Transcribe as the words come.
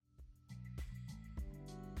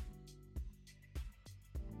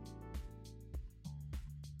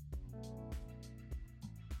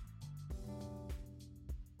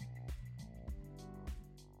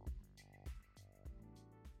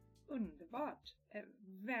underbart.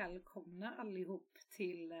 Välkomna allihop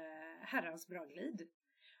till Herrans bra glid.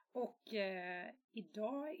 Och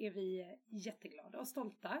idag är vi jätteglada och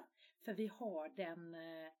stolta. För vi har den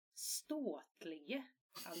ståtlige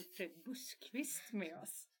Alfred Buskqvist med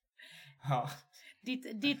oss. Ja.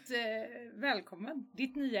 Ditt välkommen.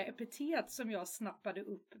 Ditt nya epitet som jag snappade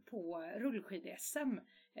upp på rullskid-SM.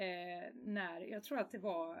 När jag tror att det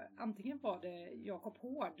var, antingen var det Jakob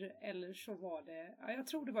Hård eller så var det, ja, jag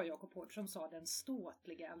tror det var Jakob Hård som sa den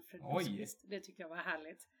ståtliga Alfred Buskqvist. Det tyckte jag var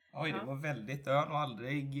härligt. Oj, det var väldigt, det har jag nog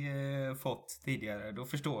aldrig fått tidigare. Då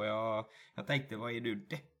förstår jag tänkte, vad är du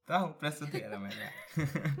detta att presentera mig med?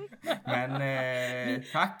 Men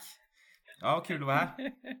tack. Ja, kul att vara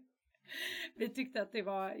här. Vi tyckte att det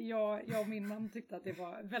var, jag och min man tyckte att det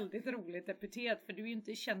var väldigt roligt epitet. För du är ju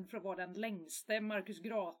inte känd för att vara den längste. Marcus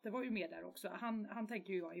Grate var ju med där också. Han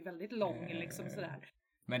tänker ju jag är väldigt lång liksom sådär.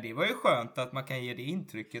 Men det var ju skönt att man kan ge det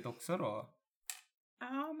intrycket också då.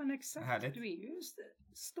 Ja, men exakt. Härligt. Du är ju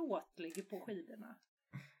ståtlig på skidorna.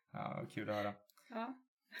 Ja, kul att höra.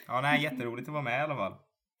 Ja, nej, jätteroligt att vara med i alla fall.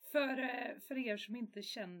 För er som inte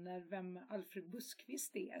känner vem Alfred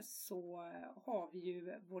Buskqvist är, så har vi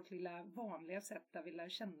ju vårt lilla vanliga sätt där vi lär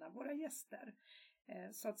känna våra gäster.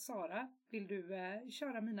 Så att Sara, vill du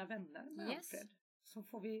köra mina vänner med Alfred? Så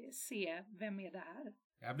får vi se vem är det här.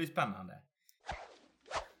 Det blir spännande.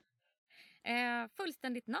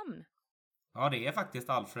 Fullständigt namn? Ja, det är faktiskt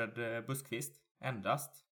Alfred Buskqvist.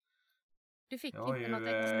 Endast. Du fick inte något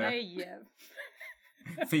extra? Nej.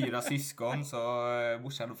 4 syskon, så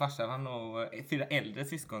morsan och farsan och 4 äldre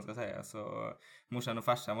syskon ska säga, så morsan och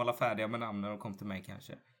farsan var färdiga med namnen och kom till mig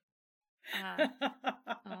kanske.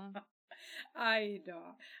 Aj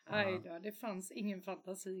då, det fanns ingen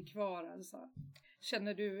fantasi kvar alltså.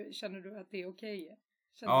 Känner du att det är okej?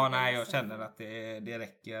 Nej, jag känner att det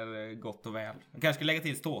räcker gott och väl. Jag kanske ska lägga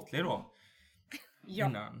till ståtlig då. Ja,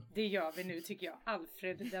 innan. Det gör vi nu tycker jag.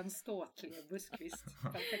 Alfred den ståtliga Buskqvist.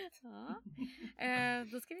 Perfekt.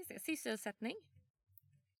 Då ska vi se. Sysselsättning?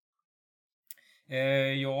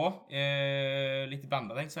 Lite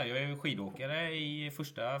blandat tänkte jag. Jag är skidåkare i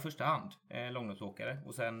första hand. Långloppsåkare.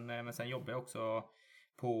 Och sen jobbar jag också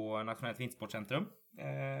på Nationellt vintersportcentrum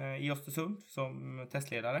i Östersund som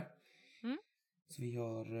testledare. Så vi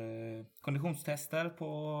gör konditionstester på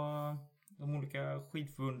de olika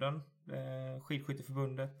skidförbunden.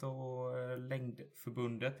 Skidskytteförbundet och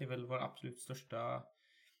längdförbundet är väl våra absolut största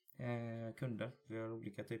kunder. Vi har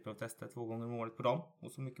olika typer av tester 2 gånger om året på dem.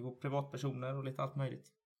 Och så mycket på privatpersoner och lite allt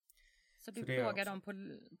möjligt. Så du plågar dem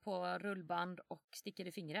på rullband och sticker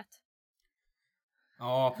i fingret?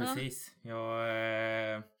 Ja, precis.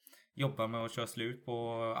 Jag jobbar med att köra slut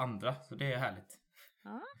på andra, så det är härligt.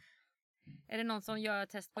 Ja. Är det någon som gör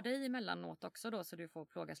test på dig emellanåt också då, så du får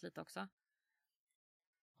plågas lite också?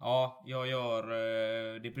 Ja, jag gör,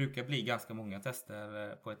 det brukar bli ganska många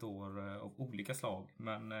tester på ett år av olika slag.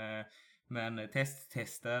 Men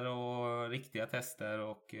tester och riktiga tester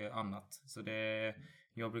och annat. Så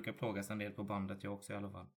jag brukar plågas en del på bandet jag också i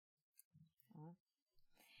alla fall. Ja.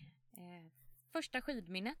 Första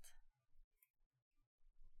skidminnet?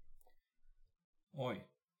 Oj.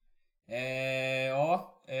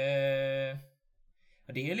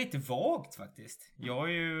 Det är lite vagt faktiskt. Jag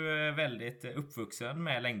är ju väldigt uppvuxen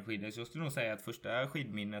med längdskidor, så jag skulle nog säga att första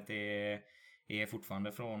skidminnet är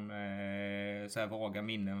fortfarande från så här vaga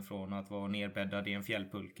minnen från att vara nerbäddad i en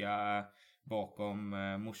fjällpulka bakom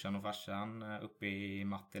morsan och farsan uppe i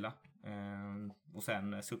Mattila. Och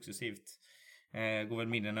sen successivt går väl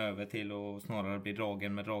minnen över till att snarare bli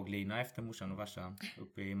dragen med draglina efter morsan och farsan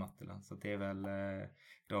uppe i Mattila. Så det är väl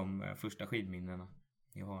de första skidminnena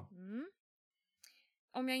jag har.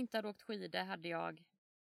 Om jag inte hade åkt skidor hade jag...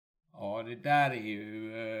 Ja, det där är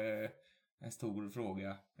ju en stor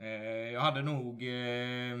fråga. Jag hade nog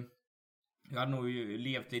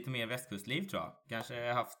levt lite mer västkustliv tror jag.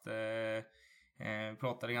 Kanske haft...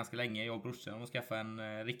 pratade ganska länge, jag och brorsan, om att skaffa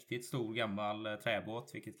en riktigt stor gammal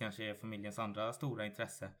träbåt. Vilket kanske är familjens andra stora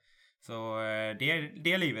intresse. Så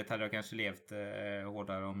det livet hade jag kanske levt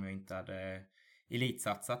hårdare om jag inte hade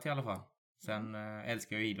elitsatsat i alla fall. Sen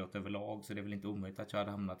älskar jag idrott överlag, så det är väl inte omöjligt att jag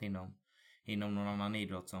hade hamnat inom någon annan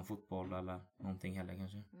idrott som fotboll eller någonting heller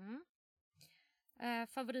kanske.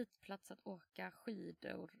 Favoritplats att åka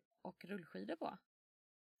skidor och rullskidor på?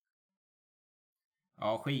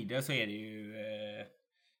 Ja, skidor så är det ju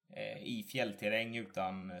i fjällterräng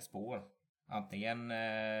utan spår. Antingen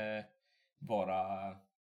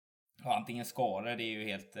antingen Skare, det är ju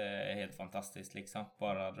helt fantastiskt liksom.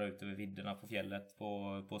 Bara dra ut över vidderna på fjället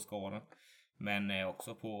på Skaren. Men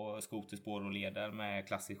också på skoterspår och leder med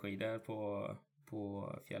klassikskidor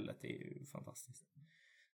på fjället, det är ju fantastiskt.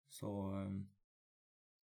 Så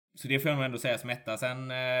det får jag nog ändå säga som etta.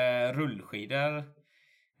 Sen rullskidor.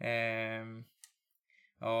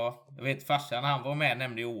 Ja, jag vet farsan, han var med,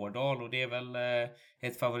 nämnde i Årdal, och det är väl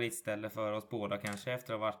ett favoritställe för oss båda kanske,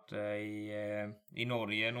 efter att ha varit i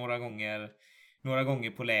Norge några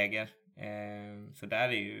gånger på läger. Så där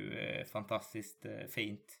är ju fantastiskt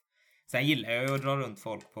fint. Sen gillar jag ju att dra runt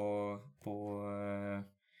folk på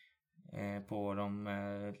de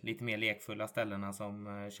lite mer lekfulla ställena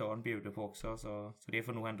som Tjörn bjuder på också, så det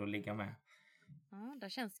får nog ändå ligga med. Ja, det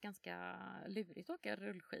känns ganska lurigt att åka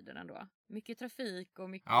rullskidor ändå. Mycket trafik och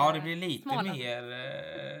mycket Ja, det blir lite smala. mer...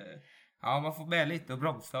 ja, man får med lite och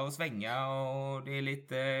bromsa och svänga, och det är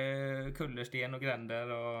lite kullersten och gränder.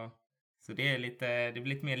 Så det blir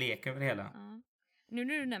lite mer lek över det hela. Ja. Nu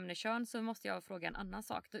när du nämner Tjörn så måste jag fråga en annan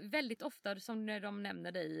sak. Väldigt ofta som när de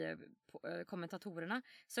nämner dig, kommentatorerna,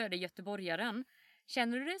 så är det göteborgaren.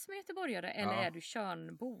 Känner du dig som göteborgare eller är du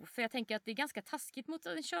Tjörnbo? För jag tänker att det är ganska taskigt mot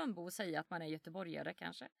en Tjörnbo att säga att man är göteborgare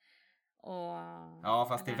kanske. Ja,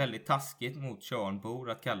 fast det är väldigt taskigt mot Tjörnbor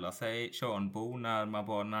att kalla sig Tjörnbo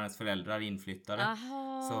när ens föräldrar är inflyttade.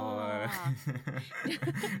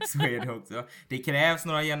 Så är det också. Det krävs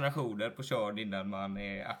några generationer på Tjörn innan man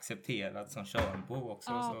är accepterad som Tjörnbo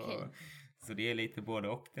också. Så det är lite både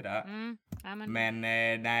och det där. Men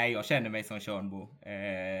nej, jag känner mig som Tjörnbo,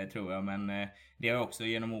 tror jag. Men det har också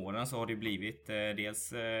genom åren så har det blivit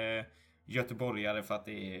dels göteborgare, för att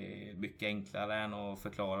det är mycket enklare än att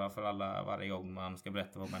förklara för alla varje gång man ska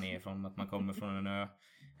berätta var man är ifrån, att man kommer från en ö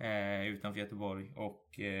utanför Göteborg.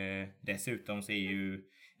 Och dessutom så är ju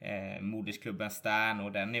modersklubben Stern,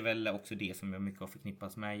 och den är väl också det som jag mycket har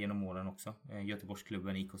förknippats med genom åren också.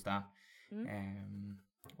 Göteborgsklubben IK Stern.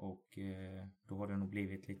 Och då har det nog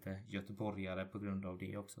blivit lite göteborgare på grund av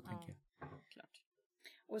det också, tänker jag. Klart.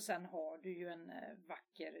 Och sen har du ju en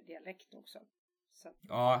vacker dialekt också. Så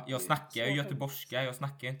ja, jag snackar ju göteborgska, jag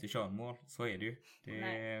snackar inte Tjörnmål, så är det ju.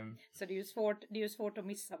 Så det är ju svårt att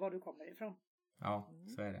missa var du kommer ifrån. Ja,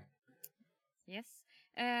 så är det. Yes.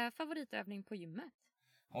 Favoritövning på gymmet?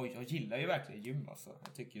 Oj, jag gillar ju verkligen gym alltså.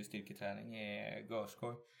 Jag tycker ju styrketräning är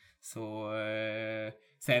görskoj. Så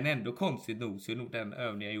sen ändå konstigt nog så är nog den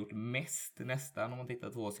övning jag gjort mest nästan, om man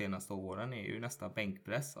tittar 2 senaste åren, är ju nästan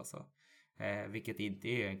bänkpress alltså. Vilket inte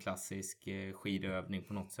är en klassisk skidövning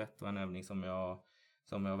på något sätt, och en övning som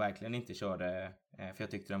jag verkligen inte körde för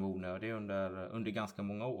jag tyckte den var onödig under ganska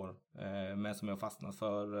många år, men som jag fastnat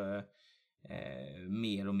för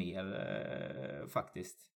mer och mer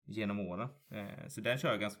faktiskt genom åren. Så den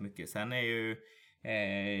kör jag ganska mycket. Sen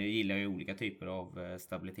gillar jag olika typer av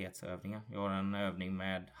stabilitetsövningar. Jag har en övning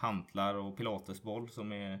med hantlar och pilatesboll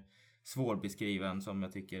som är svårbeskriven, som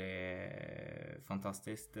jag tycker är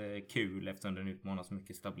fantastiskt kul, eftersom den utmanar så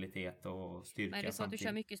mycket stabilitet och styrka. Men är det så samtidigt. att du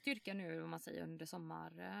kör mycket styrka nu, om man säger, under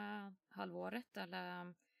sommarhalvåret,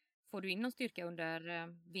 eller får du in någon styrka under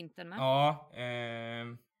vintern med? Ja,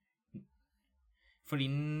 för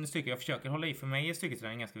din styrka, jag försöker hålla i, för mig är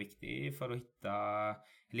styrketräning ganska viktig för att hitta,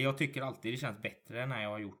 eller jag tycker alltid det känns bättre när jag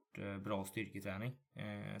har gjort bra styrketräning.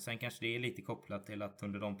 Sen kanske det är lite kopplat till att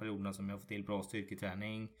under de perioderna som jag får till bra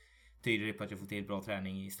styrketräning tyder det på att jag får till bra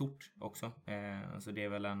träning i stort också. Så det är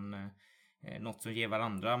väl något som ger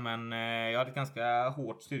varandra. Men jag hade ett ganska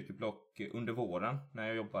hårt styrkeblock under våren när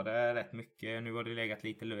jag jobbade rätt mycket. Nu har det legat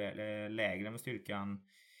lite lägre med styrkan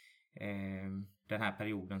den här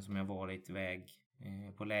perioden som jag varit iväg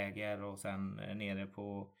på läger, och sen nere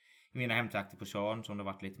i mina hemtrakter på Tjörn, som det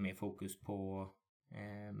varit lite mer fokus på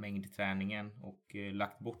mängdträningen och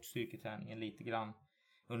lagt bort styrketräningen lite grann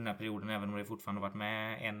under den här perioden, även om det fortfarande varit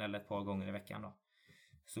med en eller ett par gånger i veckan då.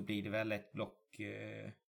 Så blir det väl ett block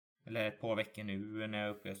eller ett par veckor nu när jag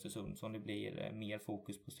är uppe i Östersund som det blir mer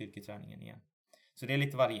fokus på styrketräningen igen. Så det är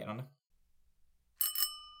lite varierande.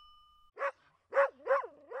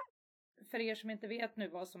 För er som inte vet nu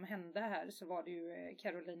vad som hände här, så var det ju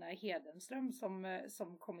Carolina Hedenström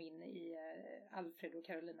som kom in i Alfred och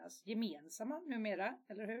Carolinas gemensamma numera,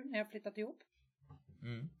 eller hur? Ni har flyttat ihop.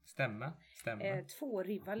 Stämmer. 2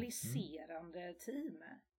 rivaliserande team.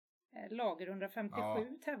 Lager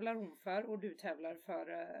 157 tävlar hon för, och du tävlar för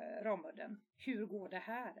Ramudden. Hur går det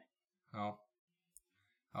här?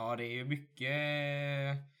 Ja, det är ju mycket.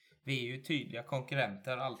 Vi är ju tydliga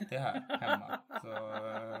konkurrenter alltid här hemma. Så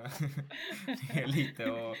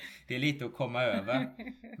det är lite att komma över.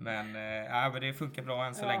 Men det funkar bra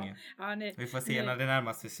än så länge. Ja, vi får se när det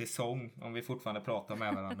närmaste säsong om vi fortfarande pratar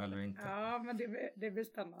med varandra eller inte. Ja, men det blir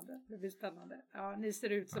spännande. Det blir spännande. Ja, ni ser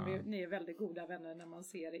ut som ni är väldigt goda vänner när man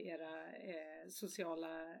ser era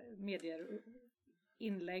sociala medier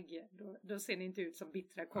inlägg. Då ser ni inte ut som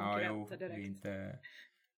bittra konkurrenter direkt.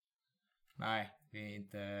 Nej,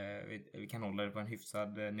 vi kan hålla det på en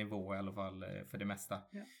hyfsad nivå i alla fall för det mesta.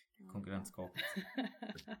 Ja. Konkurrensskapet.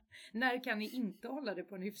 När kan ni inte hålla det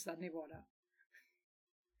på en hyfsad nivå då?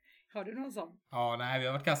 Har du någon sån? Ja, nej, vi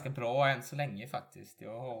har varit ganska bra än så länge faktiskt.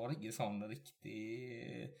 Jag har ingen sån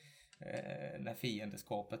riktig... när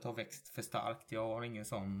fiendeskapet har växt för starkt. Jag har ingen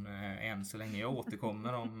sån än så länge. Jag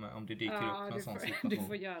återkommer om det dyker upp någon sån situation. Du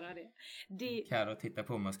får göra det. Karo tittar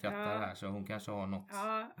på mig och skrattar här, så hon kanske har något.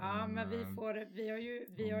 Ja, men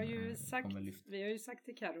vi har ju sagt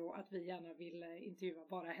till Karo att vi gärna vill intervjua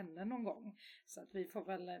bara henne någon gång. Så att vi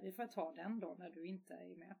får ta den då när du inte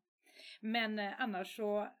är med. Men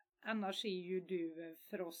annars är ju du,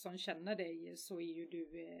 för oss som känner dig, så är ju du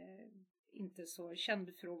inte så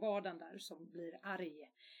känd för att vara den där som blir arg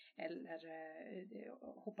eller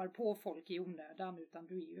hoppar på folk i onödan, utan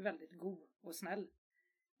du är ju väldigt god och snäll.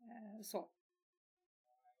 Så.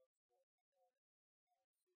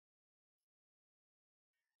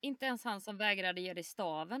 Inte ens han som vägrade ge dig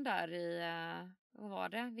staven där i... vad var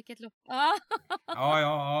det? Vilket lopp? Ja.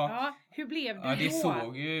 Ja. Hur blev du då? Det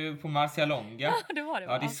såg ju på Marcialonga. Ja, det var det.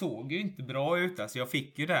 Ja, det såg ju inte bra ut. Alltså jag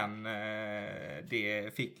fick ju den...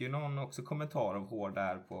 det fick ju någon också kommentar av hår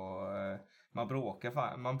där på...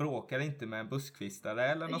 man bråkar inte med en buskqvistare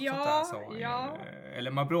eller något sånt där. Så. Ja.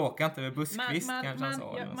 Eller man bråkar inte med buskqvist kanske han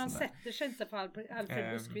sa. Man sätter sig inte på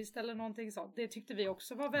Alfred Buskqvist eller någonting sånt. Det tyckte vi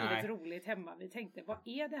också var väldigt roligt hemma. Vi tänkte, vad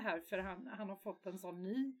är det här? För han har fått en sån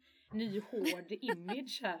ny hård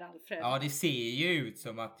image här, Alfred. Ja, det ser ju ut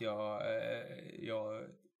som att jag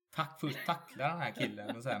först tacklar den här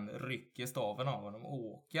killen och sen rycker staven av honom och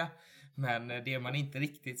åker. Men det man inte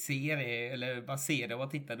riktigt ser eller man ser det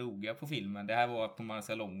och tittar noga på filmen. Det här var på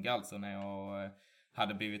Marcialonga, alltså när jag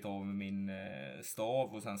hade blivit av med min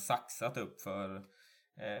stav och sen saxat upp för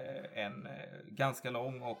en ganska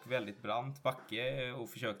lång och väldigt brant backe och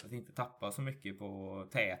försökt att inte tappa så mycket på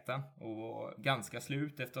täten och ganska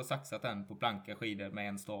slut efter att ha saxat den på blanka skidor med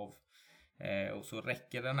en stav. Och så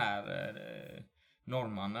räcker den här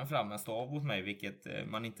norrmannen fram en stav mot mig, vilket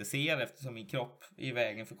man inte ser eftersom min kropp är i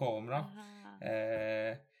vägen för kameran.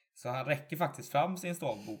 Så han räcker faktiskt fram sin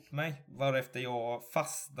stav mot mig, varefter jag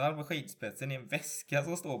fastnar med skidspetsen i en väska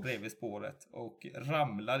som står bredvid spåret och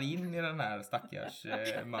ramlar in i den här stackars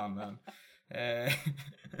mannen.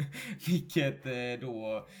 Vilket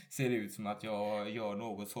då ser ut som att jag gör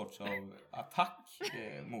något sorts av attack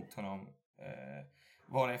mot honom.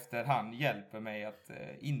 Varefter han hjälper mig att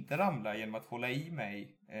inte ramla genom att hålla i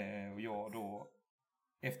mig. Och jag då,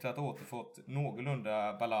 efter att ha återfått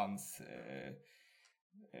någorlunda balans,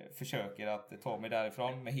 försöker att ta mig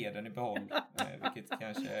därifrån med heden i behåll. Vilket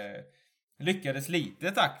kanske lyckades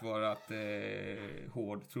lite tack vare att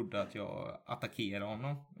Hård trodde att jag attackerade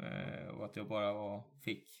honom. Och att jag bara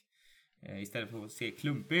fick, istället för att se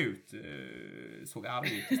klumpig ut, såg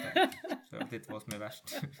arg ut istället. Så jag vet inte vad som är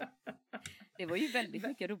värst. Det var ju väldigt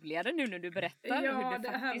mycket roligare nu när du berättar hur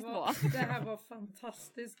det faktiskt var. Det här var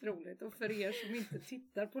fantastiskt roligt. Och för er som inte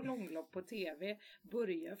tittar på långlopp på tv,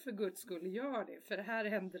 börja för guds skull göra det. För här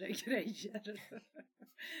händer det grejer.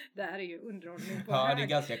 Det här är ju underhållning på det är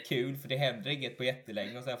ganska kul för det händer inget på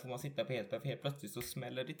jättelänge. Och sen får man sitta på helt plötsligt så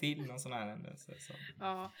smäller det till någon sån här händelse. Så.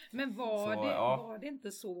 Ja, men var det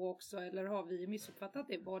inte så också, eller har vi missuppfattat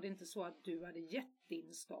det? Var det inte så att du hade gett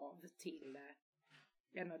din stav till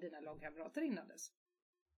en av dina lagkamrater innan dess?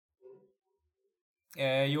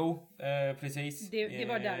 Precis. Det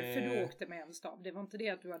var därför du åkte med en stav. Det var inte det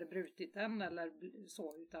att du hade brutit den eller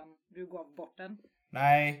så, utan du gav bort den.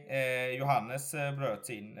 Nej, Johannes bröt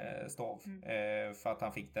sin stav för att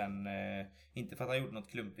han fick den, inte för att han gjorde något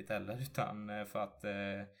klumpigt heller, utan för att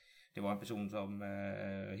det var en person som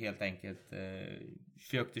helt enkelt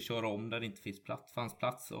försökte köra om där det inte fanns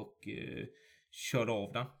plats och körde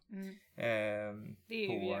av den. Det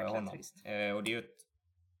är ju jäkla trist. Och det är ju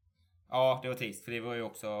ja, det var trist, för det var ju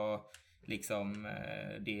också liksom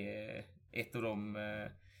ett av de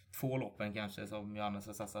 2 loppen kanske som Johannes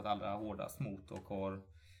har satsat allra hårdast mot och har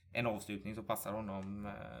en avslutning som passar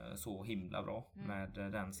honom så himla bra med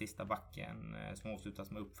den sista backen som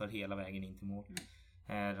avslutas med uppför hela vägen in till mål.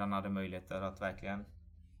 Han hade möjligheter att verkligen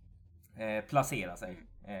placera sig.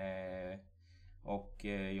 Och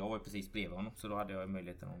jag var precis bredvid honom, så då hade jag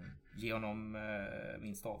möjligheten att ge honom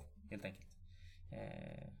min stav helt enkelt.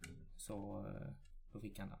 Så då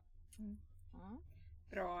fick han den.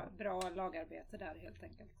 Bra lagarbete där helt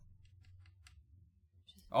enkelt.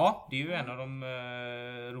 Ja, det är ju en av de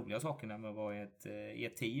roliga sakerna med att vara i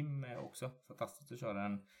ett team också. Fantastiskt att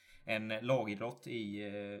köra en lagidrott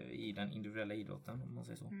i den individuella idrotten, om man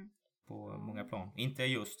säger så. på många plan. Inte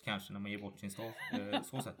just kanske när man ger bort sin stav,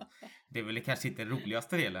 så sätt. Det är väl kanske inte den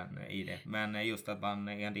roligaste delen i det. Men just att man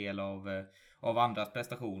är en del av andras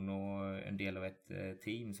prestation och en del av ett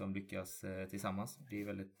team som lyckas tillsammans. Det är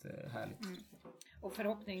väldigt härligt. Och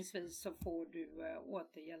förhoppningsvis så får du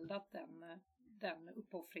återgäldat den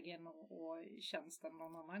uppoffringen och tjänsten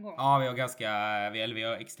någon annan gång. Ja, vi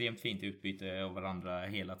har extremt fint utbyte av varandra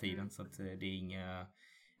hela tiden. Så att det är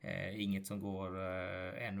inget som går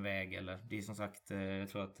en väg. Eller det är som sagt, jag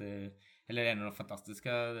tror att eller en av de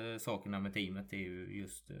fantastiska sakerna med teamet är ju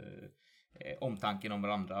just omtanken om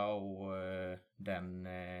varandra och den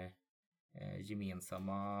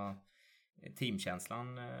gemensamma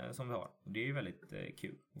teamkänslan som vi har. Det är ju väldigt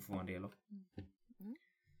kul att få en del av.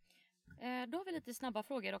 Då har vi lite snabba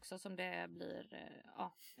frågor också som det blir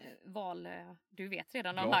val. Du vet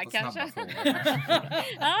redan de här kanske.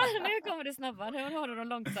 Ja, nu kommer det snabba. Nu har du de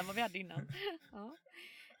långsamma vi hade innan. Ja.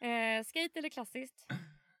 Skate eller klassiskt?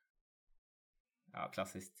 Ja,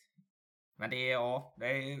 klassiskt. Men det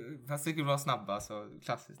är fast det skulle vara snabba så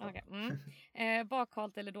klassiskt. Okay.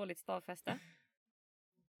 Bakhalt eller dåligt stavfäste?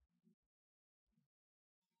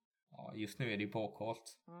 Ja, just nu är det ju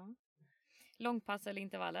bakhalt. Långpass eller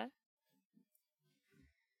intervaller?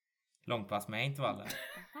 Långpass med intervaller.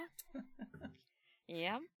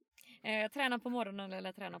 Ja. Träna på morgonen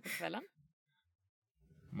eller träna på kvällen?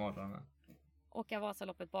 Morgonen. Åka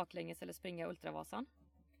Vasaloppet baklänges eller springa Ultravasan?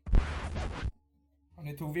 Och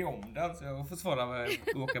nu tog vi om den så jag får svara med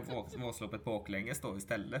att åka Vasaloppet baklänges då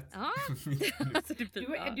istället. Ja. Alltså,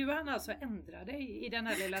 du hann alltså ändra dig i den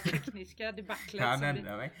här lilla tekniska debaclet. Han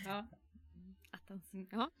ändrar mig. Ja.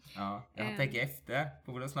 Ja, jag tänker efter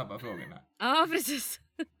på de snabba frågorna. Ja, precis.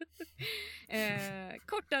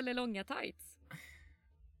 Korta eller långa tights?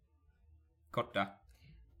 Korta.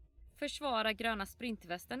 Försvara gröna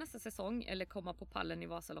sprintvästen nästa säsong eller komma på pallen i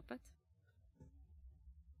Vasaloppet?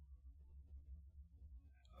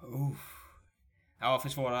 Ja,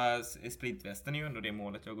 försvara sprintvästen är ju ändå det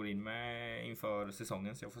målet jag går in med inför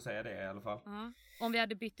säsongen, så jag får säga det i alla fall. Om vi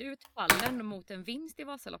hade bytt ut pallen mot en vinst i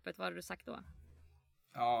Vasaloppet, vad hade du sagt då?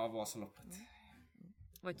 Ja, Vasaloppet.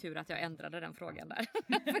 Det var ju tur att jag ändrade den frågan där.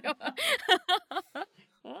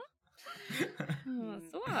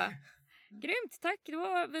 Så. Grymt, tack. Då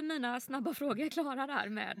var vi mina snabba frågor klara där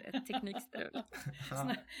med ett teknikstrul.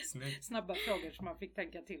 Snabba frågor som man fick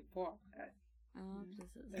tänka till på. Ja,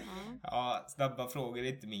 precis. Ja, snabba frågor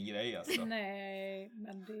är inte min grej alltså. Nej,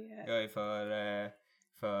 men det... Jag är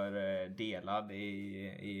för delad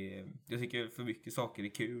jag tycker för mycket saker är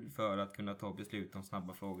kul för att kunna ta beslut om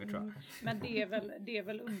snabba frågor, tror jag. Men det är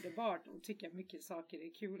väl underbart att tycka mycket saker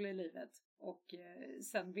är kul i livet. Och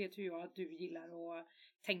sen vet ju jag att du gillar att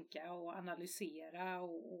tänka och analysera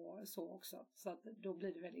och så också. Så att då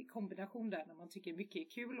blir det väl i kombination där när man tycker mycket är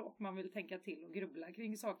kul och man vill tänka till och grubbla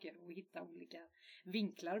kring saker och hitta olika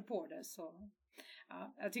vinklar på det. Så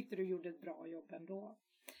ja, jag tyckte du gjorde ett bra jobb ändå.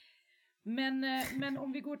 Men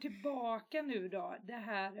om vi går tillbaka nu då, det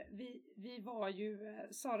här, vi var ju,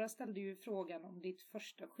 Sara ställde ju frågan om ditt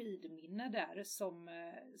första skidminne där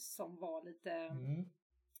som var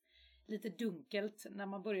lite dunkelt när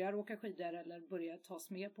man börjar åka skidor eller börjar tas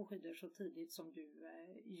med på skidor så tidigt som du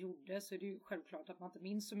gjorde, så är det ju självklart att man inte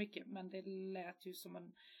minns så mycket, men det lät ju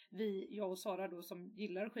som jag och Sara då som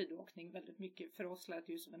gillar skidåkning väldigt mycket, för oss lät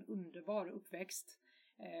det ju som en underbar uppväxt.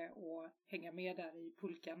 Och hänga med där i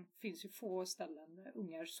pulkan. Finns ju få ställen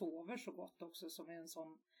ungar sover så gott också som en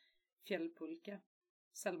sån fjällpulka.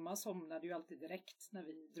 Selma somnade ju alltid direkt när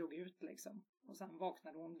vi drog ut liksom. Och sen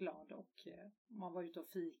vaknade hon glad och man var ute och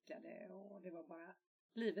fikade och det var bara,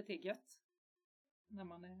 livet är gött när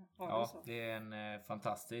man har det så. Ja, det är en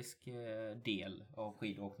fantastisk del av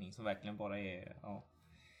skidåkning som verkligen bara är,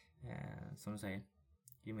 som du säger,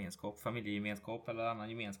 gemenskap, familjegemenskap eller annan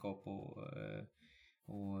gemenskap och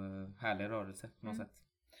härlig rörelse på något sätt.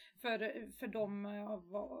 För de av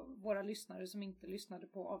våra lyssnare som inte lyssnade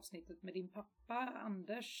på avsnittet med din pappa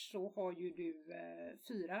Anders, så har ju du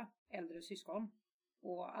 4 äldre syskon.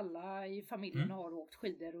 Och alla i familjen har åkt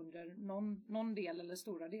skidor under någon del eller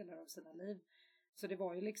stora delar av sina liv. Så det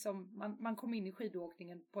var ju liksom, man kom in i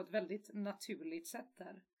skidåkningen på ett väldigt naturligt sätt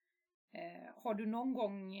där. Var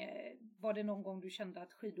det någon gång du kände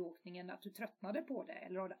att skidåkningen, att du tröttnade på det?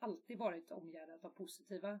 Eller har det alltid varit omgärdat av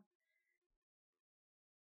positiva?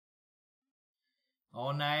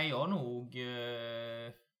 Ja, nej, jag nog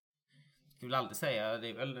jag vill aldrig säga, det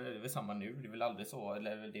är väl samma nu, det är väl aldrig så,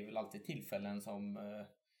 eller det är väl alltid tillfällen som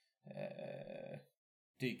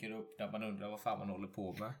dyker upp där man undrar vad fan man håller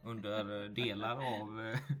på med under delar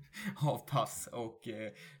av pass, och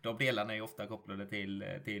de delarna är ofta kopplade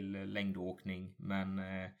till längdåkning, men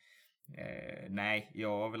Nej,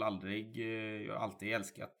 jag har väl aldrig, jag har alltid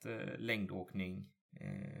älskat längdåkning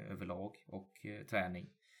överlag och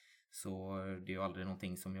träning. Så det är ju aldrig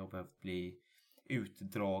någonting som jag behövt bli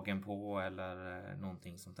utdragen på eller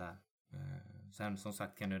någonting sånt där. Sen som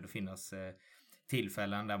sagt kan det då finnas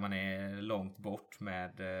tillfällen där man är långt bort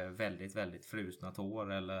med väldigt, väldigt frusna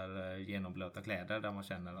tår eller genomblöta kläder där man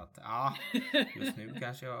känner att just nu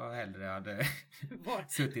kanske jag hellre hade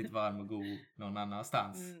suttit varm och god någon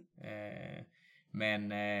annanstans. Men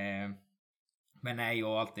nej, jag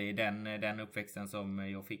har alltid den uppväxten som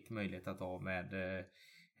jag fick möjlighet att ha med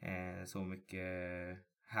så mycket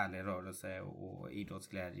härlig rörelse och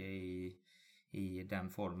idrottsglädje i den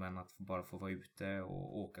formen att bara få vara ute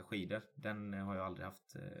och åka skidor. Den har jag aldrig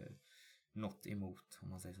haft något emot, om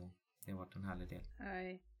man säger så. Det har varit en härlig del.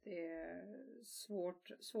 Nej, det är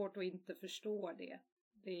svårt att inte förstå det.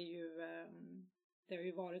 Det är ju det har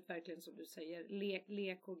ju varit verkligen som du säger,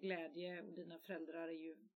 lek och glädje, och dina föräldrar är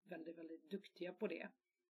ju väldigt, väldigt duktiga på det.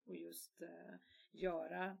 Och just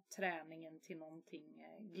göra träningen till någonting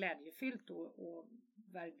glädjefyllt och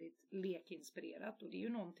väldigt lekinspirerat. Och det är ju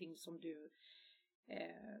någonting som du,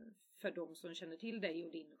 för de som känner till dig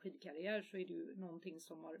och din skidkarriär, så är det ju någonting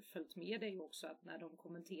som har följt med dig också. Att när de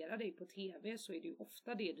kommenterar dig på tv så är det ju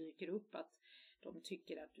ofta det dyker upp att de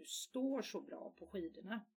tycker att du står så bra på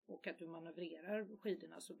skidorna och att du manövrerar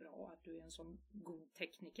skidorna så bra, att du är en sån god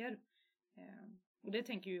tekniker. Och det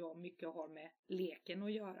tänker jag mycket har med leken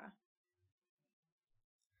att göra.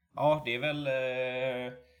 Ja, det är väl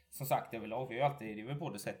som sagt, det är väl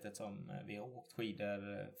både sättet som vi har åkt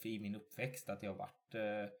skidor i min uppväxt, att jag har varit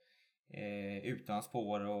utan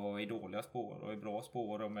spår och i dåliga spår och i bra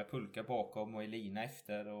spår och med pulka bakom och i lina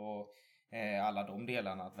efter och alla de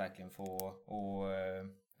delarna, att verkligen få, och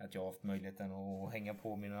att jag har haft möjligheten att hänga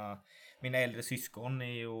på mina äldre syskon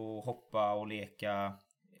i och hoppa och leka.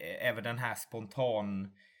 Även den här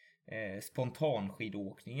spontan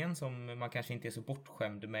skidåkningen som man kanske inte är så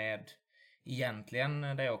bortskämd med egentligen,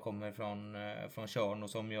 där jag kommer från Tjörn, och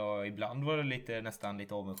som jag ibland var nästan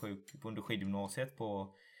lite avundsjuk på under skidgymnasiet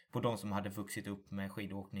på de som hade vuxit upp med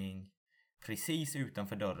skidåkning precis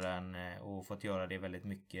utanför dörren och fått göra det väldigt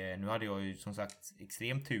mycket. Nu hade jag ju som sagt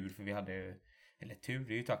extrem tur, för vi hade, eller tur,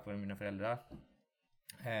 det är ju tack vare mina föräldrar,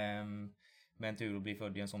 men tur att bli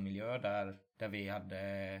född i en sån miljö där vi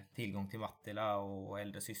hade tillgång till Mattila och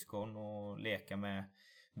äldre syskon och leka med,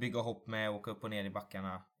 bygga hopp med, åka upp och ner i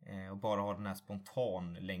backarna och bara ha den här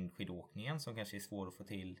spontan längdskidåkningen som kanske är svår att få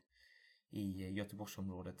till i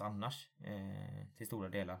Göteborgsområdet annars till stora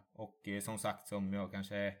delar. Och som sagt, som jag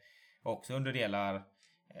kanske också under delar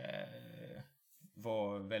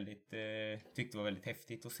tyckte var väldigt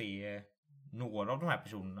häftigt att se några av de här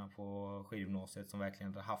personerna på skidgymnasiet som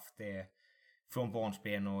verkligen hade haft det från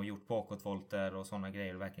barnsben och gjort bakåtvolter och sådana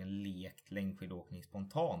grejer och verkligen lekt längdskidåkning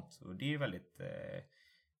spontant. Och det är ju väldigt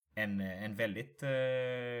en väldigt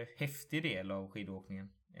häftig del av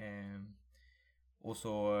skidåkningen. Och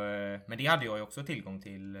så, men det hade jag ju också tillgång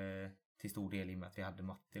till stor del i och med att vi hade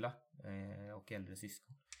Mattila och äldre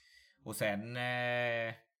syskon. Och sen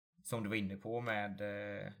som du var inne på med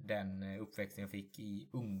den uppväxten jag fick i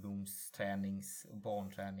ungdomstränings- och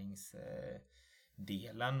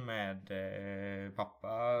barntränings-delen med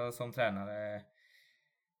pappa som tränare,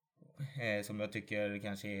 som jag tycker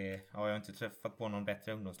kanske är, jag har inte träffat på någon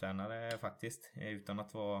bättre ungdomstränare faktiskt, utan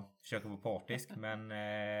att försöka vara partisk, men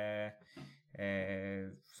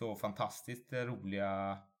så fantastiskt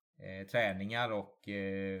roliga träningar och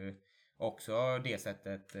också det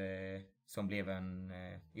sättet som blev en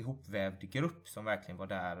ihopvävd grupp som verkligen var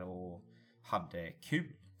där och hade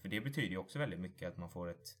kul. För det betyder ju också väldigt mycket att man får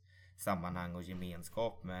ett sammanhang och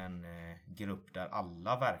gemenskap med en grupp där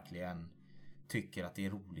alla verkligen tycker att det är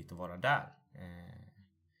roligt att vara där.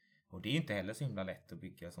 Och det är inte heller så himla lätt att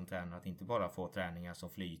bygga som tränare, att inte bara få träningar som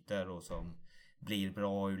flyter och som blir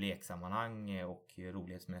bra ur leksammanhang och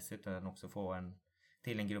rolighetsmässigt, utan också få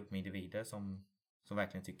till en grupp med individer som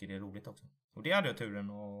verkligen tycker det är roligt också. Och det hade jag turen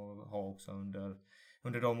att ha också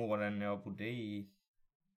under de åren jag bodde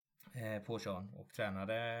på Tjörn och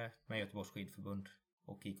tränade med Göteborgs skidförbund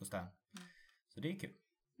och IK Stern. Så det är kul.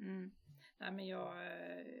 Nej, men jag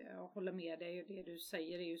håller med dig, och det du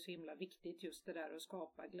säger är ju så himla viktigt, just det där att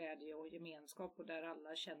skapa glädje och gemenskap, och där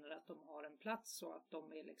alla känner att de har en plats och att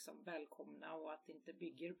de är liksom välkomna, och att det inte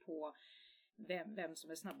bygger på vem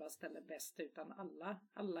som är snabbast eller bäst, utan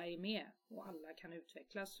alla är med och alla kan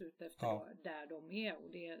utvecklas ut efter där de är,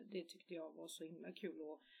 och det tyckte jag var så himla kul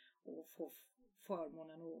att få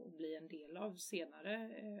förmånen att bli en del av senare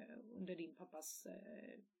under din pappas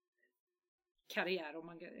karriär, om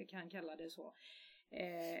man kan kalla det så,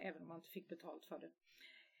 även om man inte fick betalt för det.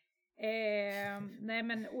 Nej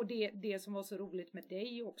men och det som var så roligt med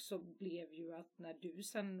dig också blev ju att när du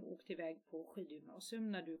sen åkte iväg på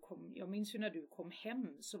skidgymnasium, jag minns ju när du kom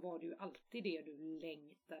hem så var det ju alltid det du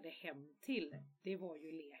längtade hem till. Det var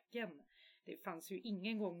ju leken. Det fanns ju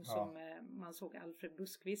ingen gång som man såg Alfred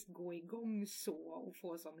Buskqvist gå igång så och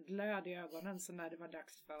få sån glöd i ögonen så när det var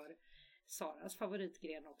dags för Saras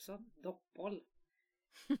favoritgren också, doppboll.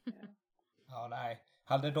 Ja, nej.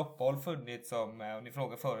 Hade doppboll funnits som, om ni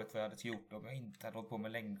frågar förut vad jag hade gjort om jag inte hade hållit på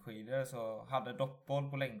med längdskidor, så hade doppboll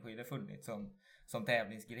på längdskidor funnits som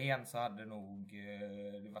tävlingsgren så hade nog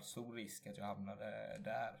det varit stor risk att jag hamnade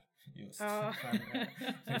där just. Ja.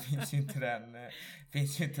 Men det finns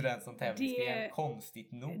ju inte den som tävlingsgren,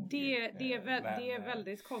 konstigt nog. Det är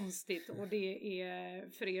väldigt konstigt och det är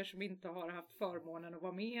för er som inte har haft förmånen att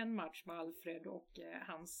vara med i en match med Alfred och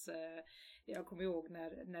hans... Jag kommer ihåg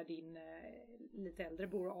när din lite äldre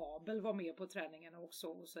bror Abel var med på träningen också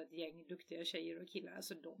och så ett gäng duktiga tjejer och killar.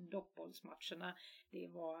 Alltså de doppbollsmatcherna, det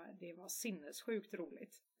var sinnessjukt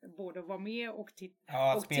roligt. Både att vara med och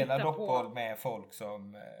titta och spela doppboll med folk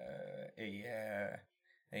som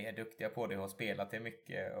är duktiga på det och har spelat det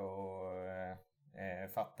mycket och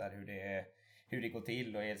fattar hur det går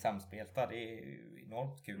till och är samspelta. Det är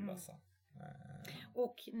enormt kul alltså.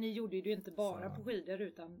 Och ni gjorde ju det inte bara på skidor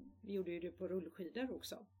utan vi gjorde ju det på rullskidor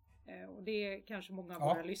också. Och det kanske många av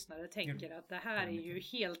våra lyssnare tänker att det här är ju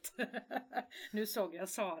helt... Nu såg jag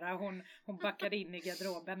Sara, hon backade in i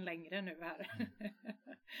garderoben längre nu här.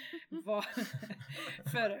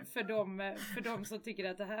 för de som tycker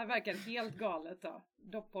att det här verkar helt galet då.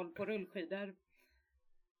 Doppboll på rullskidor.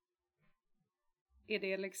 Är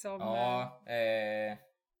det liksom...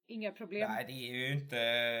 Inga problem? Nej, det är ju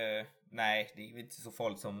inte... Nej, det är ju inte så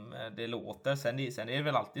farligt som det låter. Sen är det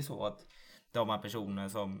väl alltid så att de här personer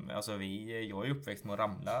som... Alltså jag är uppväxt med att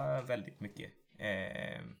ramla väldigt mycket.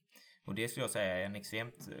 Och det skulle jag säga är en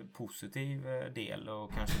extremt positiv del.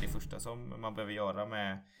 Och kanske det första som man behöver göra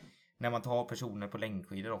med... När man tar personer på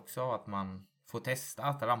längdskidor också. Att man får testa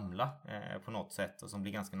att ramla på något sätt. Och som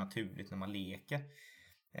blir ganska naturligt när man leker.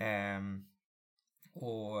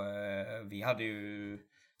 Och vi hade ju...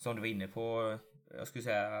 Som du var inne på, jag skulle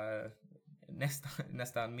säga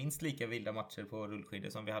nästan minst lika vilda matcher på rullskidor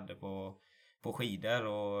som vi hade på skidor.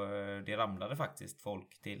 Och det ramlade faktiskt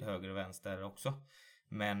folk till höger och vänster också.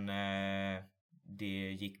 Men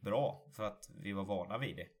det gick bra för att vi var vana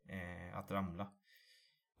vid det, att ramla.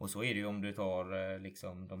 Och så är det ju om du tar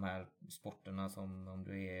liksom de här sporterna som om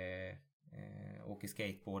du åker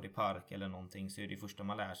skateboard i park eller någonting, så är det första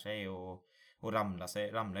man lär sig och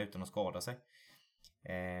ramla utan att skada sig.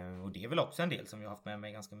 Och det är väl också en del som jag har haft med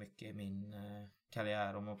mig ganska mycket i min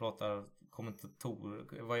karriär. Om man pratar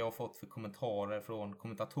kommentatorer, vad jag har fått för kommentarer från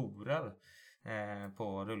kommentatorer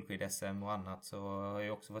på rullskid-SM och annat, så har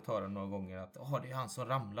jag också fått höra några gånger att det är han som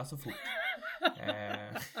ramlar så fort.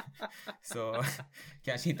 Så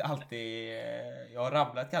kanske inte alltid. Jag har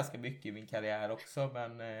ramlat ganska mycket i min karriär också,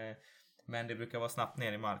 men det brukar vara snabbt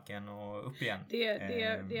ner i marken och upp igen. Det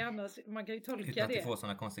är annars, man kan ju tolka utan att det. Det får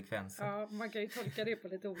sådana konsekvenser. Ja, man kan ju tolka det på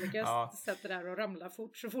lite olika sätt där och ramla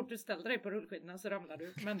fort. Så fort du ställer dig på rullskidorna så ramlar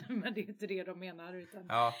du. Men det är inte det de menar. Utan,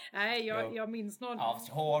 nej, jag minns någon... Ja,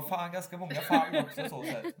 jag har fan ganska många fall också så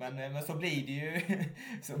sätt. Men så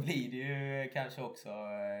blir det ju kanske också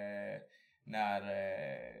när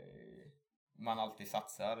man alltid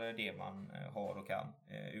satsar det man har och kan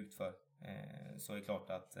utför. Så är det klart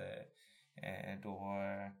att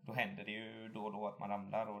då händer det ju då och då att man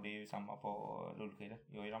ramlar, och det är ju samma på rullskidor.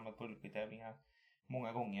 Jag har ju ramlat på rullskidtävlingar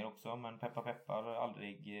många gånger också, men peppar har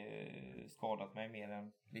aldrig skadat mig mer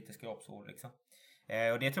än lite skrapsår liksom.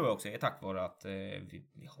 Och det tror jag också är tack vare att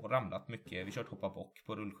vi har ramlat mycket. Vi har kört hoppa bock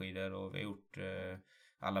på rullskidor och vi har gjort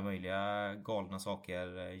alla möjliga galna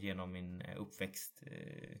saker genom min uppväxt.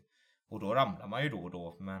 Och då ramlar man ju då och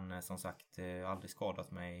då, men som sagt aldrig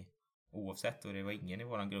skadat mig oavsett, och det var ingen i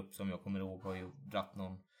våran grupp som jag kommer ihåg har ju dratt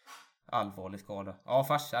någon allvarlig skada. Ja,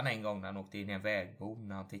 farsan en gång när han åkte in i en vägbom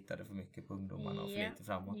när han tittade för mycket på ungdomarna och för lite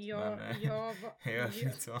framåt.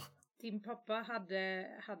 Din pappa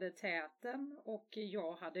hade täten och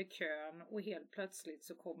jag hade kön, och helt plötsligt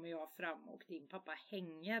så kommer jag fram och din pappa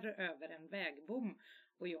hänger över en vägbom.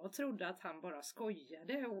 Och jag trodde att han bara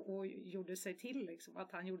skojade och gjorde sig till liksom,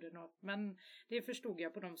 att han gjorde något. Men det förstod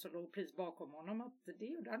jag på de som låg precis bakom honom att det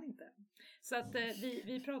gjorde han inte. Så att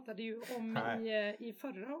vi pratade ju om i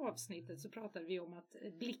förra avsnittet så pratade vi om att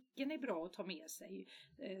blicken är bra att ta med sig.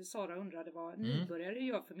 Sara undrade vad nybörjare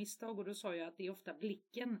gör för misstag, och då sa jag att det är ofta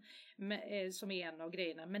blicken som är en av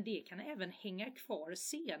grejerna. Men det kan även hänga kvar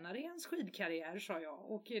senare i ens skidkarriär, sa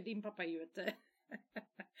jag. Och din pappa är ju ett...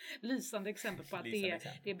 Lysande exempel på att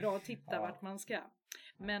det är bra att titta vart man ska.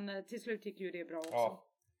 Men till slut gick ju det bra också. Ja.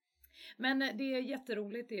 Men det är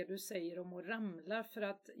jätteroligt det du säger om att ramla, för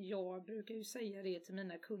att jag brukar ju säga det till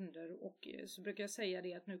mina kunder, och så brukar jag säga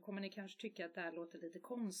det att nu kommer ni kanske tycka att det här låter lite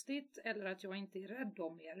konstigt eller att jag inte är rädd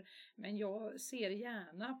om er, men jag ser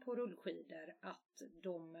gärna på rullskidor att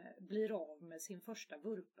de blir av med sin första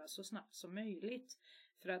vurpa så snabbt som möjligt,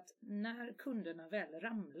 för att när kunderna väl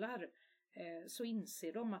ramlar så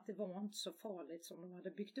inser de att det var inte så farligt som de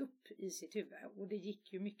hade byggt upp i sitt huvud, och det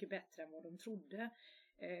gick ju mycket bättre än vad de trodde.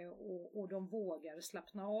 Och de vågar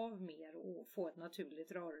slappna av mer och få ett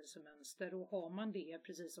naturligt rörelsemönster, och har man det,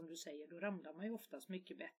 precis som du säger, då ramlar man ju oftast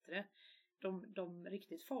mycket bättre. De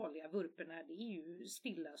riktigt farliga vurporna, det är ju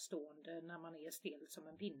stillastående när man är stel som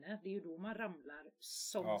en pinne. Det är ju då man ramlar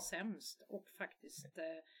som sämst och faktiskt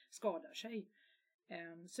skadar sig.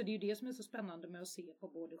 Så det är ju det som är så spännande med att se på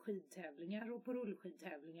både skidtävlingar och på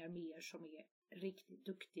rullskidtävlingar med er som är riktigt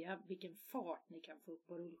duktiga, vilken fart ni kan få upp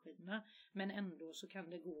på rullskidorna, men ändå så kan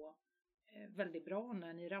det gå väldigt bra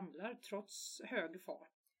när ni ramlar trots hög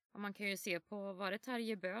fart. Och man kan ju se på, var det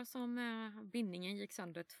härlige som bindningen gick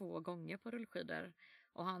sönder 2 gånger på rullskidor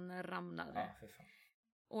och han ramlade.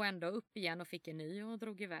 Och ändå upp igen och fick en ny och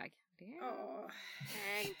drog iväg. Det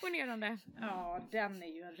är imponerande. Ja, den är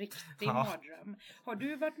ju en riktig mardröm. Har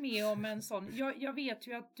du varit med om en sån? Jag vet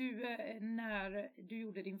ju att du, när du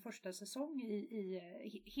gjorde din första säsong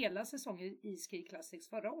hela säsongen i Ski Classics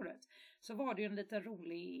förra året, så var det ju en liten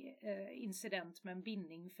rolig incident med en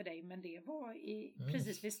bindning för dig, men det var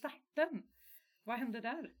precis vid starten. Vad hände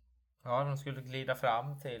där? Ja, de skulle glida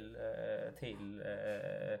fram till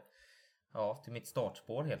mitt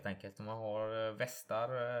startspår helt enkelt. Man har västar,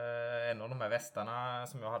 en av de här västarna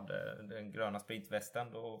som jag hade, den gröna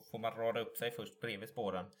sprintvästen, då får man rada upp sig först bredvid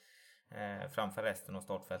spåren framför resten av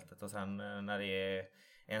startfältet, och sen när det är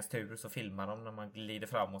ens tur så filmar de när man glider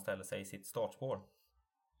fram och ställer sig i sitt startspår.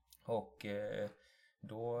 Och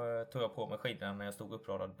då tog jag på mig skidan när jag stod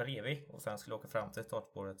uppradad bredvid, och sen skulle jag åka fram till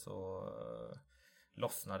startspåret så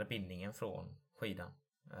lossnade bindningen från skidan.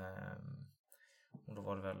 Och då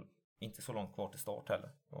var det väl inte så långt kvar till start heller.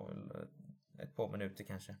 Det var väl ett par minuter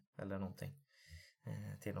kanske, eller någonting,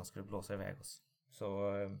 till de skulle blåsa iväg oss.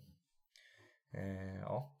 Så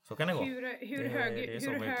så kan det gå. Hur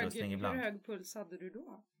hög puls hade du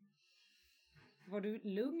då? Var du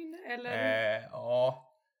lugn eller?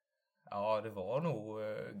 Ja, det var nog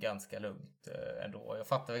ganska lugnt ändå. Jag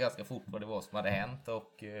fattade ganska fort vad det var som hade hänt,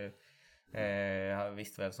 och jag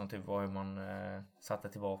visste väl som typ var hur man satte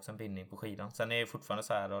tillbaka en bindning på skidan. Sen är det fortfarande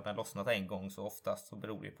så här att den lossnat en gång, så oftast så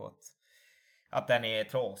beror det på att den är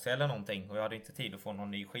trasig eller någonting, och jag hade inte tid att få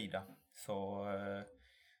någon ny skida. Så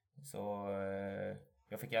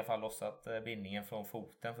jag fick i alla fall lossat bindningen från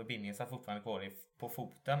foten, för bindningen satt fortfarande kvar på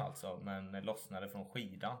foten alltså, men lossnade från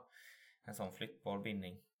skidan. En sån flyttbar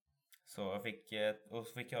bindning. Så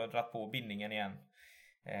fick jag dra på bindningen igen.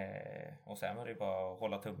 Och sen var det bara att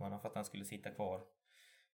hålla tummarna för att den skulle sitta kvar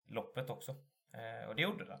loppet också. Och det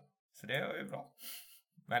gjorde den. Så det var ju bra.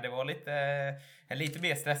 Men det var en lite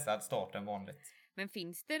mer stressad start än vanligt. Men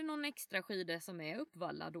finns det någon extra skida som är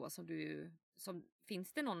uppvallad då,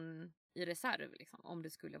 finns det någon i reserv liksom, om det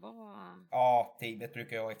skulle vara? Ja, teamet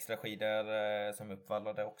brukar jag ha extra skidor som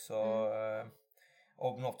uppvallade också.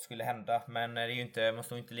 Om något skulle hända. Men det är ju inte, man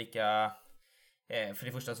står inte lika. För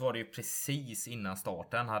det första så var det ju precis innan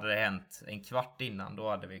starten. Hade det hänt en kvart innan, då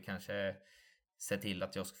hade vi kanske sett till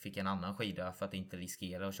att jag fick en annan skida för att inte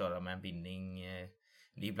riskera att köra med en bindning.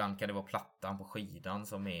 Ibland kan det vara plattan på skidan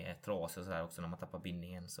som är trasig och sådär också när man tappar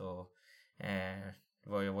bindningen. Så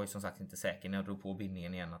jag var ju som sagt inte säker när jag drog på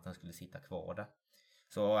bindningen igen att den skulle sitta kvar där.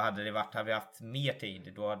 Så hade vi haft mer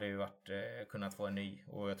tid, då hade det kunnat få en ny.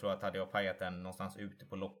 Och jag tror att hade jag pajat den någonstans ute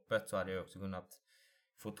på loppet, så hade jag också kunnat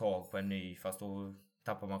få tag på en ny, fast då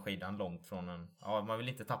tappar man skidan långt från man vill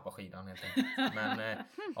inte tappa skidan helt enkelt. Men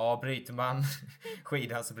bryter man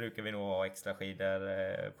skidan så brukar vi nog ha extra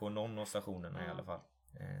skidor på någon av stationerna i alla fall,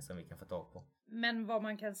 som vi kan få tag på. Men vad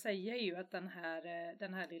man kan säga är ju att den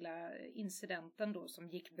här lilla incidenten då som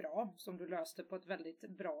gick bra, som du löste på ett väldigt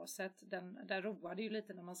bra sätt, där roade ju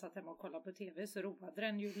lite när man satt hemma och kollade på tv, så roade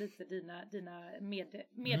den ju lite dina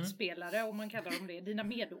medspelare, om man kallar dem det, dina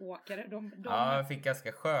medåkare. Ja, jag fick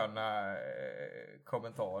ganska sköna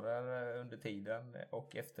kommentarer under tiden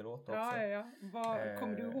och efteråt också. Ja.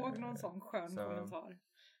 Kommer du ihåg någon sån skön kommentar?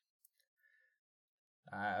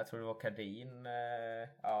 Nej, jag tror det var Kardin.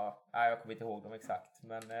 Jag kommer inte ihåg dem exakt.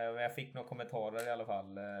 Men jag fick några kommentarer i alla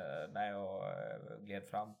fall när jag gled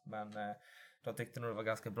fram. Men de tyckte nog det var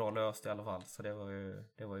ganska bra löst i alla fall. Så det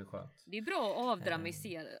var ju skönt. Det är bra att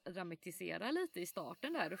avdramatisera lite i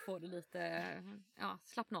starten där. Och få det lite,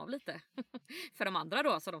 slappna av lite. För de andra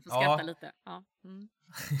då, så de får skratta lite. Ja. Mm.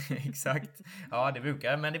 Exakt. Ja, det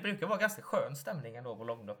brukar vara ganska skön stämning ändå på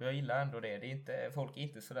långlopp. Jag gillar ändå det. Folk är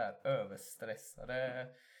inte sådär överstressade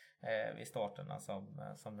vid starterna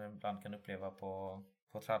som de ibland kan uppleva på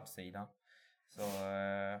tradsidan. Så,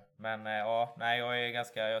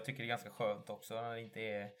 jag tycker det är ganska skönt också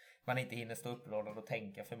när man inte hinner stå upplådad och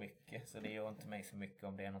tänka för mycket. Så det gör inte mig så mycket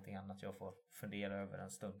om det är någonting annat jag får fundera över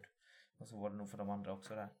en stund. Och så var det nog för de andra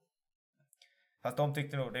också där. Fast de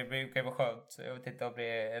tyckte nog det brukar vara skönt. Jag vet inte om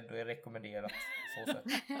det ändå är rekommenderat. Så sätt.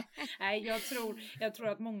 Nej, jag tror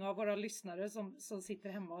att många av våra lyssnare som sitter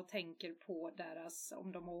hemma och tänker på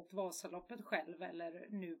om de har åkt Vasaloppet själv eller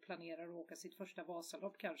nu planerar att åka sitt första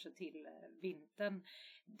Vasalopp kanske till vintern.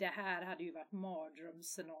 Det här hade ju varit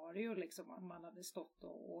mardrömsscenario liksom, om man hade stått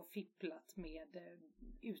och fipplat med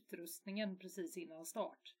utrustningen precis innan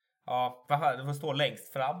start. Ja, det får stå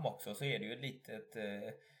längst fram också, så är det ju ett litet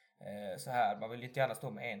så här, man vill ju inte gärna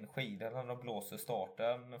stå med en skida när de blåser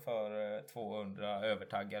starten för 200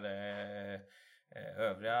 övertaggade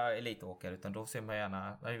övriga elitåkare, utan då ser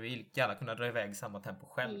man vill gärna kunna dra iväg samma tempo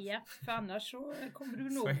själv. Ja, för annars så kommer du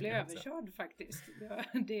nog bli överkörd faktiskt.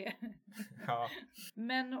 Ja.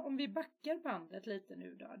 Men om vi backar bandet lite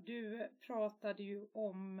nu då. Du pratade ju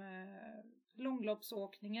om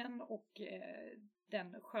långloppsåkningen och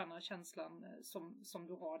den sköna känslan som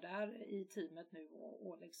du har där i teamet nu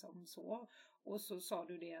och liksom så. Och så sa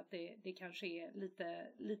du det att det kanske är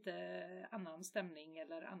lite annan stämning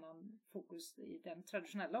eller annan fokus i den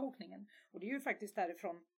traditionella åkningen. Och det är ju faktiskt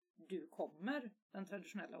därifrån du kommer, den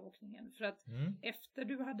traditionella åkningen. För att efter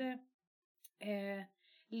du hade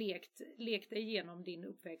lekt dig igenom din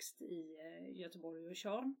uppväxt i Göteborg och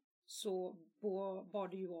Tjörn, så bar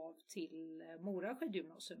du ju av till Mora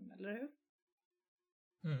skidgymnasium, eller hur?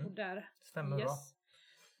 Och där, stämmer bra.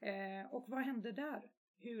 Och vad hände där?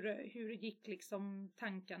 Hur gick liksom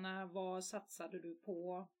tankarna? Vad satsade du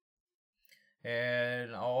på?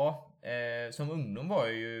 Som ungdom var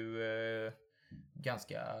jag ju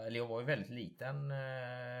jag var ju väldigt liten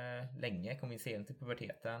länge, kom in sent i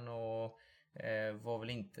puberteten och var väl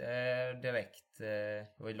inte direkt,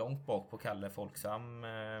 jag var ju långt bak på Kalle Folksam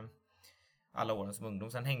alla åren som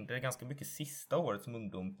ungdom. Sen hängde det ganska mycket sista året som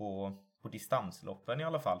ungdom på distansloppen i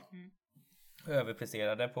alla fall.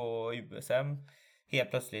 Överpresterade på USM helt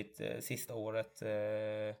plötsligt sista året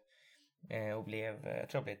och blev, jag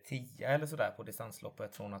tror jag blev 10 eller sådär på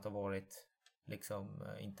distansloppet från att ha varit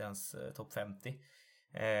liksom inte ens topp 50.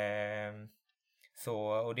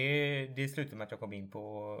 Och det slutade med att jag kom in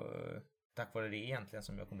på, tack vare det egentligen,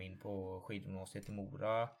 som jag kom in på skidgymnasiet i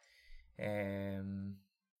Mora.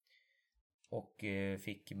 Och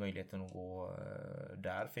fick möjligheten att gå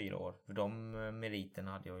där 4 år. För de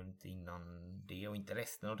meriterna hade jag inte innan det och inte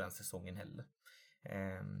resten av den säsongen heller.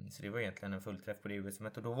 Så det var egentligen en fullträff på det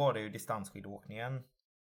USM:et. Och då var det ju distansskidåkningen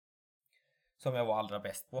som jag var allra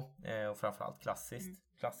bäst på. Och framförallt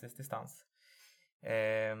klassisk distans.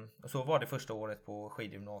 Och så var det första året på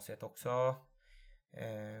skidgymnasiet också.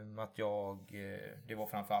 Det var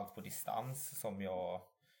framförallt på distans som jag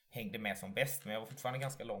hängde med som bäst, men jag var fortfarande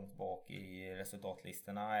ganska långt bak i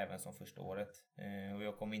resultatlistorna även som första året. Och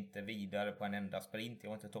jag kom inte vidare på en enda sprint. Jag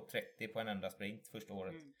var inte topp 30 på en enda sprint första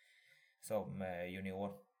året som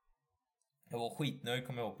junior. Jag var skitnöjd,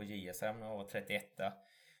 kom jag ihåg, på JSM. Jag var 31,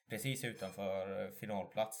 precis utanför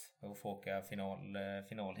finalplats. Jag får åka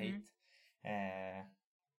final hit.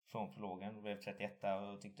 Från prologen. Jag blev 31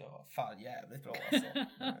 och tyckte jag var fan jävligt bra alltså.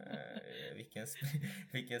 Vilken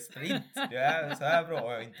sprint. Det är så här bra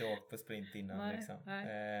har jag inte åkt på sprint innan. Nej, liksom.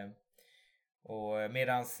 Och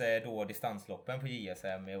medans då distansloppen på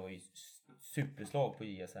JSM, jag var ju superslag på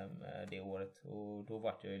JSM det året. Och då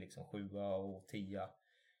var jag ju liksom 7 och 10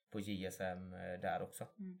 på JSM där också.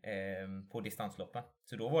 På distansloppen.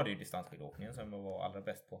 Så då var det ju distansskidåkningen som jag var allra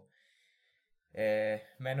bäst på.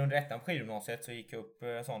 Men under ettan på skidgymnasiet så gick jag upp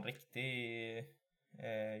en sån riktig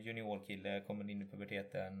juniorkille, kommer in i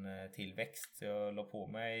puberteten, tillväxt. Så jag la på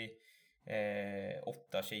mig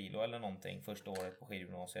 8 kilo eller någonting första året på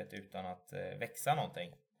skidgymnasiet utan att växa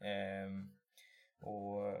någonting.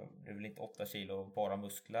 Och det är väl inte 8 kilo bara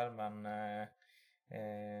muskler, men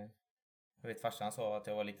jag vet farsan sa att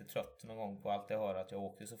jag var lite trött någon gång på allt jag hör att jag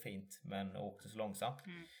åkte så fint men åkte så långsamt.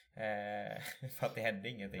 För att det hände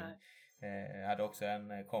ingenting. Jag hade också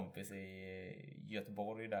en kompis i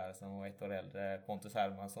Göteborg där som var ett år äldre, Pontus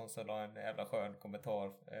Hermansson, så la en jävla skön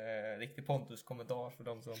kommentar. Riktig Pontus-kommentar för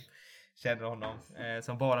de som känner honom.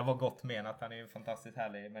 Som bara var gott menat. Han är en fantastiskt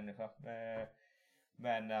härlig människa.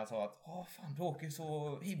 Men han sa att fan, du åker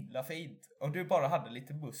så himla fint. Om du bara hade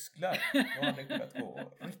lite muskler, då hade det kunnat gå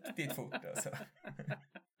riktigt fort alltså.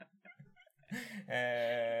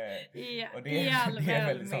 Och det är en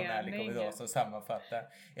väldigt sån härlig kommentar som sammanfattar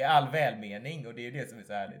i all välmening, och det är ju det som är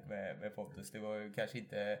så härligt med Pontus. Det var ju kanske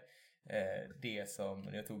inte det som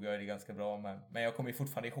jag tog det ganska bra, men jag kommer ju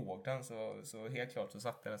fortfarande ihåg den, så helt klart så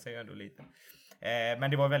satte den sig ändå lite.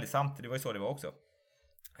 Men det var väldigt sant, det var ju så det var också.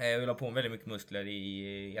 Jag la på mig väldigt mycket muskler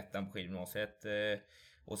i ettan på skidgymnasiet,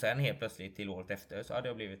 och sen helt plötsligt till året efter så hade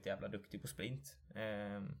jag blivit jävla duktig på sprint.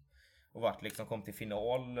 Och vart liksom kom till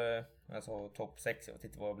final, alltså topp 6, jag vet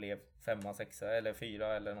inte vad jag blev, 5, 6 eller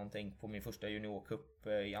 4 eller någonting på min första juniorcup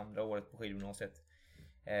i andra året på skidgymnasiet.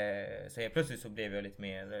 Så helt plötsligt så blev jag lite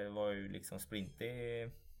mer, var ju liksom sprintig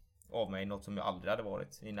av mig, något som jag aldrig hade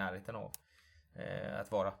varit i närheten av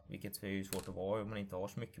att vara, vilket är ju svårt att vara om man inte har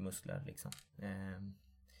så mycket muskler liksom.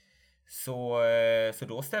 Så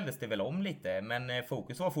då ställdes det väl om lite, men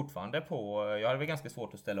fokus var fortfarande på, jag hade väl ganska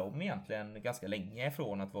svårt att ställa om egentligen ganska länge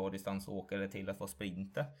från att vara distansåkare till att vara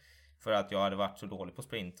sprinter. För att jag hade varit så dålig på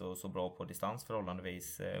sprint och så bra på distans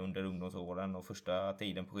förhållandevis under ungdomsåren och första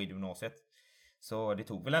tiden på skidgymnasiet. Så det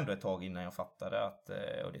tog väl ändå ett tag innan jag fattade att,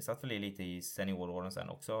 och det satt väl lite i senioråren sen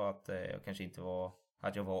också, att jag kanske inte var,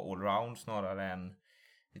 att jag var allround snarare än.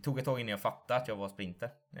 Det tog ett tag innan jag fattade att jag var sprinter.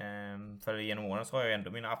 För genom åren så har jag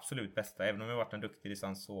ändå mina absolut bästa, även om jag varit en duktig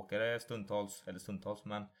distansåkare stundtals,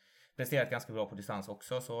 men presterat ganska bra på distans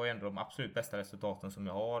också, så är ändå de absolut bästa resultaten som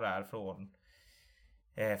jag har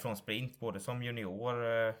är från sprint, både som junior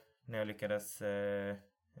när jag lyckades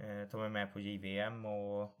ta mig med på JVM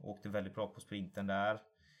och åkte väldigt bra på sprinten där.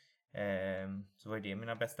 Så var det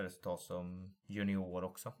mina bästa resultat som junior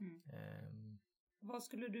också. Vad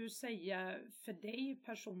skulle du säga för dig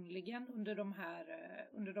personligen under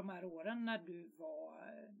de här åren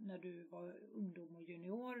när du var ungdom och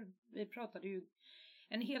junior? Vi pratade ju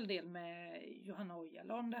en hel del med Johanna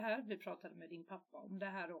Ojala om det här. Vi pratade med din pappa om det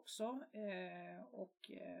här också.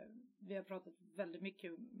 Och vi har pratat väldigt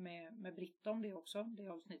mycket med Britta om det också. Det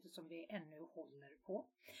avsnittet som vi ännu håller på.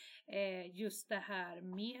 Just det här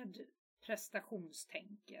med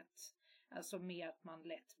prestationstänket. Alltså med att man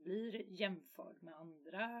lätt blir jämförd med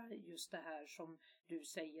andra. Just det här som du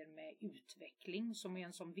säger med utveckling som är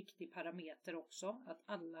en sån viktig parameter också. Att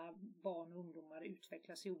alla barn och ungdomar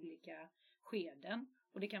utvecklas i olika skeden.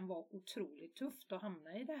 Och det kan vara otroligt tufft att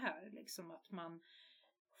hamna i det här. Liksom att man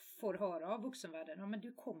får höra av vuxenvärlden. Ja, men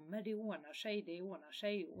det ordnar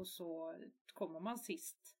sig. Och så kommer man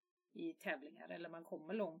sist i tävlingar. Eller man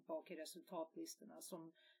kommer långt bak i resultatlistorna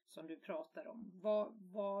som du pratar om.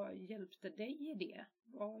 Vad hjälpte dig i det?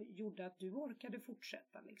 Vad gjorde att du orkade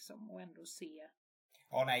fortsätta liksom och ändå se?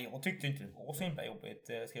 Ja, nej, jag tyckte inte det var så himla jobbigt,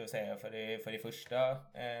 ska jag säga, för det första.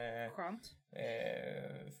 Skönt.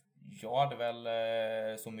 Jag hade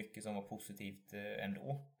väl så mycket som var positivt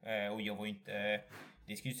ändå. Och jag var inte,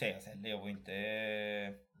 det skulle ju sägas heller, jag var inte.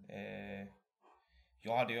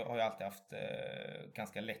 Jag har ju alltid haft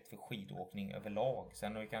ganska lätt för skidåkning överlag.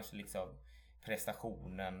 Sen har ju kanske liksom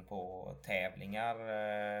prestationen på tävlingar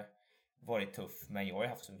varit tuff, men jag har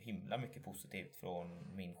haft så himla mycket positivt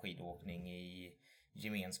från min skidåkning i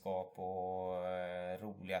gemenskap och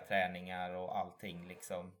roliga träningar och allting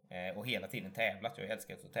liksom, och hela tiden tävlat. Jag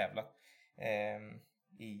älskar att tävla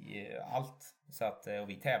i allt, så att, och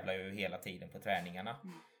vi tävlar ju hela tiden på träningarna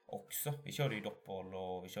också. Vi körde ju doppboll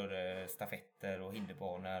och vi körde stafetter och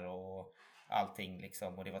hinderbanor och allting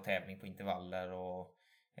liksom, och det var tävling på intervaller och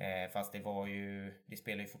fast det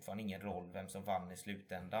spelar ju fortfarande ingen roll vem som vann i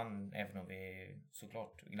slutändan, även om vi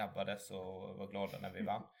såklart gnabbades och var glada när vi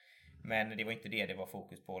vann. Men det var inte det var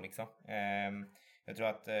fokus på liksom. Jag tror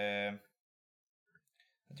att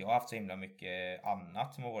jag har haft så himla mycket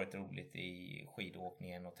annat som har varit roligt i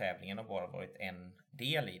skidåkningen, och tävlingen har bara varit en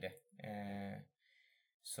del i det.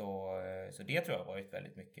 Så det tror jag har varit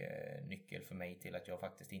väldigt mycket nyckel för mig till att jag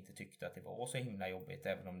faktiskt inte tyckte att det var så himla jobbigt,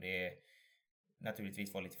 även om det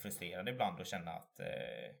naturligtvis var lite frustrerande ibland att känna att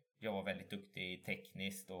jag var väldigt duktig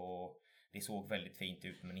tekniskt och det såg väldigt fint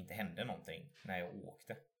ut, men inte hände någonting när jag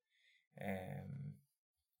åkte.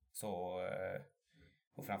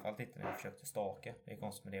 Och framförallt inte när jag försökte staka. Det är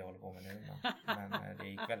konstigt med det jag håller på med nu. Men det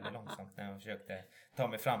gick väldigt långsamt när jag försökte ta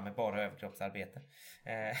mig fram med bara överkroppsarbete.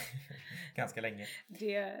 Ganska länge.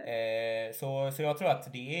 Så jag tror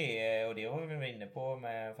att det är, och det var vi inne på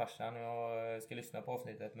med farsan. Jag ska lyssna på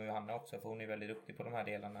avsnittet med Johanna också, för hon är väldigt duktig på de här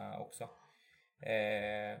delarna också.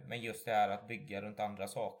 Men just det här att bygga runt andra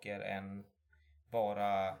saker än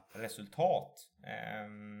bara resultat.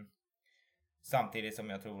 Samtidigt som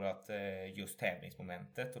jag tror att just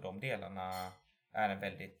tävlingsmomentet och de delarna är en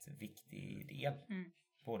väldigt viktig del.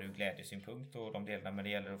 Både ur glädjesynpunkt och de delarna, men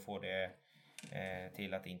det gäller att få det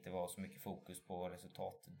till att inte vara så mycket fokus på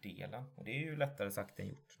resultatdelen. Och det är ju lättare sagt än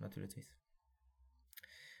gjort naturligtvis.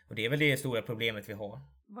 Och det är väl det stora problemet vi har.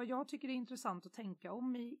 Vad jag tycker är intressant att tänka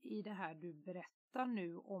om i det här du berättar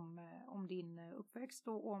nu om din uppväxt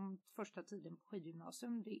och om första tiden på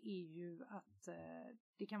skidgymnasium, det är ju att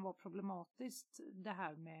det kan vara problematiskt det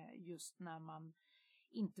här med just när man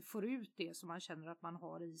inte får ut det som man känner att man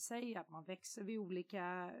har i sig, att man växer vid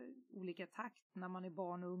olika takt när man är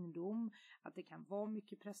barn och ungdom, att det kan vara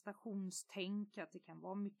mycket prestationstänk, att det kan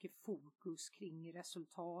vara mycket fokus kring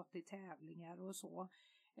resultat i tävlingar och så.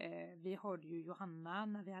 Vi hörde ju Johanna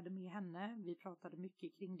när vi hade med henne. Vi pratade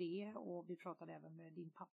mycket kring det och vi pratade även med din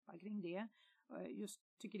pappa kring det. Just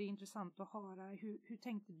tycker det är intressant att höra hur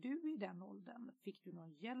tänkte du i den åldern? Fick du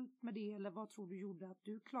någon hjälp med det eller vad tror du gjorde att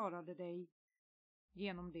du klarade dig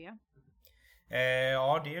genom det?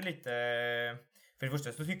 Ja, det är ju lite... För det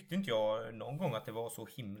första så tyckte inte jag någon gång att det var så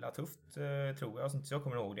himla tufft, tror jag. Så jag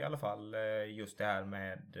kommer ihåg det i alla fall. Just det här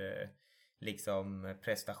med liksom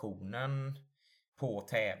prestationen på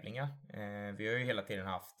tävlingar. Vi har ju hela tiden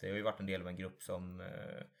haft, jag har ju varit en del av en grupp som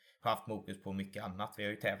har haft fokus på mycket annat. Vi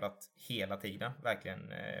har ju tävlat hela tiden,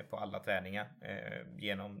 verkligen på alla träningar.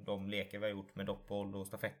 Genom de leker vi har gjort med doppboll och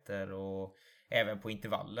stafetter och även på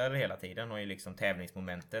intervaller hela tiden har ju liksom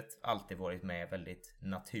tävlingsmomentet alltid varit med väldigt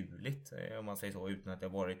naturligt, om man säger så, utan att det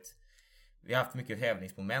har varit... Vi har haft mycket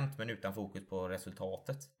tävlingsmoment men utan fokus på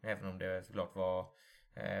resultatet. Även om det såklart var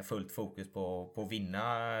fullt fokus på att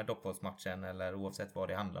vinna doppbollsmatchen eller oavsett vad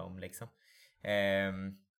det handlar om liksom.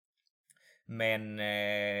 Men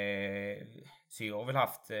så jag har väl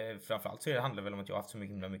haft, framförallt så handlar det väl om att jag har haft så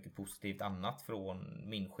mycket positivt annat från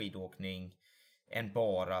min skidåkning än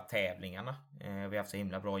bara tävlingarna. Vi har haft så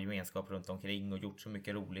himla bra gemenskap runt omkring och gjort så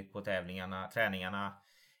mycket roligt på tävlingarna, träningarna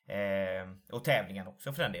och tävlingarna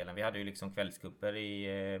också för den delen. Vi hade ju liksom kvällscuper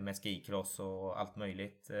med skicross och allt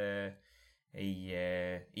möjligt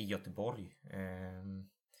i Göteborg.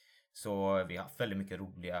 Så vi har haft väldigt mycket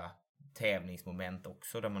roliga tävlingsmoment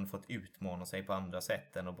också där man fått utmana sig på andra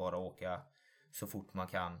sätt än att bara åka så fort man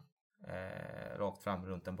kan rakt fram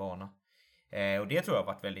runt en bana. Och det tror jag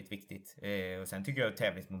har varit väldigt viktigt. Och sen tycker jag att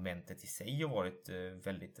tävlingsmomentet i sig har varit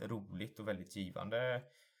väldigt roligt och väldigt givande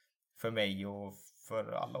för mig och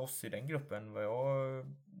för alla oss i den gruppen, vad jag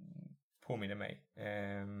påminner mig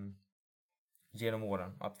genom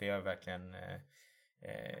åren. Att vi har verkligen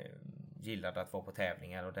gillade att vara på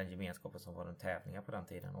tävlingar och den gemenskapen som var runt tävlingar på den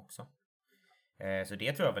tiden också. Så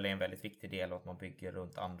det tror jag väl är en väldigt viktig del av att man bygger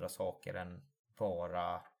runt andra saker än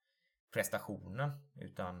bara prestationen,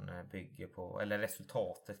 utan bygger på, eller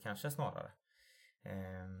resultatet kanske snarare.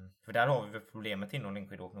 För där har vi väl problemet inom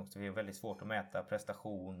längdskidåkning också. Det är väldigt svårt att mäta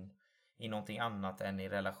prestation i någonting annat än i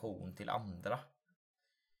relation till andra.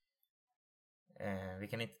 Vi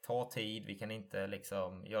kan inte ta tid, vi kan inte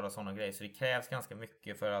liksom göra sådana grejer. Så det krävs ganska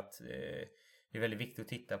mycket för att det är väldigt viktigt att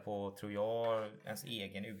titta på, tror jag, ens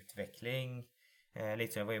egen utveckling.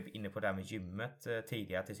 Lite som jag var inne på där med gymmet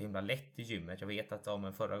tidigare, att det är så himla lätt i gymmet. Jag vet att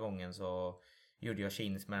men förra gången så gjorde jag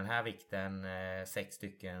chins med den här vikten 6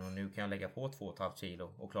 stycken och nu kan jag lägga på 2,5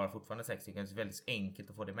 kilo och klara fortfarande 6 stycken. Det är väldigt enkelt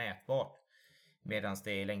att få det mätbart. Medan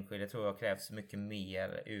det i längdskidor tror jag krävs mycket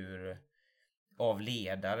mer av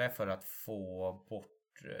ledare för att få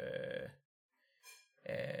bort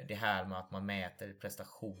det här med att man mäter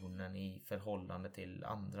prestationen i förhållande till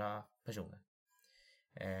andra personer.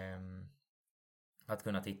 Att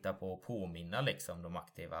kunna titta på och påminna liksom de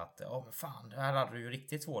aktiva att men fan, det här hade du ju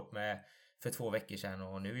riktigt svårt med för 2 veckor sedan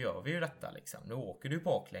och nu gör vi ju detta liksom. Nu åker du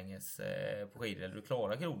baklänges på skidor eller du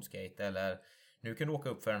klarar grodskate eller nu kan du åka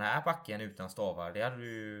upp för den här backen utan stavar. Det hade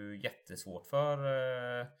du ju jättesvårt för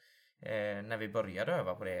när vi började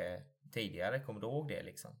öva på det tidigare. Kommer du ihåg det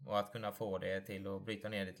liksom? Och att kunna få det till att bryta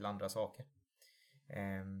ner det till andra saker.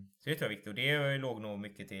 Så det tror jag är viktigt och det låg nog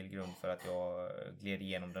mycket till grund för att jag gled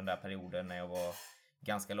igenom den där perioden när jag var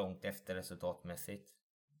ganska långt efter resultatmässigt.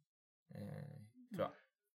 Tror jag.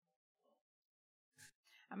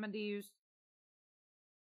 Ja, men det är ju...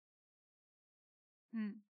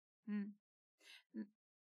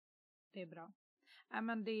 Det är bra. Ja,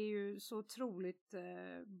 men det är ju så otroligt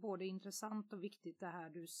både intressant och viktigt det här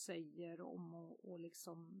du säger om att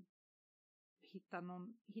liksom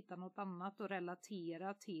hitta något annat att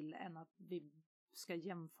relatera till än att vi ska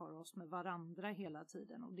jämföra oss med varandra hela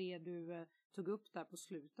tiden. Och det du tog upp där på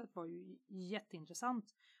slutet var ju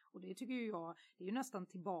jätteintressant. Och det tycker jag, det är ju nästan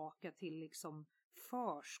tillbaka till liksom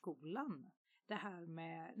förskolan. Det här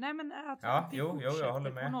med, nej men att vi jag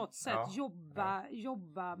håller med. På något sätt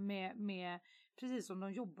jobba med precis som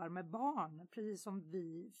de jobbar med barn, precis som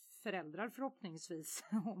vi föräldrar förhoppningsvis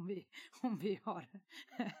om vi har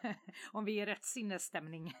om vi är rätt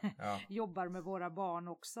sinnesstämning jobbar med våra barn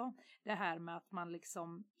också. Det här med att man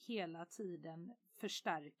liksom hela tiden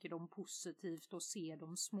förstärker dem positivt och ser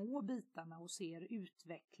de små bitarna och ser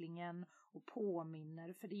utvecklingen och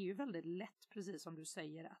påminner, för det är ju väldigt lätt, precis som du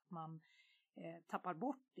säger, att man tappar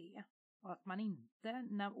bort det. Och att man inte,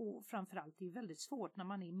 och framförallt det är väldigt svårt när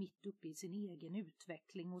man är mitt uppe i sin egen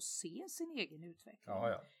utveckling och ser sin egen utveckling.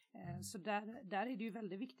 Så där är det ju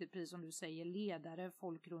väldigt viktigt, precis som du säger, ledare,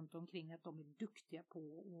 folk runt omkring, att de är duktiga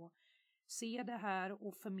på att se det här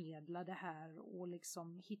och förmedla det här och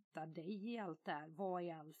liksom hitta dig i allt det här. Vad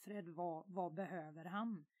är Alfred? Vad behöver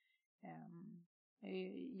han?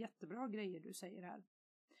 Jättebra grejer du säger här.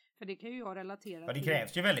 För det kan ju jag relatera till. Det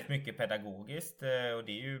krävs ju väldigt mycket pedagogiskt, och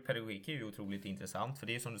det är ju, pedagogik är ju otroligt intressant, för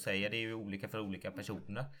det är som du säger, det är ju olika för olika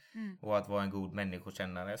personer. Och att vara en god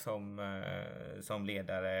människokännare som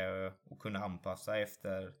ledare och kunna anpassa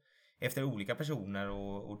efter olika personer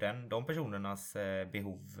och de personernas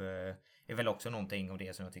behov är väl också någonting av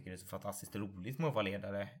det som jag tycker är så fantastiskt roligt med att vara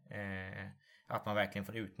ledare. Att man verkligen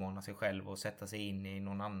får utmana sig själv och sätta sig in i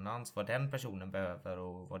någon annans, vad den personen behöver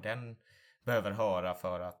och vad den behöver höra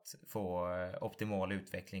för att få optimal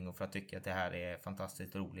utveckling och för att tycka att det här är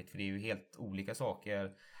fantastiskt roligt. För det är ju helt olika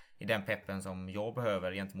saker i den peppen som jag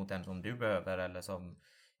behöver gentemot den som du behöver, eller som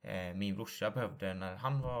min brorsa behövde när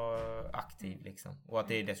han var aktiv liksom. Och att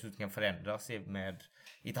det dessutom kan förändras i takt med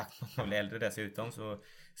att man blir äldre dessutom.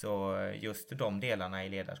 Så just de delarna i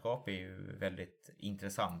ledarskap är ju väldigt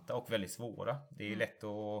intressanta och väldigt svåra. Det är ju lätt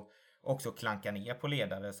att också klanka ner på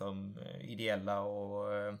ledare som ideella och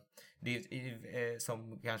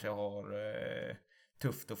som kanske har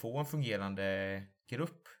tufft att få en fungerande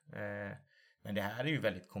grupp. Men det här är ju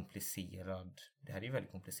väldigt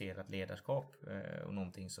komplicerat ledarskap och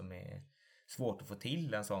någonting som är svårt att få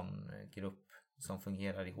till, en sån grupp som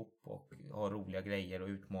fungerar ihop och har roliga grejer och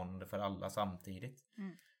utmanande för alla samtidigt.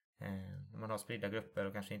 Man har spridda grupper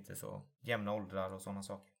och kanske inte så jämna åldrar och sådana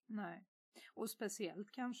saker. Nej. Och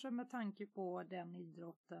speciellt kanske med tanke på den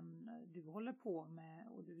idrotten du håller på med,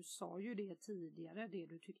 och du sa ju det tidigare, det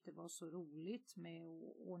du tyckte var så roligt med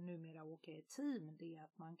och numera åka i team, det är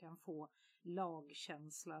att man kan få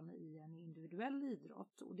lagkänslan i en individuell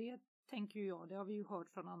idrott. Och det tänker jag, det har vi ju hört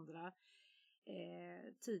från andra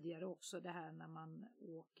tidigare också, det här när man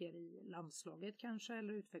åker i landslaget kanske,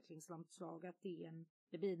 eller utvecklingslandslag, att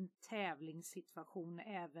det blir en tävlingssituation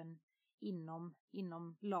även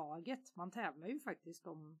inom laget. Man tävlar ju faktiskt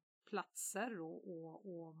om platser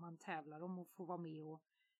och man tävlar om att få vara med och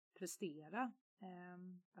prestera.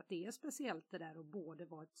 Att det är speciellt det där att både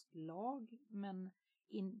vara ett lag men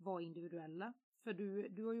vara individuella. För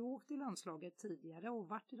du har ju åkt i landslaget tidigare och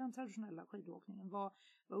varit i den traditionella skidåkningen. Vad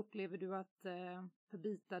upplever du att för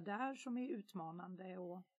bitar där som är utmanande?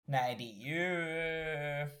 Nej, det är ju...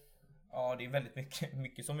 Ja, det är väldigt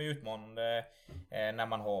mycket som är utmanande när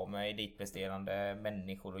man har med elitpresterande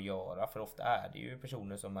människor att göra. För ofta är det ju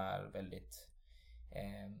personer som är väldigt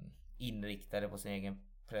inriktade på sin egen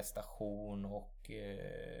prestation och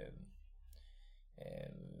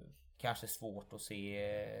kanske svårt att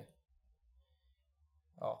se,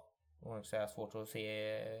 svårt att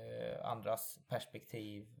se andras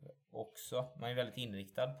perspektiv också. Man är väldigt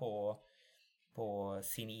inriktad på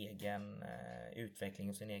sin egen utveckling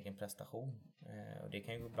och sin egen prestation. Och det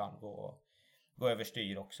kan ju ibland gå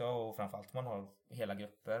överstyr också, och framförallt om man har hela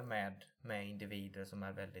grupper med individer som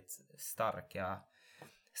är väldigt starka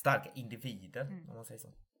individer, om man säger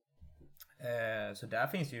så. Så där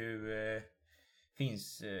finns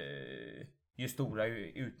ju stora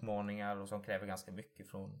utmaningar och som kräver ganska mycket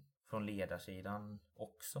från ledarsidan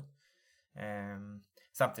också.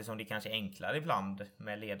 Samtidigt som det kanske är enklare ibland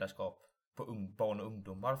med ledarskap på barn och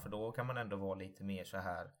ungdomar, för då kan man ändå vara lite mer så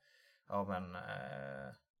här, som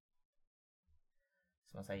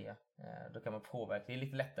man säger, då kan man påverka, det är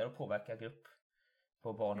lite lättare att påverka grupp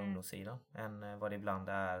på barn- och ungdomssidan än vad det ibland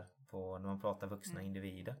är när man pratar vuxna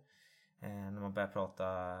individer. När man börjar prata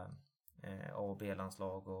A- och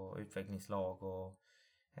B-landslag och utvecklingslag, och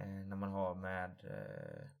när man har med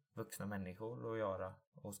vuxna människor att göra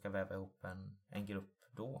och ska väva ihop en grupp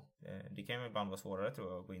då. Det kan ju ibland vara svårare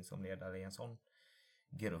tror jag att gå in som ledare i en sån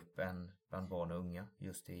grupp än bland barn och unga,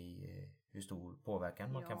 just i hur stor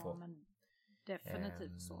påverkan man kan få. Men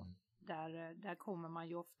definitivt så. Där kommer man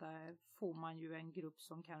ju ofta, får man ju en grupp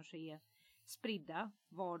som kanske är spridda,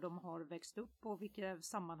 var de har växt upp och vilka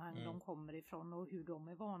sammanhang de kommer ifrån och hur de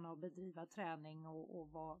är vana att bedriva träning och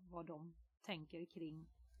vad de tänker kring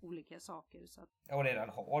olika saker. Så att... Och redan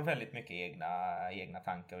har väldigt mycket egna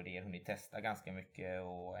tankar och idéer, hunnit testa ganska mycket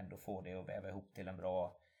och ändå få det att väva ihop till en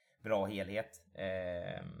bra helhet.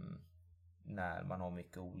 När man har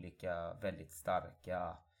mycket olika, väldigt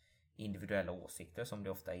starka individuella åsikter som det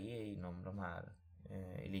ofta är inom de här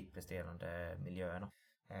elitpresterande miljöerna.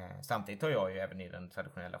 Samtidigt har jag ju även i den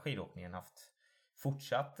traditionella skidåkningen haft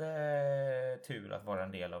fortsatt tur att vara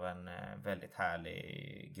en del av en väldigt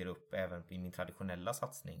härlig grupp även i min traditionella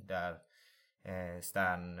satsning där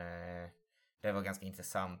Stern, det var ganska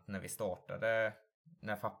intressant när vi startade,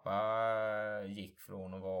 när pappa gick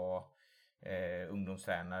från att vara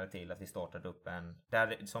ungdomstränare till att vi startade upp en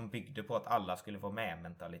där som byggde på att alla skulle vara med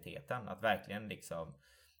mentaliteten, att verkligen liksom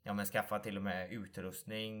skaffa till och med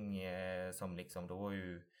utrustning som liksom då var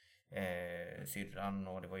ju syrran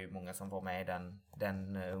och det var ju många som var med i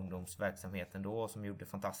den ungdomsverksamheten då som gjorde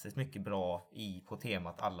fantastiskt mycket bra på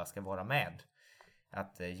temat alla ska vara med.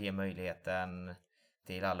 Att ge möjligheten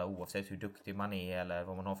till alla oavsett hur duktig man är eller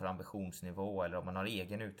vad man har för ambitionsnivå eller om man har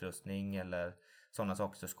egen utrustning eller sådana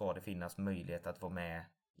saker, så ska det finnas möjlighet att vara med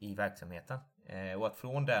i verksamheten. Och att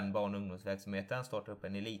från den barn- och ungdomsverksamheten starta upp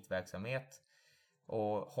en elitverksamhet,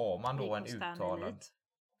 och har man då en uttalad...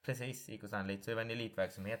 Precis, IK-Stan-elit. Så det var en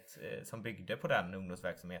elitverksamhet som byggde på den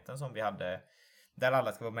ungdomsverksamheten som vi hade, där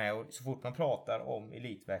alla ska vara med. Och så fort man pratar om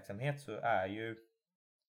elitverksamhet så är ju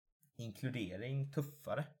inkludering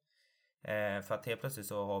tuffare. För att helt plötsligt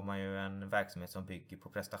så har man ju en verksamhet som bygger på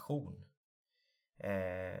prestation.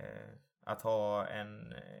 Att ha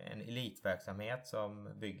en elitverksamhet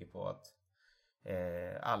som bygger på att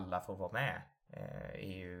alla får vara med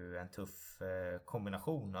är ju en tuff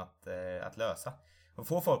kombination att lösa. Och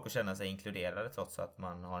få folk att känna sig inkluderade trots att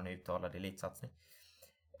man har en uttalad elitsatsning.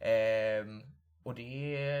 Och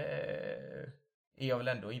det är jag väl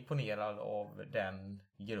ändå imponerad av den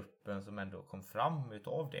gruppen som ändå kom fram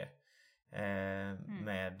utav det.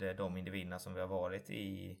 Med de individerna som vi har varit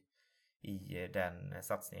i den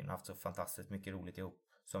satsningen och haft så fantastiskt mycket roligt ihop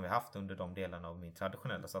som vi haft under de delarna av min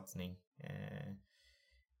traditionella satsning.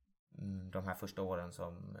 De här första åren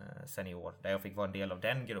som senior, där jag fick vara en del av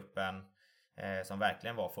den gruppen som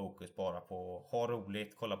verkligen var fokus bara på ha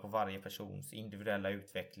roligt, kolla på varje persons individuella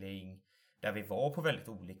utveckling, där vi var på väldigt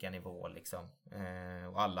olika nivåer liksom.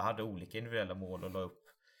 Och alla hade olika individuella mål och la upp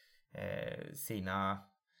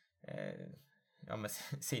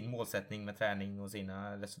sin målsättning med träning och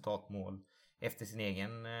sina resultatmål efter sin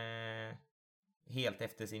egen helt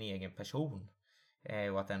efter sin egen person.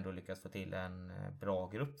 Och att ändå lyckas få till en bra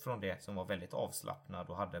grupp från det som var väldigt avslappnad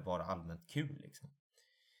och hade bara allmänt kul liksom.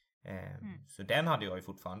 Så den hade jag ju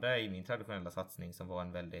fortfarande i min traditionella satsning, som var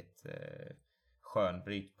en väldigt skön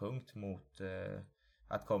brytpunkt mot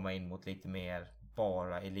att komma in mot lite mer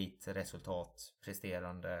bara elitresultat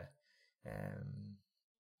presterande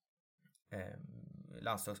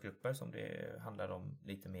landslagsgrupper som det handlar om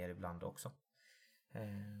lite mer ibland också.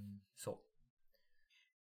 Så.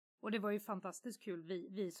 Och det var ju fantastiskt kul,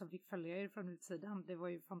 vi som fick följa er från utsidan, det var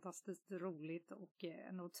ju fantastiskt roligt och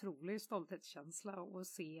en otrolig stolthetskänsla att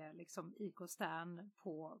se liksom IK Stern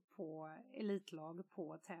på elitlag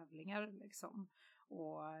på tävlingar liksom.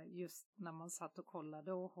 Och just när man satt och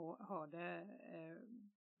kollade och hörde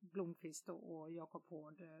Blomqvist och Jakob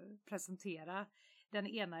Hård presentera den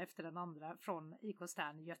ena efter den andra från IK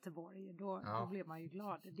Stern i Göteborg, då blev man ju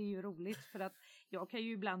glad. Det är ju roligt, för att jag kan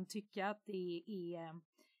ju ibland tycka att det är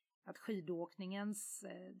att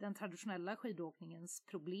den traditionella skidåkningens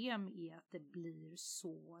problem är att det blir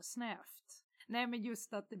så snävt. Nej, men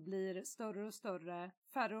just att det blir större och större,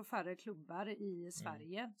 färre och färre klubbar i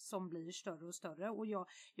Sverige som blir större och större. Och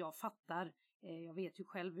jag fattar, jag vet ju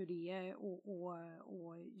själv hur det är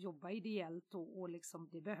att jobba ideellt och liksom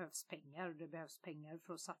det behövs pengar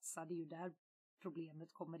för att satsa. Det är ju där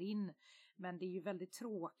problemet kommer in. Men det är ju väldigt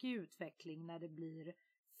tråkig utveckling när det blir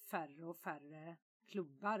färre och färre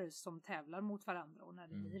klubbar som tävlar mot varandra, och när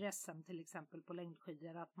det blir SM till exempel på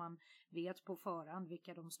längdskidor, att man vet på förhand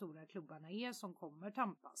vilka de stora klubbarna är som kommer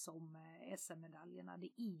tampas om SM-medaljerna.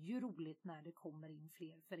 Det är ju roligt när det kommer in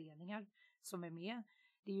fler föreningar som är med.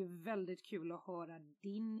 Det är ju väldigt kul att höra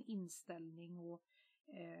din inställning, och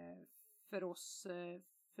för oss,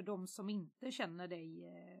 för de som inte känner dig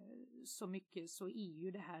så mycket så är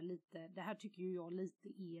ju det här tycker ju jag lite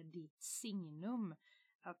är ditt signum.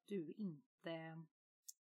 Att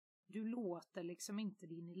du låter liksom inte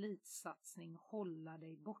din elitsatsning hålla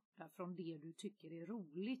dig borta från det du tycker är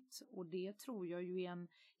roligt. Och det tror jag ju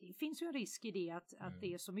det finns ju en risk i det att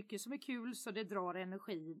det är så mycket som är kul så det drar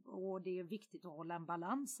energi och det är viktigt att hålla en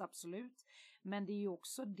balans, absolut. Men det är ju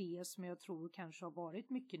också det som jag tror kanske har varit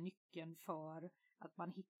mycket nyckeln för att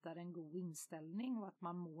man hittar en god inställning och att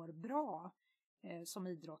man mår bra som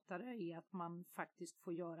idrottare, är att man faktiskt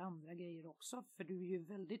får göra andra grejer också. För du är ju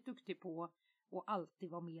väldigt duktig på att alltid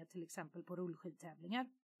vara med till exempel på rullskidtävlingar.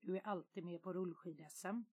 Du är alltid med på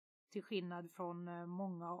rullskid-SM. Till skillnad från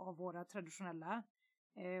många av våra traditionella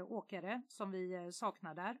åkare som vi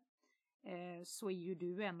saknar där. Så är ju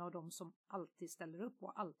du en av dem som alltid ställer upp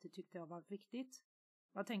och alltid tyckte det var viktigt.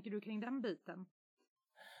 Vad tänker du kring den biten?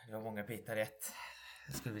 Det var många bitar rätt.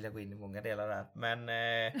 Jag skulle vilja gå in i många delar där. Men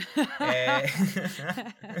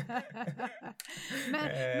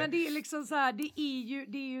men det är liksom så här, det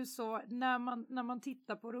är ju så när man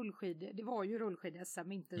tittar på rullskid, det var ju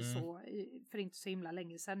rullskid-SM för inte så himla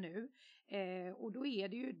länge sedan nu. Och då är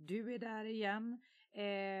det ju, du är där igen.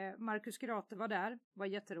 Marcus Grate var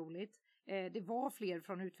jätteroligt. Det var fler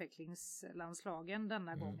från utvecklingslandslagen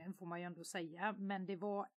denna gången, får man ju ändå säga. Men det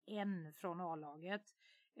var en från A-laget.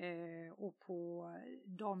 Och på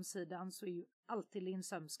damsidan så är ju alltid Linn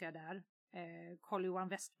Sömska där. Carl-Johan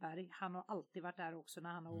Westberg, han har alltid varit där också när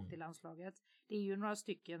han har åkt i landslaget. Det är ju några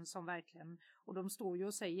stycken som verkligen, och de står ju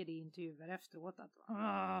och säger det i intervjuer efteråt att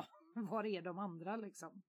var är de andra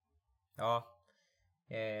liksom? Ja.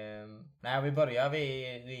 Vi börjar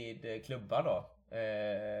vid klubbar då.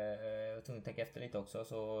 Jag tror att tänka efter lite också,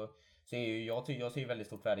 så är ju, jag ser ju väldigt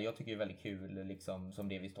stort värde. Jag tycker det är väldigt kul liksom, som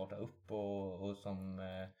det vi startar upp och som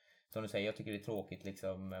du säger, jag tycker det är tråkigt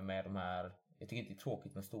liksom med de här. Jag tycker inte det är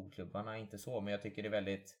tråkigt med storklubbarna, inte så, men jag tycker det är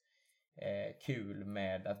väldigt kul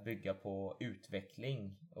med att bygga på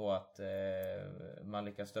utveckling och att man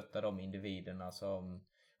lyckas stötta de individerna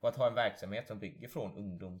och att ha en verksamhet som bygger från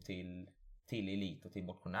ungdom till elit och till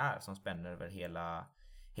motionär som spänner över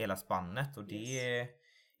hela spannet. Och det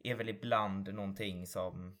är väl ibland någonting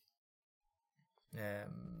som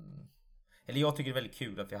eller jag tycker det är väldigt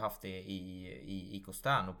kul att vi har haft det i IK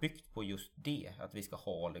Stern och byggt på just det, att vi ska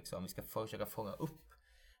ha liksom, vi ska försöka fånga upp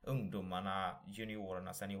ungdomarna,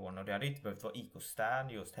 juniorerna, seniorerna, och det hade inte behövt vara IK Stern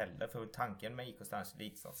just heller, för tanken med IK Sterns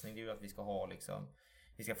elitsatsning det är ju att vi ska ha liksom,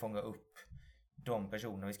 vi ska fånga upp de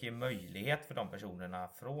personerna, vi ska ge möjlighet för de personerna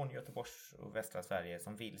från Göteborgs och västra Sverige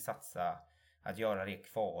som vill satsa att göra det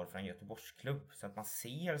kvar från Göteborgsklubb, så att man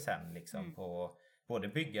ser sen liksom på både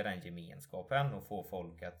bygga den gemenskapen och få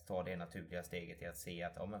folk att ta det naturliga steget till att se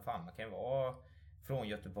att men fan, man kan vara från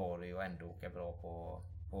Göteborg och ändå åka bra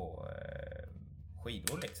på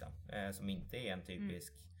skidor liksom, som inte är en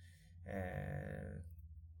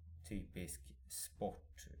typisk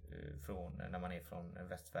sport från när man är från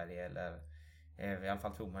Västsverige, eller i alla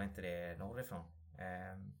fall tror man inte det norrifrån.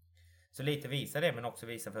 Så lite visa det, men också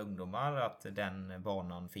visa för ungdomar att den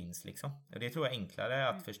banan finns liksom. Och det tror jag är enklare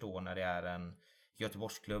att förstå när det är en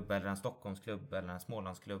Göteborgsklubb eller en Stockholmsklubb eller en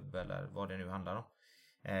Smålandsklubb eller vad det nu handlar om.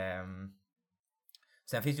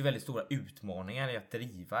 Sen finns det väldigt stora utmaningar i att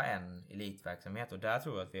driva en elitverksamhet, och där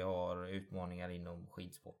tror jag att vi har utmaningar inom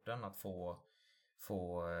skidsporten att få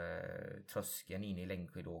tröskeln in i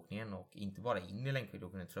längdskidåkningen, och inte bara in i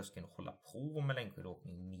längdskidåkningen, tröskeln och hålla på med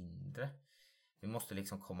längdskidåkning mindre. Vi måste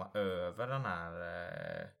liksom komma över den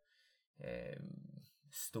här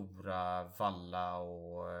stora valla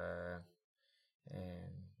och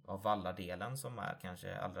av valladelen som är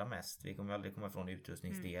kanske allra mest. Vi kommer aldrig komma ifrån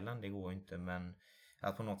utrustningsdelen, det går inte, men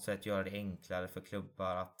att på något sätt göra det enklare för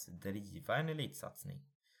klubbar att driva en elitsatsning.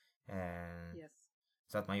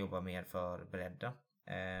 Så att man jobbar mer för bredden.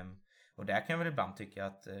 Och där kan jag väl ibland tycka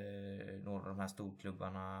att några av de här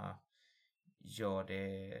storklubbarna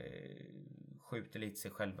skjuter lite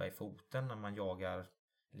sig själva i foten när man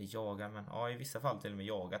i vissa fall till och med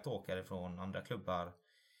jagat åkare från andra klubbar,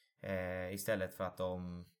 istället för att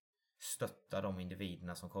de stöttar de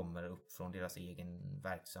individerna som kommer upp från deras egen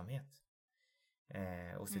verksamhet,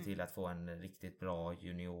 och se till att få en riktigt bra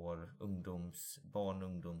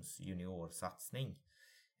barn-ungdoms juniorsatsning,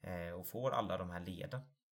 och får alla de här leden.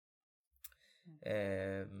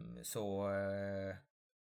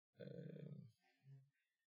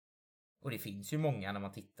 Och det finns ju många, när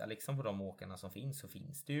man tittar liksom på de åkarna som finns, så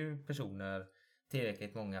finns det ju personer,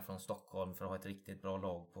 tillräckligt många från Stockholm för att ha ett riktigt bra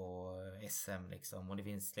lag på SM liksom. Och det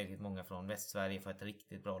finns tillräckligt många från Västsverige för att ha ett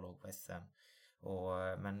riktigt bra lag på SM.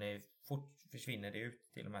 Men fort försvinner det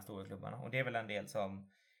ut till de här stora klubbarna. Och det är väl en del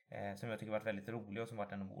som som jag tycker varit väldigt rolig och som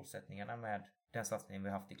varit en av målsättningarna med den satsningen vi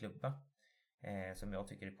haft i klubben. Som jag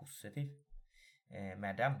tycker är positiv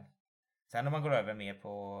med den. Sen när man går över mer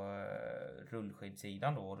på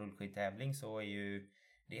rullskidsidan då, rullskidtävling, så är ju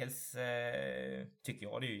dels tycker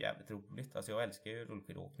jag det är ju jävligt roligt. Alltså jag älskar ju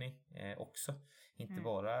rullskidåkning också. Inte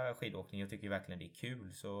bara skidåkning, jag tycker verkligen det är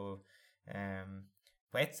kul. Så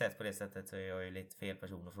på ett sätt, på det sättet, så är jag ju lite fel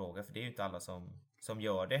person att fråga. För det är ju inte alla som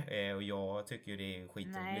gör det. Och jag tycker ju det är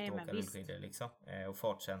skitroligt att åka rullskidor liksom. Och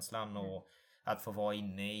fartkänslan och att få vara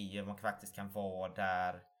inne i, man faktiskt kan vara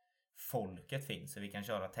där folket finns. Så vi kan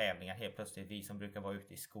köra tävlingar helt plötsligt. Vi som brukar vara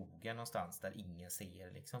ute i skogen någonstans där ingen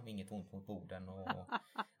ser liksom. Inget ont mot Boden och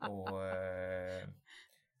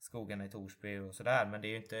skogen i Torsby och sådär. Men det är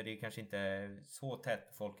ju inte, det är kanske inte så tätt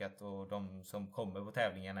befolkat. Och de som kommer på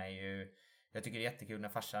tävlingarna är ju, jag tycker det är jättekul när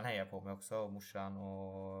farsan hejar på mig också. Och morsan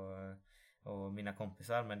och mina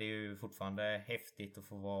kompisar. Men det är ju fortfarande häftigt att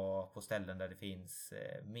få vara på ställen där det finns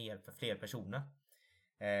fler personer.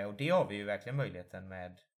 Och det har vi ju verkligen möjligheten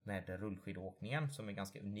med rullskidåkningen, som är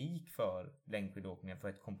ganska unik för längdskidåkningen, för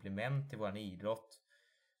ett komplement till våran idrott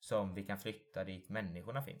som vi kan flytta dit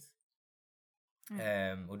människorna finns.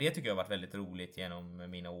 Och det tycker jag har varit väldigt roligt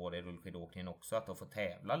genom mina år i rullskidåkningen också, att få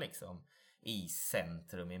tävla liksom i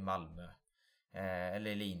centrum i Malmö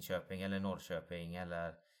eller Linköping eller Norrköping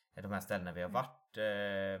eller de här ställena vi har varit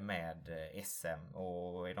med SM,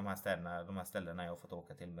 och i de här ställena jag har fått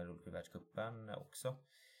åka till med rullskidvärldscupen också.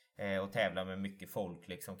 Och tävla med mycket folk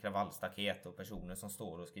liksom, kravallstaket och personer som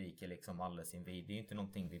står och skriker liksom alldeles invid. Det är ju inte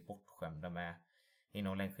någonting vi är bortskämda med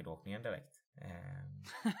inom längdskidåkningen direkt.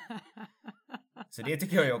 Så det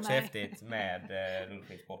tycker jag är också häftigt med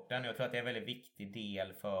rullskidsporten. Jag tror att det är en väldigt viktig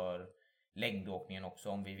del för längdåkningen också,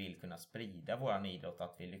 om vi vill kunna sprida våran idrott,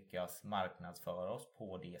 att vi lyckas marknadsföra oss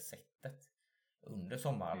på det sättet under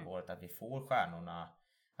sommarhalvåret, att vi får stjärnorna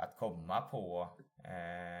att komma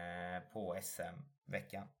på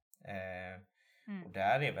SM-veckan. Och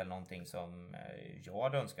där är väl någonting som jag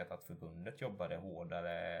hade önskat att förbundet jobbade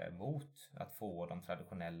hårdare mot, att få de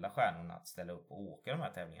traditionella stjärnorna att ställa upp och åka de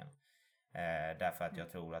här tävlingarna. Därför att jag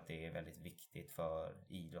tror att det är väldigt viktigt för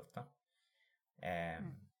idrotten.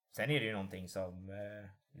 Sen är det ju någonting som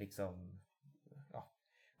liksom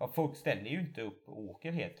folk ställer ju inte upp och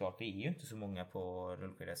åker helt klart. Det är ju inte så många på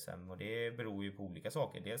rullskid-SM, och det beror ju på olika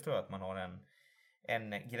saker. Dels tror jag att man har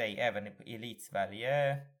en grej även i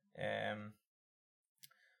Elitsverige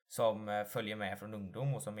som följer med från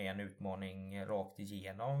ungdom och som är en utmaning rakt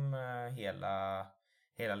igenom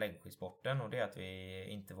hela längdskidsporten, och det är att vi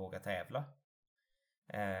inte vågar tävla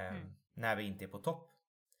när vi inte är på topp.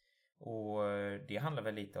 Och det handlar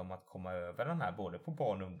väl lite om att komma över den här, både på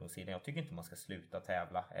barn- och ungdomssidan. Jag tycker inte man ska sluta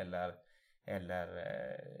tävla eller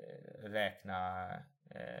räkna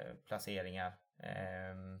placeringar.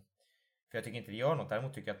 För jag tycker inte det gör något.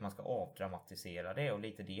 Däremot tycker jag att man ska avdramatisera det. Och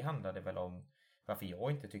lite det handlar det väl om varför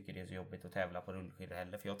jag inte tycker det är så jobbigt att tävla på rullskidor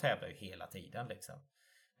heller. För jag tävlar ju hela tiden liksom.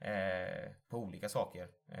 På olika saker.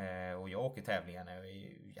 Och jag åker tävlingar när jag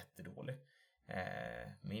är jättedålig.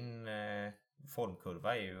 Min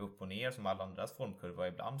formkurva är ju upp och ner som alla andras formkurva.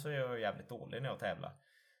 Ibland så är jag jävligt dålig när jag tävlar.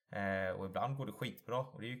 Och ibland går det skitbra.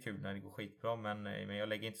 Och det är ju kul när det går skitbra. Men jag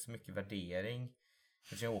lägger inte så mycket värdering.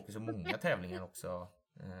 Eftersom jag åker så många tävlingar också,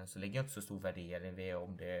 så lägger jag inte så stor värdering vid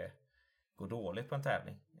om det går dåligt på en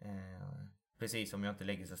tävling. Precis som jag inte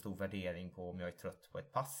lägger så stor värdering på om jag är trött på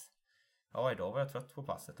ett pass. Ja, idag var jag trött på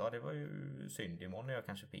passet. Ja, det var ju synd. Imorgon är jag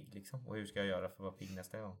kanske pigg liksom. Och hur ska jag göra för att vara pigg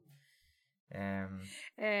nästa gång?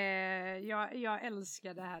 Jag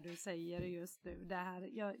älskar det här du säger just nu.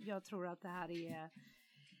 Jag tror att det här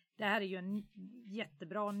är ju en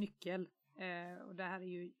jättebra nyckel. Och det här är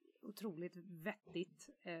ju otroligt vettigt,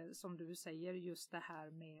 som du säger, just det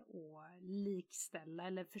här med att likställa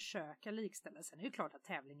eller försöka likställa. Sen är det klart att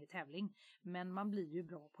tävling är tävling, men man blir ju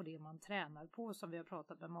bra på det man tränar på, som vi har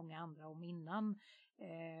pratat med många andra om innan.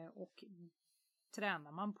 Och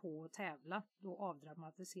tränar man på att tävla, då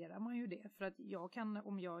avdramatiserar man ju det. För att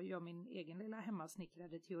om jag gör min egen lilla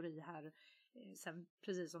hemmasnickrade teori här, sen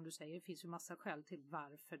precis som du säger, det finns ju massa skäl till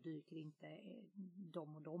varför dyker inte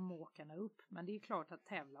de och de åkarna upp. Men det är klart att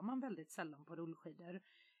tävlar man väldigt sällan på rullskidor,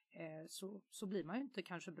 så blir man ju inte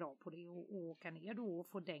kanske bra på det, och åka ner då och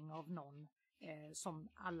få däng av någon som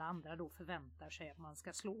alla andra då förväntar sig att man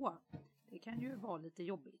ska slå. Det kan ju vara lite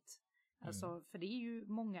jobbigt. Alltså, för det är ju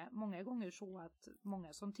många gånger så att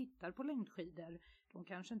många som tittar på längdskidor, de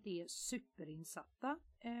kanske inte är superinsatta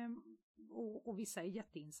och vissa är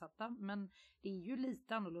jätteinsatta, men det är ju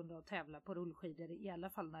lite annorlunda att tävla på rullskidor, i alla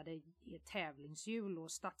fall när det är tävlingshjul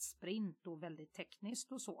och stadssprint och väldigt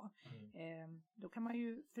tekniskt och så. Då kan man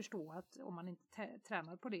ju förstå att om man inte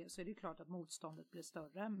tränar på det så är det klart att motståndet blir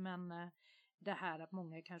större, men det här att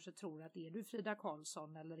många kanske tror att är du Frida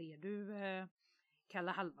Karlsson eller är du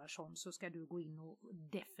Kalle Halvarsson så ska du gå in och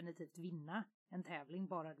definitivt vinna en tävling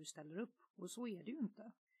bara du ställer upp, och så är det ju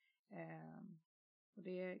inte. Och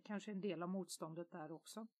det är kanske en del av motståndet där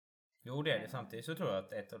också. Jo, det är det. Samtidigt så tror jag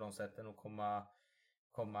att ett av de sätten att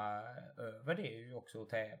komma över det är ju också att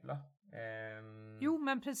tävla. Jo,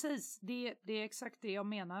 men precis. Det är exakt det jag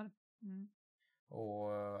menar.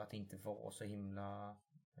 Och att inte vara så himla...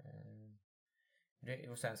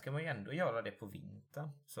 och sen ska man ju ändå göra det på vintern.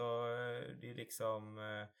 Så det är liksom...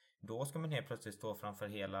 Då ska man helt plötsligt stå framför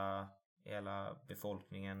hela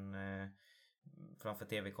befolkningen, framför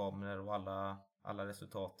tv-kameror, och alla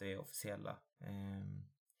resultat är officiella.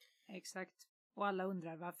 Exakt. Och alla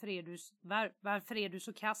undrar varför är du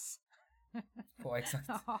så kass?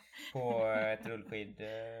 På ett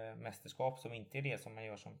rullskidmästerskap som inte är det som man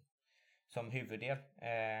gör som huvuddel.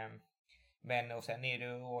 Men och sen är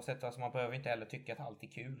det oavsett, alltså man behöver inte heller tycka att allt är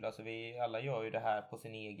kul. Alltså vi alla gör ju det här på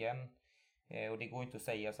sin egen. Och det går inte att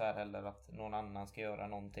säga så här heller att någon annan ska göra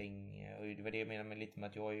någonting. Och det var det jag menade lite med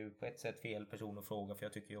att jag är ju på ett sätt fel person att fråga, för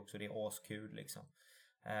jag tycker ju också det är askul liksom.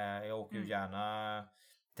 Jag åker ju gärna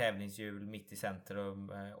tävlingshjul mitt i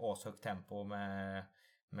centrum, ashögt tempo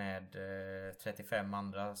med 35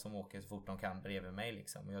 andra som åker så fort de kan bredvid mig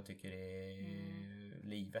liksom. Och jag tycker det är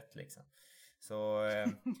livet liksom. Så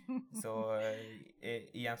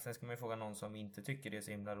egentligen ska man ju fråga någon som inte tycker det är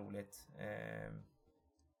så himla roligt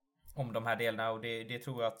om de här delarna, och det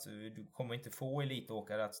tror jag att du kommer inte få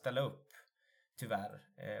elitåkare att ställa upp tyvärr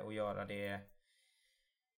och göra det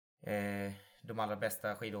de allra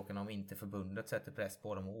bästa skidåkarna om inte förbundet sätter press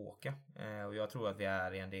på dem att åka. Och jag tror att vi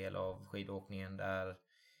är i en del av skidåkningen där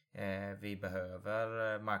vi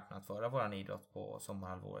behöver marknadsföra våran idrott på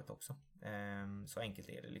sommarhalvåret också. Så enkelt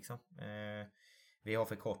är det liksom. Vi har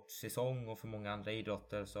för kort säsong, och för många andra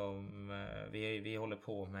idrotter som vi håller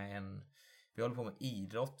på med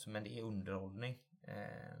idrott, men det är underhållning.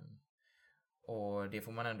 Och det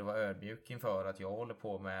får man ändå vara ödmjuk inför, att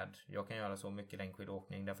jag kan göra så mycket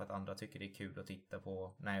längdskidåkning därför att andra tycker det är kul att titta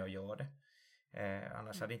på när jag gör det.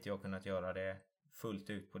 Annars hade inte jag kunnat göra det fullt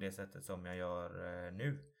ut på det sättet som jag gör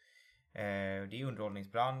nu. Det är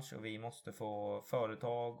underhållningsbransch, och vi måste få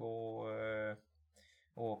företag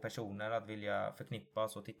och personer att vilja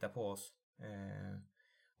förknippas och titta på oss.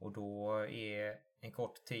 Och då är en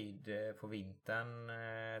kort tid på vintern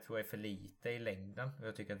tror jag är för lite i längden.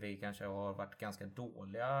 Jag tycker att vi kanske har varit ganska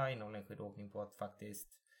dåliga inom längdskidåkning på att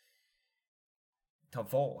faktiskt ta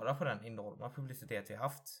vara på den enorma publicitet vi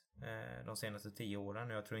haft de senaste 10 åren.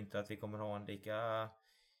 Jag tror inte att vi kommer ha en lika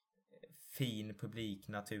fin publik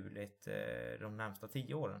naturligt de närmsta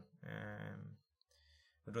 10 åren.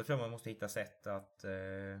 Och då tror jag man måste hitta sätt att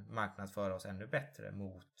marknadsföra oss ännu bättre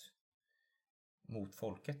mot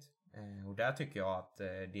folket. Och där tycker jag att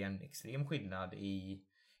det är en extrem skillnad jag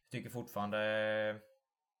tycker fortfarande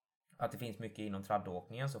att det finns mycket inom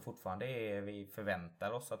traddåkningen, så fortfarande vi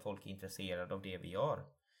förväntar oss att folk är intresserade av det vi gör.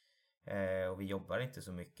 Och vi jobbar inte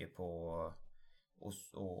så mycket på och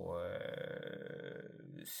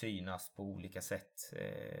synas på olika sätt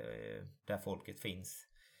där folket finns.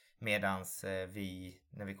 Medans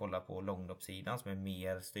när vi kollar på långloppssidan som är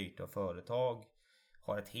mer styrt av företag,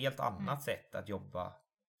 har ett helt annat sätt att jobba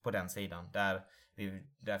på den sidan,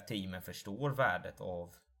 där teamen förstår värdet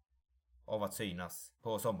av att synas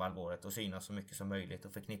på sommarhalvåret och synas så mycket som möjligt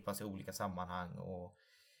och förknippas i olika sammanhang, och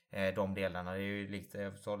de delarna. Det är ju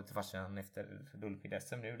jag sa lite farsan efter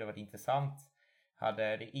rullskid-SM nu, det var intressant.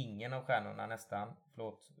 Hade det ingen av stjärnorna nästan,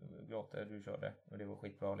 förlåt du körde, och det var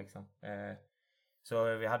skitbra liksom.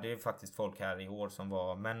 Så vi hade ju faktiskt folk här i år som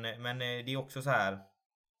var, men det är också så här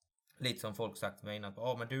lite som folk sagt till mig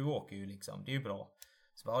innan, men du åker ju liksom, det är ju bra.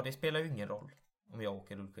 Så det spelar ju ingen roll om jag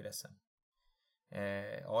åker rullskid-SM.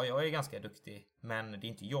 Jag är ganska duktig, men det är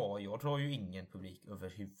inte jag drar ju ingen publik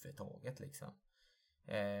överhuvudtaget liksom.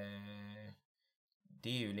 Det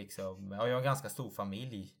är ju liksom, jag har en ganska stor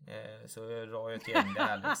familj, så jag drar ju inte igen det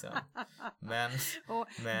här liksom.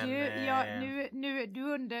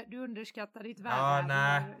 Du underskattar ditt värde.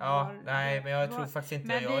 Nej, men jag tror faktiskt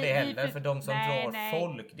inte jag gör det heller. För de som drar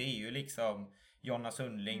folk, det är ju liksom Jonna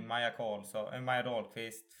Sundling, Maja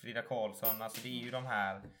Dahlqvist, Frida Karlsson. Alltså det är ju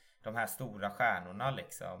de här stora stjärnorna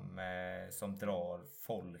liksom, som drar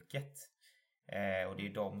folket. Och det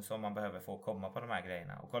är de som man behöver få komma på de här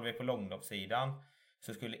grejerna. Och kollar vi på långloppssidan,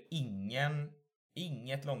 så skulle ingen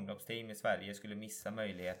inget långloppsteam i Sverige skulle missa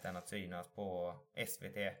möjligheten att synas på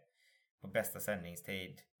SVT på bästa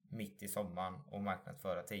sändningstid mitt i sommaren och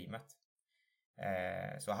marknadsföra teamet.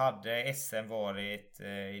 Så hade SM varit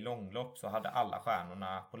i långlopp så hade alla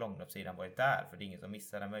stjärnorna på långloppssidan varit där, för det är ingen som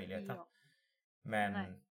missar den möjligheten. Ja.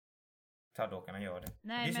 Men traddåkarna gör det.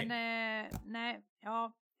 Nej,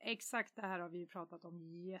 exakt det här har vi ju pratat om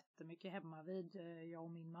jättemycket hemma vid, jag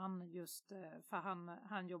och min man, just för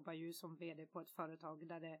han jobbar ju som vd på ett företag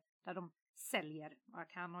där de säljer.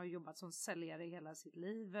 Och han har jobbat som säljare hela sitt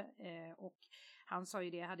liv, och han sa ju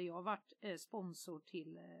det, hade jag varit sponsor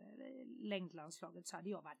till längdlandslaget så hade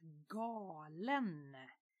jag varit galen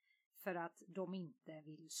för att de inte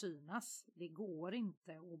vill synas. Det går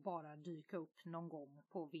inte att bara dyka upp någon gång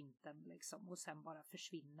på vintern liksom, och sen bara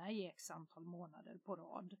försvinna i x antal månader på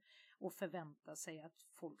rad och förvänta sig att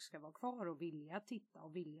folk ska vara kvar och vilja titta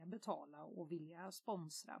och vilja betala och vilja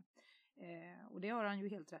sponsra. Och det har han ju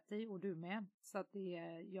helt rätt i, och du med. Så att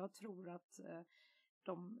jag tror att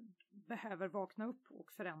de behöver vakna upp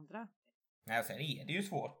och förändra. Nej, sen är det ju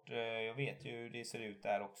svårt. Jag vet ju hur det ser ut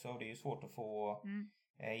där också. Det är ju svårt att få,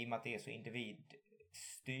 i och med att det är så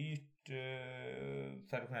individstyrt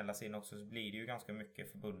traditionella sidan också, så blir det ju ganska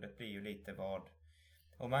mycket, förbundet blir ju lite vad.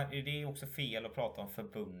 Och det är också fel att prata om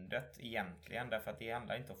förbundet egentligen, därför att det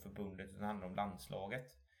handlar inte om förbundet utan det handlar om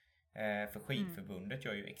landslaget. För skidförbundet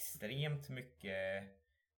gör ju extremt mycket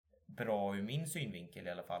bra ur min synvinkel i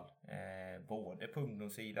alla fall. Både på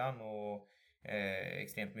ungdomssidan och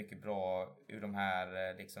extremt mycket bra ur de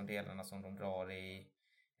här liksom delarna som de drar i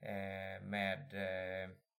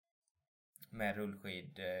med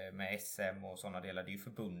rullskid, med SM och sådana delar. Det är ju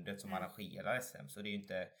förbundet som arrangerar SM, så det är ju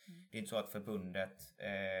inte, det är inte så att förbundet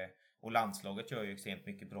och landslaget gör ju extremt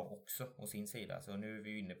mycket bra också å sin sida. Så nu är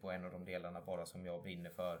vi inne på en av de delarna bara som jag brinner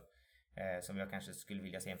för, som jag kanske skulle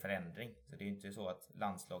vilja se en förändring. Så det är ju inte så att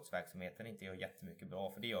landslagsverksamheten inte gör jättemycket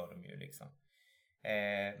bra, för det gör de ju liksom.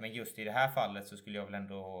 Men just i det här fallet så skulle jag väl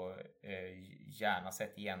ändå gärna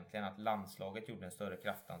sett egentligen att landslaget gjorde en större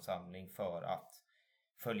kraftansamling för att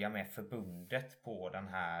följa med förbundet på den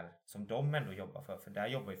här som de ändå jobbar för där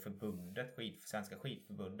jobbar ju förbundet, Svenska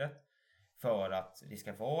skidförbundet, för att det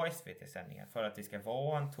ska vara SVT-sändningar, för att det ska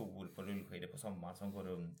vara en tour på rullskidor på sommaren som går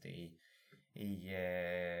runt i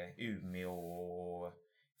Umeå,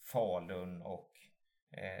 Falun och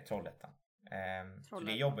Trollhättan. Så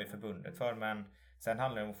det jobbar ju förbundet för, men sen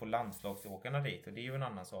handlar det om att få landslagsåkarna dit, och det är ju en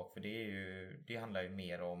annan sak, för det handlar ju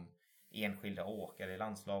mer om enskilda åkare i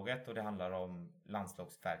landslaget och det handlar om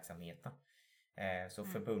landslagsverksamheten. Så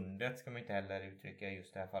förbundet ska man inte heller uttrycka i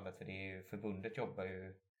just det här fallet, för det är ju, förbundet jobbar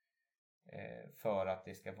ju för att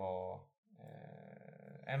det ska vara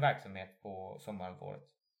en verksamhet på sommarhalvåret.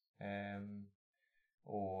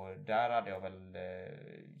 Och där hade jag väl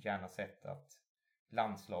gärna sett att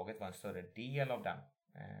landslaget var en större del av den.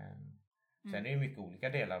 Sen är det ju mycket olika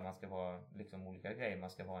delar, man ska vara liksom olika grejer, man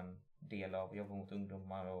ska vara en del av jobba mot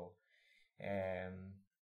ungdomar och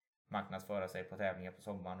marknadsföra sig på tävlingar på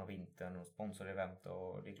sommaren och vintern och sponsorevent,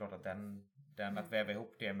 och det är klart att den att väva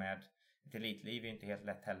ihop det med ett elitliv är inte helt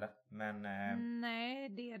lätt heller. Men nej,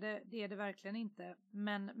 det är det verkligen inte.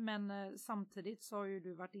 Men samtidigt så har ju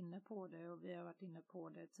du varit inne på det, och vi har varit inne på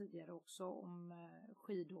det tidigare också, om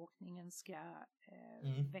skidåkningen ska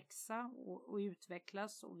växa och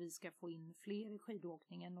utvecklas, och vi ska få in fler i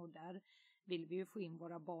skidåkningen, och där vill vi ju få in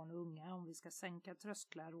våra barn och unga. Om vi ska sänka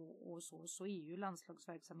trösklar och så är ju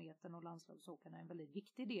landslagsverksamheten och landslagsåkarna en väldigt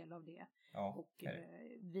viktig del av det. Ja, och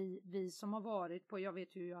vi som har varit på, jag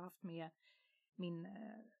vet ju, jag har haft med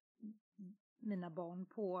mina barn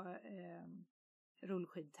på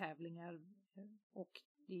rullskidtävlingar, och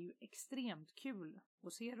det är ju extremt kul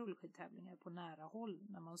att se rullskidtävlingar på nära håll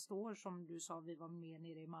när man står, som du sa, vi var med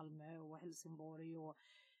nere i Malmö och Helsingborg och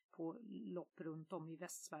på lopp runt om i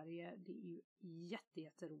Västsverige. Det är ju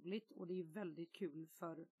jätteroligt, och det är väldigt kul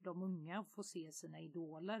för de unga att få se sina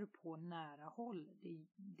idoler på nära håll.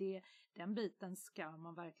 Den biten ska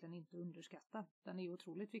man verkligen inte underskatta. Den är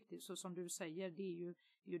otroligt viktig, så som du säger, det är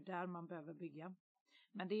ju där man behöver bygga.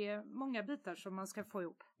 Men det är många bitar som man ska få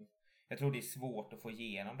ihop. Jag tror det är svårt att få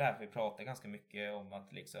igenom det här, för vi pratar ganska mycket om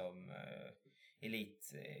att liksom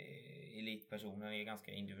elitpersoner är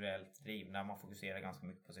ganska individuellt drivna. Man fokuserar ganska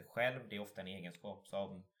mycket på sig själv. Det är ofta en egenskap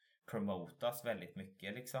som promotas väldigt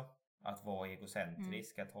mycket liksom. Att vara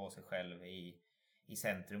egocentrisk, att ha sig själv i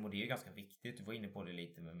centrum, och det är ju ganska viktigt. Du var inne på det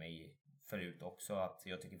lite med mig förut också, att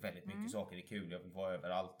jag tycker väldigt mycket saker är kul. Jag vill vara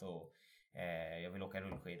överallt, och jag vill åka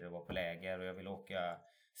rullskidor och vara på läger, och jag vill åka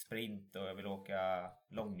sprint och jag vill åka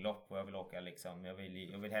långlopp och jag vill åka liksom, jag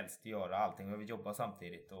vill helst göra allting och jag vill jobba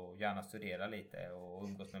samtidigt och gärna studera lite och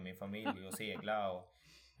umgås med min familj och segla och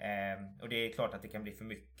det är klart att det kan bli för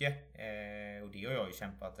mycket och det har jag ju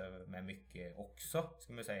kämpat med mycket också,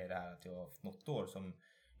 ska man säga, det här att jag har haft något år som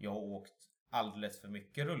jag har åkt alldeles för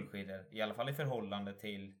mycket rullskidor, i alla fall i förhållande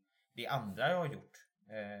till det andra jag har gjort.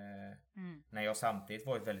 När jag samtidigt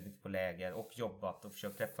varit väldigt mycket på läger och jobbat och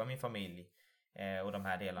försökt träffa min familj och de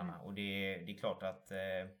här delarna. Och det är klart att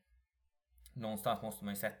någonstans måste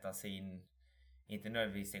man ju sätta sin, inte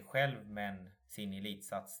nödvändigtvis sig själv, men sin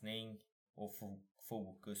elitsatsning och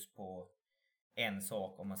fokus på en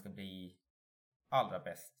sak om man ska bli allra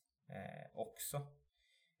bäst också.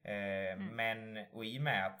 Men och i och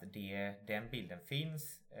med att den bilden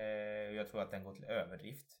finns, jag tror att den går till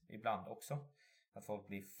överdrift ibland också. Att folk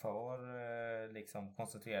blir för liksom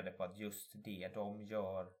koncentrerade på att just det de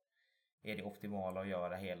gör är det optimala att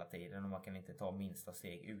göra hela tiden och man kan inte ta minsta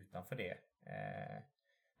steg utanför det.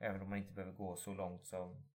 Även om man inte behöver gå så långt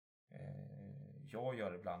som jag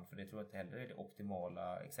gör ibland, för det tror jag inte heller är det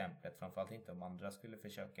optimala exemplet, framförallt inte om andra skulle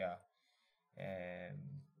försöka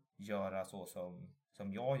göra så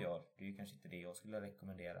som jag gör. Det är ju kanske inte det jag skulle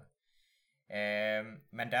rekommendera.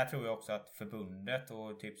 Men där tror jag också att förbundet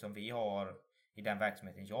och typ som vi har i den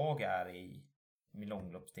verksamheten jag är i med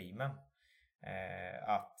långloppsteamen,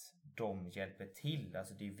 att de hjälper till.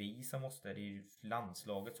 Alltså det är vi som måste, det är ju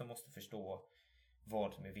landslaget som måste förstå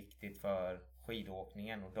vad som är viktigt för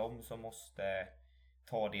skidåkningen och de som måste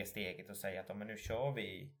ta det steget och säga att ja, men nu kör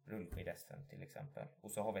vi rullskid-SM till exempel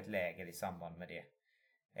och så har vi ett läger i samband med det.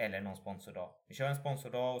 Eller någon sponsordag. Vi kör en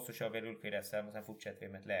sponsordag och så kör vi rullskid-SM och sen fortsätter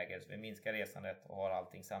vi med ett läger så vi minskar resandet och har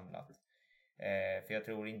allting samlat. För jag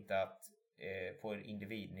tror inte att på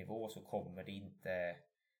individnivå så kommer det inte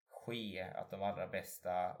ske att de allra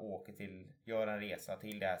bästa gör en resa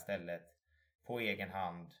till det här stället på egen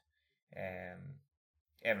hand.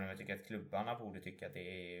 Även om jag tycker att klubbarna borde tycka att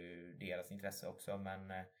det är deras intresse också, men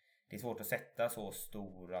det är svårt att sätta så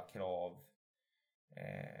stora krav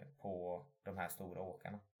på de här stora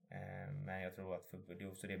åkarna. Men jag tror att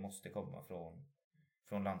det måste komma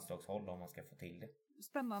från landslagshåll om man ska få till det.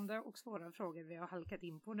 Spännande och svåra frågor vi har halkat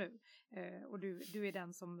in på nu. Och du är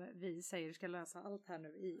den som vi säger ska lösa allt här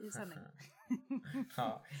nu i sändningen.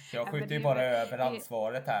 Ja, jag skjuter ju bara över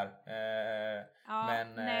ansvaret här.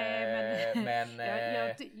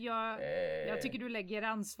 Jag tycker du lägger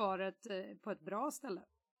ansvaret på ett bra ställe.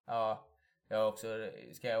 Ja,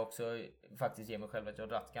 ska jag också faktiskt ge mig själv att jag har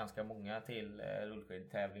dratt ganska många till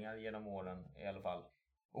rullskidtävlingar genom åren i alla fall.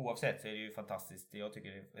 Oavsett så är det ju fantastiskt. Jag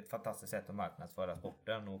tycker det är ett fantastiskt sätt att marknadsföra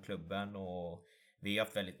sporten och klubben och vi har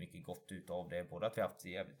haft väldigt mycket gott utav det. Både att vi har haft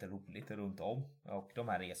jävligt roligt runt om och de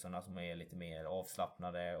här resorna som är lite mer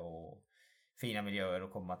avslappnade och fina miljöer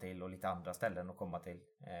att komma till och lite andra ställen att komma till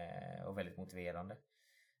och väldigt motiverande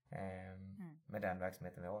med den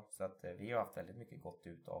verksamheten vi har. Så att vi har haft väldigt mycket gott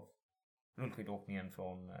utav rullskidåkningen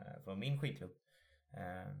från min skidklubb.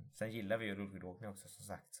 Sen gillar vi ju rullskidåkning också som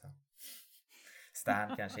sagt så.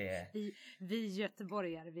 Stan kanske är... Vi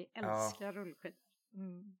göteborgare, vi älskar rullskidor.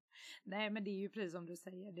 Nej, men det är ju precis som du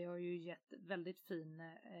säger, det har ju gett väldigt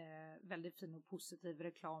fin och positiv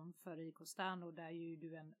reklam för IK Stan och där är ju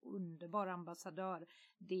du en underbar ambassadör.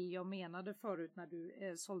 Det jag menade förut när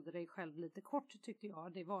du sålde dig själv lite kort tyckte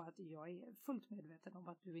jag, det var att jag är fullt medveten om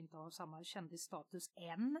att du inte har samma kändisstatus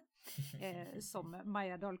än som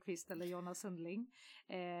Maja Dahlqvist eller Jonna Sundling.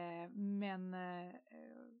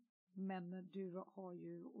 Men du har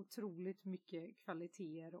ju otroligt mycket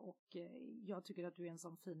kvaliteter och jag tycker att du är en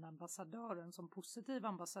sån fin ambassadör, en sån positiv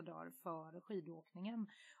ambassadör för skidåkningen.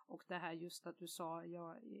 Och det här just att du sa,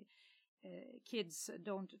 kids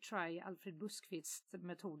don't try Alfred Buskqvist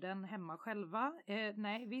metoden hemma själva.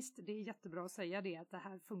 Nej visst, det är jättebra att säga det, att det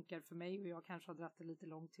här funkar för mig och jag kanske har dratt det lite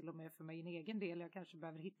långt till och med för mig en egen del. Jag kanske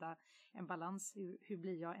behöver hitta en balans, hur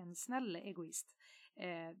blir jag en snäll egoist?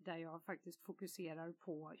 Där jag faktiskt fokuserar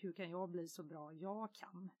på hur kan jag bli så bra jag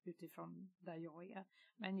kan utifrån där jag är.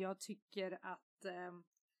 Men jag tycker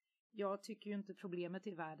ju inte problemet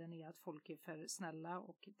i världen är att folk är för snälla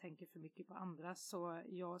och tänker för mycket på andra. Så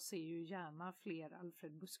jag ser ju gärna fler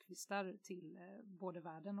Alfred Buskqvistar till både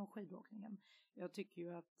världen och skidåkningen. Jag tycker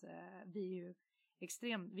ju att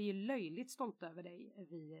vi är löjligt stolta över dig,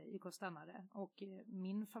 vi IK-stannare. Och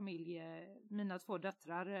min familj, mina 2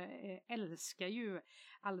 döttrar älskar ju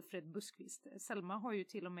Alfred Buskqvist. Selma har ju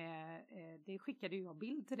till och med, det skickade jag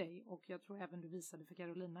bild till dig och jag tror även du visade för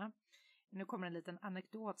Carolina. Nu kommer en liten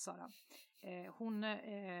anekdot, Sara.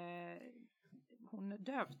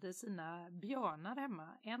 döpte sina björnar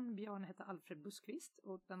hemma. En björn heter Alfred Buskqvist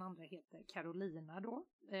och den andra heter Carolina då,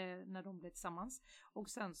 när de blev tillsammans. Och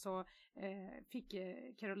sen så fick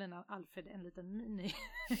Carolina och Alfred en liten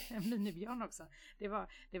minibjörn också.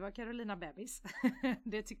 Det var Carolina bebis.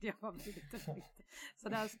 Det tyckte jag var väldigt roligt. Så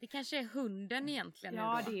det kanske är hunden egentligen.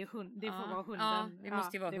 Ja, det är hund. Det får vara hunden. Ja, det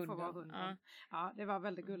måste ju vara det hunden. Får vara hunden. Ja, det var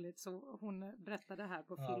väldigt gulligt. Så hon berättade här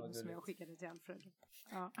på film som jag skickade till Alfred.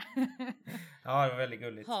 Ja. Ja, det var väldigt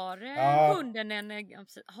gulligt. Har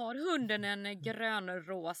hunden en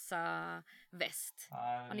grönrosa väst?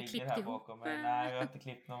 Har ni klippt ihop? Nej, jag har inte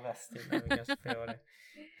klippt någon väst till. Men vi kanske får göra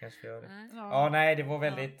det. Ja, nej, det var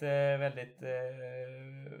väldigt, väldigt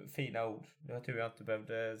fina ord. Det var tur jag inte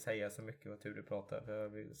behövde säga så mycket. Det var tur du pratade. För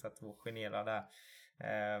vi satt och generade där.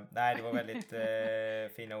 Nej, det var väldigt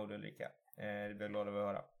fina ord, Ulrika. Det blir jag glad över att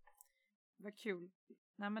höra. Vad kul.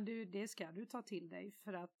 Nej, men det ska du ta till dig,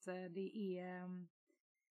 för att det är...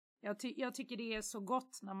 Jag tycker det är så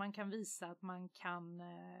gott när man kan visa att man kan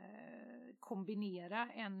kombinera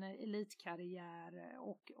en elitkarriär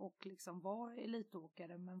och liksom vara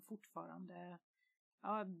elitåkare, men fortfarande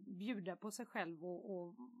bjuda på sig själv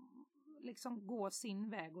och liksom gå sin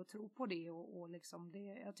väg och tro på det och liksom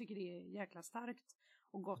det. Jag tycker det är jäkla starkt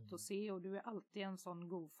och gott att se, och du är alltid en sån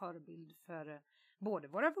god förebild för både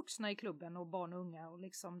våra vuxna i klubben och barn och unga, och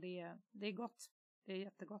liksom det är gott. Det är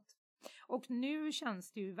jättegott. Och nu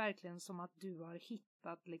känns det ju verkligen som att du har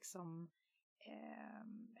hittat liksom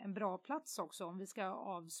en bra plats också, om vi ska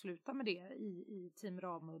avsluta med det i Team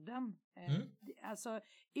Ramudden. Alltså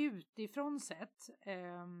utifrån sett,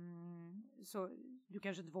 så du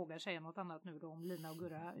kanske inte vågar säga något annat nu då om Lina och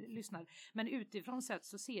Gurra lyssnar, men utifrån sett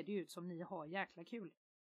så ser det ut som ni har jäkla kul.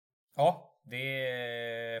 Ja, det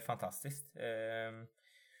är fantastiskt.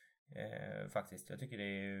 Faktiskt, jag tycker det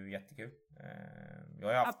är jättekul. Jag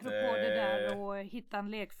har haft, apropå det där att hitta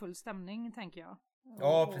en lekfull stämning, tänker jag.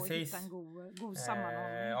 Ja, precis. Och hitta en god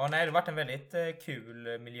sammanhållning. Ja, nej, det har varit en väldigt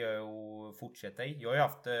kul miljö att fortsätta i. Jag har ju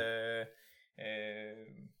haft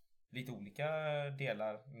lite olika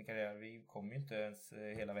delar i min karriär. Vi kom ju inte ens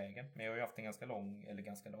hela vägen. Men jag har ju haft en ganska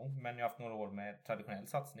lång, men jag har haft några år med traditionell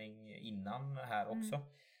satsning innan här också.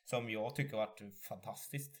 Som jag tycker har varit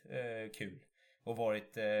fantastiskt kul. Och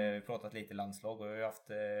varit, pratat lite landslag, och jag har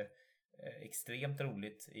haft extremt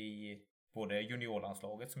roligt i både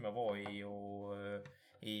juniorlandslaget som jag var i, och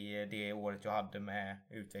i det året jag hade med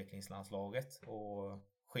utvecklingslandslaget och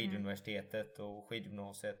skiduniversitetet och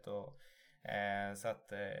skidgymnasiet, och så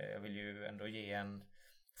att jag vill ju ändå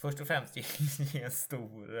först och främst ge en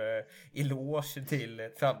stor eloge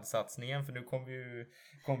till tradsatsningen, för nu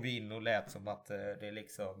kom vi in och lät som att det är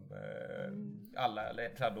liksom alla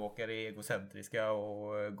traddåkare är egocentriska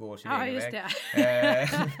och går sin egen väg. Det.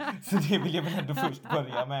 Så det vill jag väl ändå först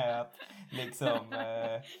börja med, att liksom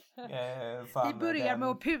vi börjar med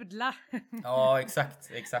att pudla. Ja,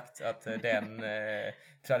 exakt att den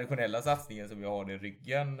traditionella satsningen som jag har i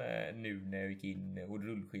ryggen nu när jag gick in, och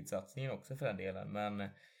rullskidsatsningen också för den delen, men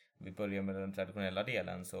vi börjar med den traditionella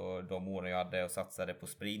delen, så de åren jag hade och satsade på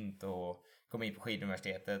sprint och kom in på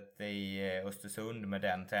skiduniversitetet i Östersund med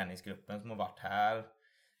den träningsgruppen som har varit här,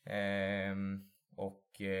 och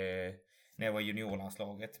när jag var i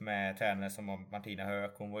juniorlandslaget med tränare som Martina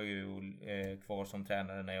Höök, hon var ju kvar som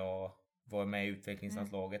tränare när jag var med i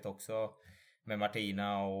utvecklingslandslaget också, med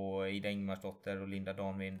Martina och Ida Ingmarsdotter och Linda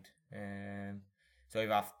Danvind. Så har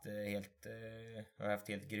jag haft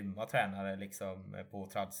helt grymma tränare liksom på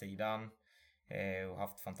tradsidan, och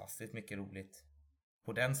haft fantastiskt mycket roligt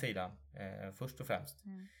på den sidan först och främst.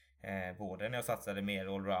 Både när jag satsade mer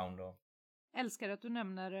allround och... Älskar att du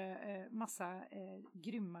nämner massa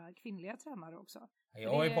grymma kvinnliga tränare också. Jag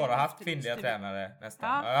har ju bara haft kvinnliga tränare nästan.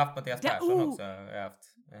 Ja. Jag har haft Mattias Persson också. Jag har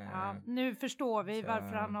haft, nu förstår vi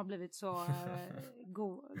varför han har blivit så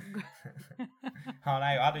god. Ja,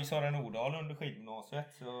 nej, jag hade ju Sara Nordahl under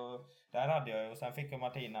skidgymnasiet, så där hade jag, och sen fick jag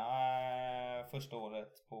Martina första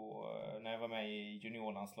året när jag var med i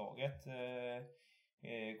juniorlandslaget.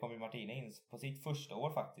 Kom ju Martina in på sitt första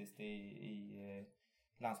år faktiskt i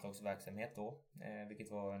landslagsverksamhet då,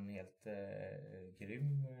 vilket var en helt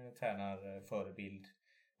grym tränarförebild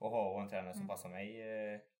att ha, och en tränare som passar mig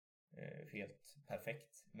helt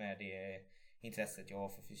perfekt med det intresset jag har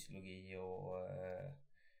för fysiologi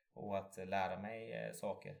och att lära mig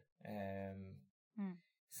saker.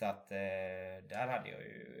 Så att där hade jag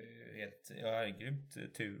ju jag hade grymt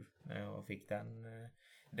tur när jag fick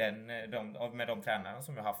med de tränarna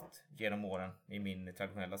som jag haft genom åren i min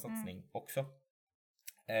traditionella satsning också.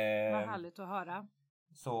 Vad härligt att höra.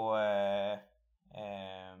 Så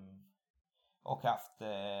Och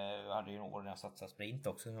hade ju en år när jag satsade sprint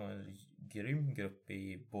också. En grym grupp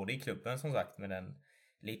både i klubben som sagt med den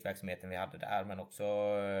elitverksamheten vi hade där. Men också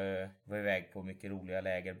var iväg på mycket roliga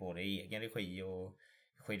läger både i egen regi och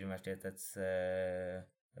skiduniversitetets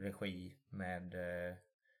regi med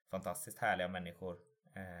fantastiskt härliga människor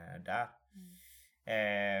där.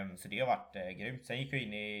 Så det har varit grymt. Sen gick jag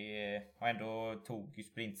in och ändå tog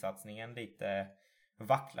sprintsatsningen lite,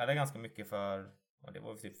 vacklade ganska mycket för, och det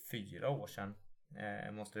var typ 4 år sedan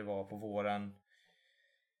måste det vara, på våren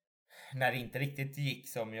när det inte riktigt gick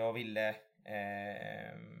som jag ville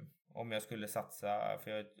om jag skulle satsa,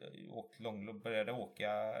 för jag började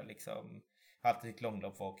åka liksom, alltid tyckt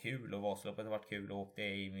långlopp var kul och Vasaloppet har varit kul och åkte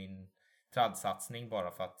i min tradsatsning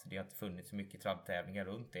bara för att det har inte funnits så mycket tradtävlingar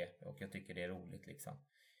runt det och jag tycker det är roligt liksom.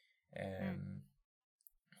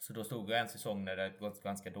 Så då stod jag en säsong när det gått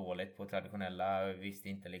ganska dåligt på traditionella, jag visste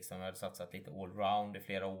inte liksom, jag hade satsat lite allround i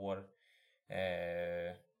flera år,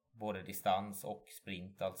 både distans och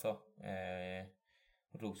sprint alltså,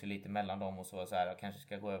 och drog sig lite mellan dem och så var så här, jag kanske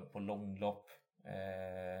ska gå över på långlopp,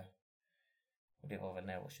 och det var väl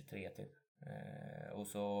när jag var 23 typ. Och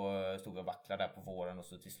så stod jag och vacklade där på våren och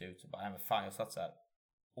så till slut så bara, men fan jag satsar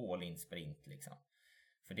all in sprint liksom.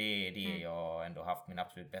 För det är det jag ändå haft min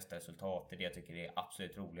absolut bästa resultat. Det är det jag tycker är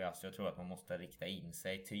absolut roligast. Jag tror att man måste rikta in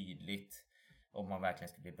sig tydligt om man verkligen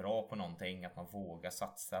ska bli bra på någonting. Att man vågar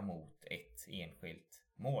satsa mot ett enskilt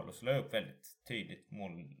mål. Och så la jag upp väldigt tydligt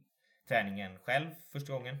målträningen själv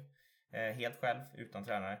första gången. Helt själv utan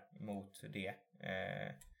tränare mot det.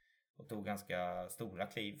 Och tog ganska stora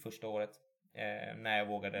kliv första året. När jag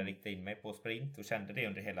vågade rikta in mig på sprint och kände det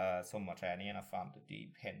under hela sommarträningen att fan,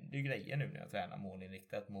 det händer ju grejer nu när jag tränar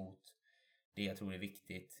målinriktat mot det jag tror är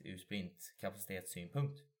viktigt ur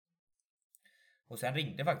sprintkapacitetsynpunkt. Och sen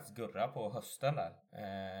ringde faktiskt Gurra på hösten där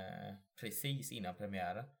precis innan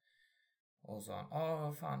premiären och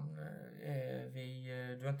sa fan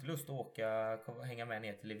du har inte lust att hänga med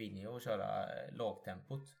ner till Livigno och köra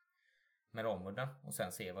lagtempot med Ramudden och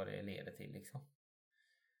sen se vad det leder till liksom.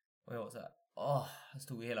 Och jag var så här, jag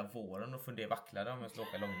stod hela våren och vacklade om jag skulle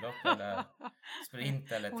åka långlopp eller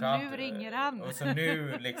sprint eller trapp. Och nu ringer han. Och så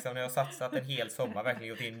nu liksom när jag satsat en hel sommar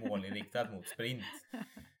verkligen gått in målinriktat mot sprint.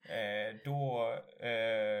 Då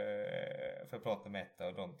får jag prata med ett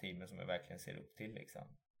av de teamen som jag verkligen ser upp till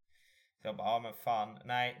liksom. Så jag bara, men fan,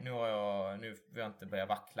 nej nu vill jag inte börja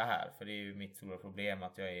vackla här. För det är ju mitt stora problem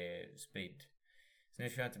att jag är spridd. Så nu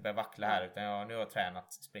ska jag inte börja vackla här utan nu har jag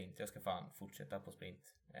tränat sprint. Jag ska fan fortsätta på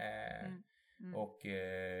sprint. Och,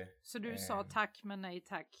 så du sa tack men nej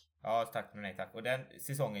tack? Ja, tack men nej tack. Och den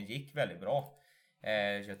säsongen gick väldigt bra.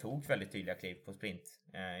 Jag tog väldigt tydliga kliv på sprint.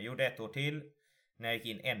 Gjorde 1 år till. När jag gick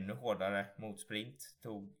in ännu hårdare mot sprint.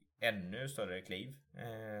 Tog ännu större kliv.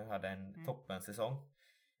 Hade en toppen säsong.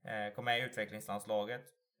 Kom med i utvecklingslandslaget.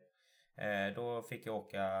 Då fick jag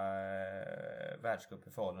åka världscup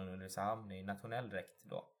i Falun under Ulricehamn i nationell dräkt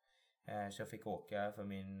då. Så jag fick åka för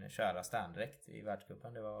min kära standräkt i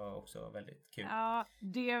världscupen. Det var också väldigt kul. Ja,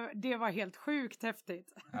 det var helt sjukt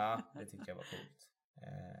häftigt. Ja, det tyckte jag var coolt.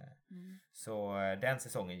 Så den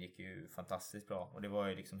säsongen gick ju fantastiskt bra. Och det var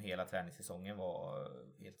ju liksom hela träningssäsongen var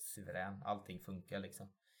helt suverän. Allting funkar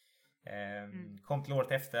liksom. Kom till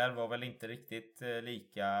året efter, var väl inte riktigt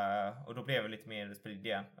lika. Och då blev det lite mer spridd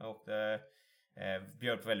igen. Och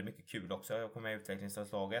bjöd på väldigt mycket kul också. Jag kom med i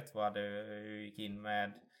utvecklingsanslaget. Gick in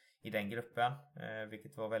med i den gruppen,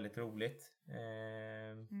 vilket var väldigt roligt.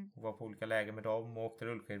 Var på olika läger med dem och åkte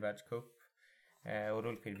rullskidvärldscup och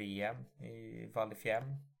rullskid-VM i Val di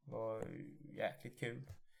Fiemme. Var jäkligt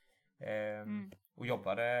kul. Och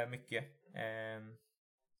jobbade mycket.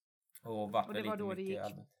 Och vart det var då det gick.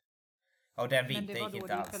 Allmänt. Ja, den vintern gick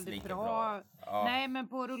inte alls lika bra. Ja. Nej, men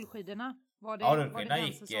på rullskidorna var det, rullskidorna var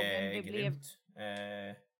det gick grymt.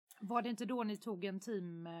 Var det inte då ni tog en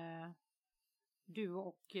team, du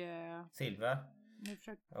och Silver?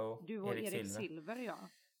 Du och Erik Silver, ja.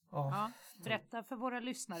 Ja. Berätta för våra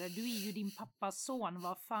lyssnare, du är ju din pappas son,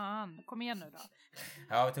 vad fan, kom igen nu då.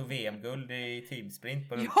 Ja, vi tog VM-guld i teamsprint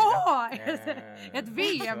på rullskidor. Ja, ett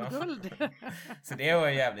VM-guld. Så det var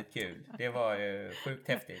jävligt kul. Det var ju sjukt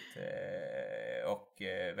häftigt och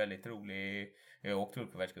väldigt roligt. Jag har åkt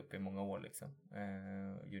rullskidvärldscup i många år liksom.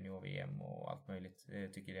 Junior-VM och allt möjligt.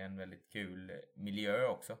 Jag tycker det är en väldigt kul miljö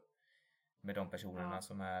också. Med de personerna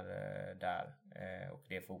som är där. Och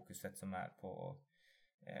det fokuset som är på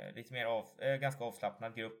lite mer ganska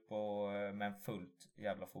avslappnad grupp men fullt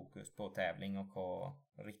jävla fokus på tävling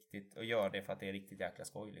och gör det för att det är riktigt jäkla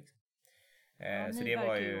skoj liksom. Så det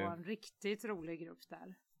var ju en riktigt rolig grupp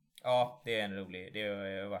där. Ja, det är en rolig. Det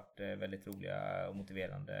har varit väldigt roliga och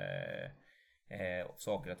motiverande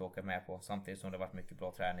saker att åka med på, samtidigt som det varit mycket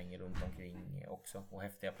bra träning runt omkring också och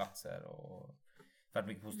häftiga platser och varit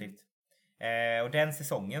mycket positivt. Och den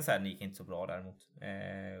säsongen sen gick inte så bra däremot,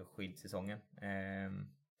 skidsäsongen.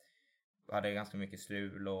 Hade ganska mycket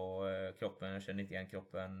strul och jag kände inte igen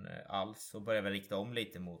kroppen alls och började väl rikta om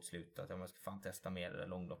lite mot slutet att jag ska fan testa mer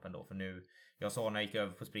långlopp ändå, för nu, jag sa när jag gick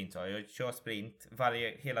över på sprint, så jag kör sprint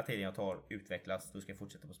hela tiden jag tar utvecklas, då ska jag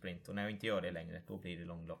fortsätta på sprint, och när jag inte gör det längre då blir det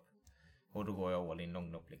långlopp och då går jag all in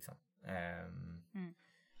långlopp liksom.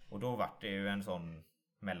 Och då var det ju en sån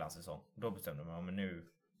mellansäsong, då bestämde jag mig, men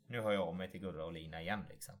nu har jag av mig till Gurra och Lina igen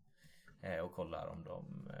liksom, och kollar om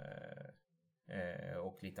de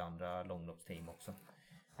och lite andra långloppsteam också,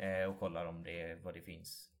 och kollar om vad det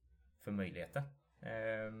finns för möjligheter.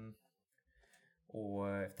 Och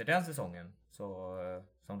efter den säsongen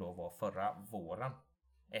som då var förra våren,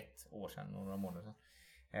 1 år sedan och några månader sedan,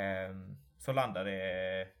 så landade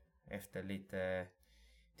det efter lite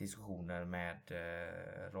diskussioner med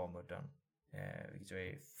Ramudden, vilket jag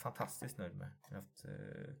är fantastiskt nöjd med. Jag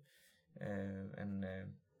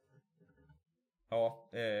har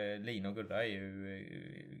haft Lina och Gurra är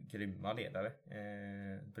ju grymma ledare.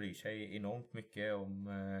 Bryr sig enormt mycket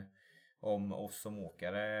om oss som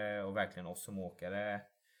åkare, och verkligen oss som åkare,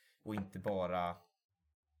 och inte bara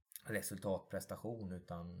resultatprestation,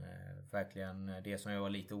 utan verkligen det som jag var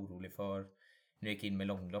lite orolig för när jag gick in med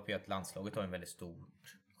långlopp är att landslaget har en väldigt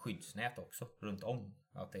stort skyddsnät också runt om.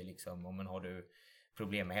 Att det är liksom, om man har du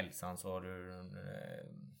problem med hälsan så har du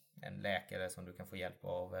en läkare som du kan få hjälp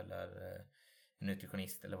av, eller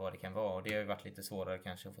nutritionist eller vad det kan vara. Och det har ju varit lite svårare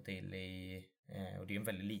kanske att få till och det är en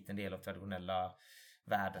väldigt liten del av traditionella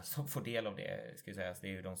världen som får del av det, ska jag säga. Så det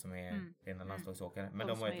är ju de som är rena landslagsåkare. Men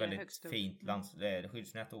de har ett väldigt fint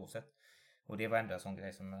skyddsnät oavsett. Och det var ändå en sån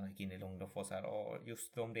grej som man gick in i långlopp och så här,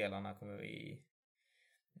 just de delarna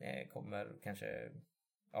kommer kanske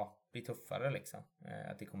bli tuffare liksom.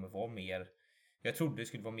 Att det kommer vara mer, jag trodde det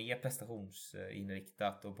skulle vara mer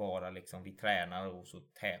prestationsinriktat och bara liksom vi tränar och så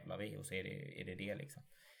tävlar vi och så är det liksom.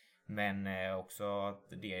 Men också att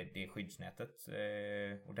det skyddsnätet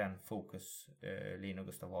och den fokus Lina och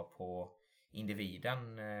Gustav har på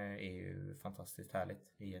individen är ju fantastiskt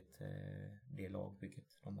härligt i det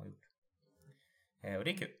lagbygget de har gjort. Och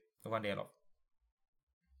det är kul att vara en del av.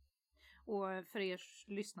 Och för er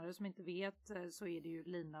lyssnare som inte vet så är det ju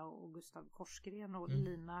Lina och Gustav Korsgren, och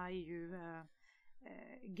Lina är ju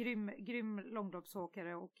grym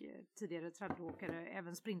långloppsåkare och tidigare traddåkare,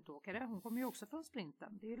 även sprintåkare. Hon kommer ju också från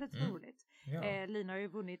sprinten, det är ju lite roligt. Ja. Lina har ju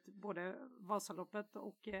vunnit både Vasaloppet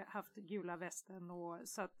och haft gula västen, och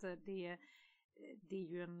så att det är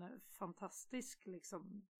ju en fantastisk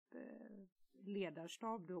liksom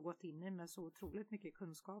ledarstab du har gått in i med så otroligt mycket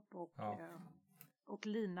kunskap, och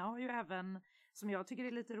Lina har ju även, som jag tycker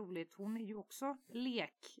är lite roligt, hon är ju också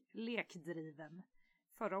lekdriven.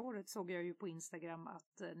 Förra året såg jag ju på Instagram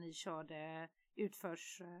att ni körde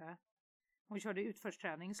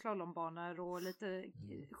utförsträning, slalombanor och lite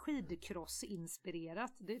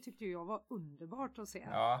skidcross-inspirerat. Det tyckte jag var underbart att se.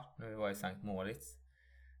 Ja, nu var i Sankt Moritz.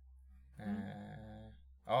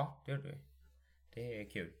 Ja, det gjorde vi. Det är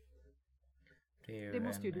kul. Det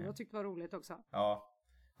måste ju du ha tyckt var roligt också. Ja,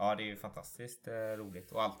 det är ju fantastiskt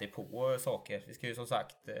roligt. Och alltid på saker. Vi ska ju som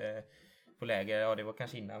sagt på läger, det var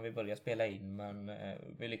kanske innan vi började spela in, men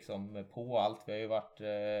vi liksom på allt. Vi har ju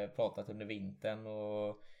pratat under vintern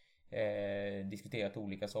och diskuterat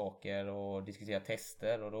olika saker och diskuterat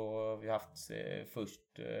tester, och då har vi haft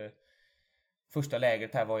första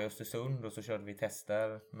lägret här var i Östersund, och så körde vi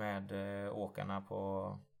tester med åkarna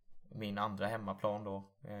på min andra hemmaplan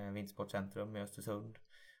då, Vintersportcentrum i Östersund,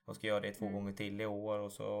 och ska göra det 2 gånger till i år.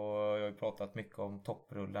 Och så jag har ju pratat mycket om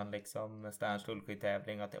topprullen liksom, Sterns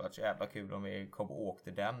rullskidtävling, att det var så jävla kul om vi kom och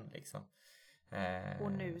åkte den liksom.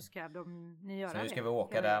 Och nu ska ni göra det. Så nu ska vi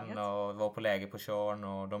åka den och vara på läger på Tjörn,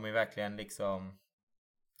 och de är verkligen liksom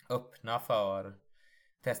öppna för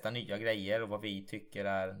testa nya grejer och vad vi tycker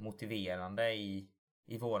är motiverande i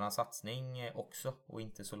våran satsning också, och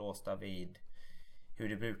inte så låsta vid hur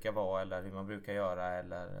det brukar vara eller hur man brukar göra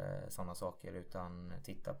eller sådana saker, utan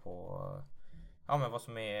titta på men vad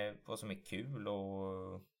som är kul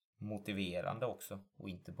och motiverande också, och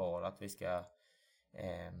inte bara att vi ska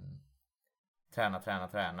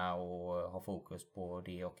träna och ha fokus på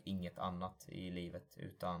det och inget annat i livet,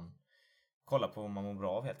 utan kolla på vad man mår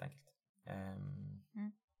bra av helt enkelt.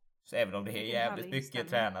 Så även om det är jävligt mycket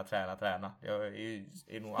träna. Jag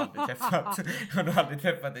har nog aldrig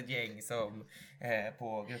träffat ett gäng som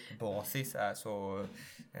på gruppbasis är så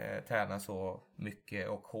tränar så mycket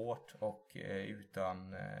och hårt och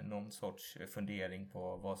utan någon sorts fundering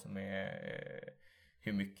på vad som är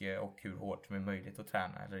hur mycket och hur hårt som är möjligt att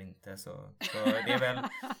träna eller inte. Så det är väl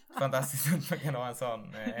fantastiskt att man kan ha en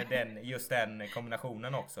sån, just den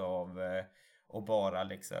kombinationen också av att bara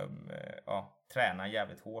liksom, träna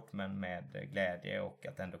jävligt hårt men med glädje och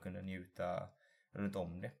att ändå kunna njuta runt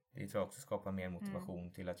om det. Det tror jag också skapar mer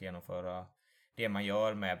motivation till att genomföra det man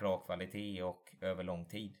gör med bra kvalitet och över lång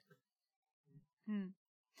tid.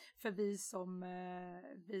 För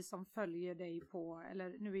vi som följer dig på,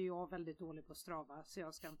 eller nu är jag väldigt dålig på Strava så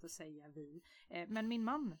jag ska inte säga vi, men min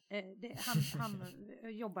man, han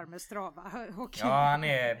jobbar med Strava. Och han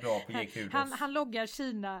är bra på GQ. Han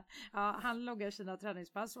loggar sina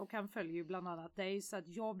träningspass och han följer ju bland annat dig, så att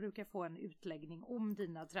jag brukar få en utläggning om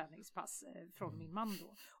dina träningspass från min man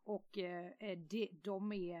då. Och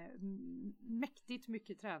de är mäktigt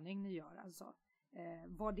mycket träning ni gör alltså.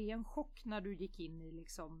 Var det en chock när du gick in i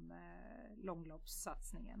liksom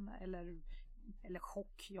långloppssatsningen? Eller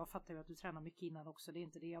chock, jag fattar ju att du tränar mycket innan också, det är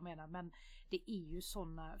inte det jag menar, men det är ju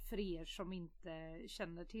sådana, för er som inte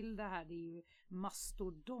känner till det här, det är ju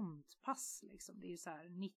mastodontpass liksom, det är ju så här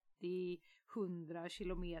 90-100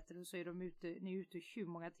 kilometer och så är ni är ute hur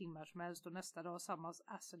många timmar som helst och nästa dag samma,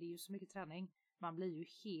 alltså det är ju så mycket träning, man blir ju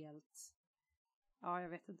helt, jag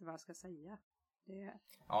vet inte vad jag ska säga. Jag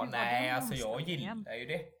gillar ju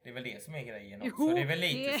det. Det är väl det som är grejen också. Det är väl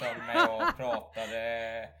lite som när jag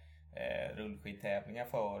pratade rullskidtävlingar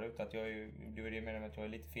förut. Att jag menar att jag är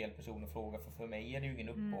lite fel person att fråga. För mig är det ju ingen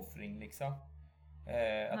uppoffring liksom.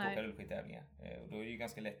 Att åka rullskidtävlingar. Och då är det ju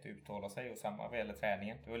ganska lätt att uttala sig. Och samma vad gäller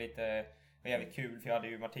träningen. Det var jävligt kul för jag hade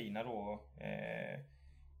ju Martina då.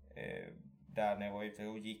 Där när jag var ute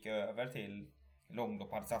och gick över till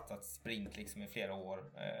långlopp, hade satsat sprint liksom i flera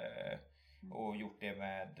år och gjort det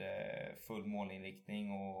med full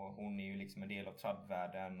målinriktning, och hon är ju liksom en del av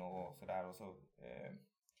tradvärlden och sådär, och så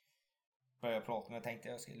började jag prata med, jag tänkte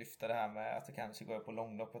jag skulle lyfta det här med att det kanske går på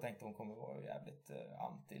långlopp, jag tänkte hon kommer vara jävligt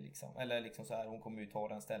anti liksom, eller liksom så här, hon kommer ju ta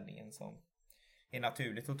den ställningen som är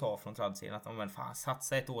naturligt att ta från tradsidan, att men fan,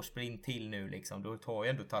 satsa ett års sprint till nu liksom, du har ju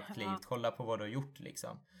ändå tagit kliv, kolla på vad du har gjort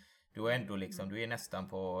liksom. Du är ändå liksom, du är nästan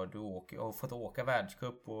på, har fått åka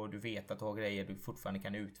världscup och du vet att du har grejer du fortfarande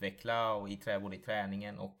kan utveckla och både i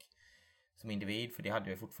träningen och som individ, för det hade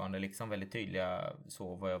jag fortfarande liksom väldigt tydliga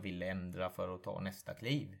så vad jag ville ändra för att ta nästa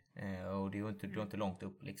kliv. Och det är inte, du är inte långt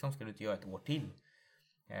upp liksom, ska du inte göra ett år till.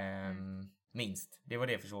 Minst. Det var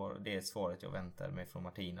det svaret jag väntade mig från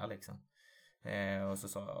Martina liksom. Och så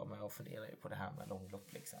sa jag, men jag funderar ju på det här med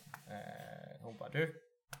långlopp liksom. Hon bara, du,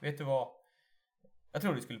 vet du vad? Jag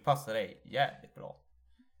tror det skulle passa dig jävligt bra.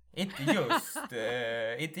 Inte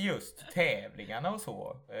just tävlingarna och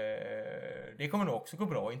så. Det kommer nog också gå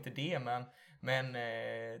bra, inte det. Men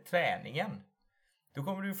träningen. Då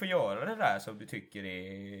kommer du få göra det där som du tycker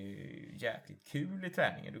är jäkligt kul i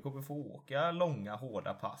träningen. Du kommer få åka långa,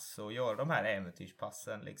 hårda pass och göra de här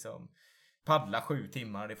äventyrspassen. Liksom. Paddla 7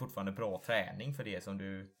 timmar, det är fortfarande bra träning för det som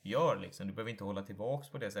du gör. Liksom. Du behöver inte hålla tillbaks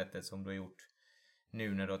på det sättet som du har gjort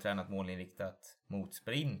nu när du har tränat målinriktat mot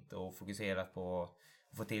sprint och fokuserat på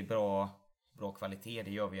att få till bra kvalitet.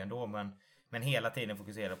 Det gör vi ändå, men hela tiden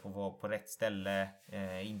fokusera på att vara på rätt ställe,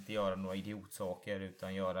 inte göra några idiotsaker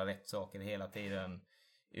utan göra rätt saker hela tiden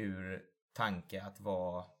ur tanke att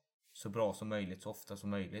vara så bra som möjligt, så ofta som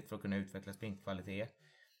möjligt för att kunna utveckla sprintkvalitet.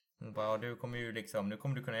 Nu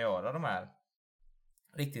kommer du kunna göra de här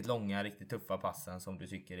riktigt långa, riktigt tuffa passen som du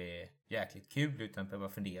tycker är jäkligt kul utan att behöva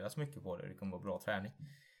fundera så mycket på det. Det kommer vara bra träning.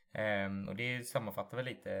 Och det sammanfattar väl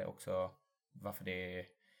lite också varför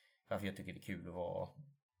jag tycker det är kul att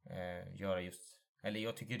göra just, eller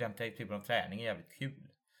jag tycker den typen av träning är jävligt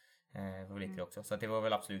kul. Var lite också. Så att det var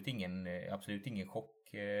väl absolut ingen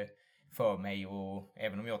chock för mig, och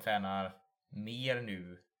även om jag tränar mer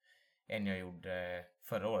nu än jag gjorde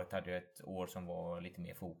förra året, hade jag ett år som var lite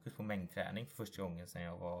mer fokus på mängdträning för första gången sedan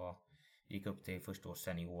jag gick upp till första års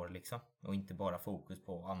senior liksom, och inte bara fokus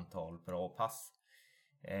på antal bra pass.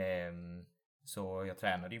 Så jag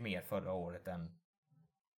tränade ju mer förra året än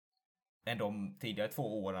de tidigare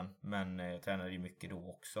 2 åren, men jag tränade ju mycket då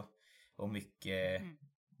också, och mycket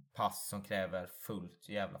pass som kräver fullt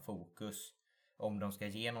jävla fokus om de ska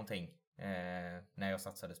ge någonting när jag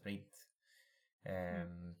satsade sprint.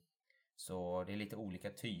 Så det är lite olika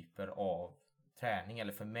typer av träning,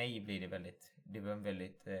 eller för mig blir det var en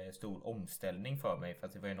väldigt stor omställning för mig, för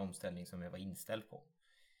att det var en omställning som jag var inställd på.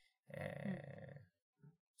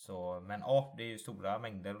 Men det är ju stora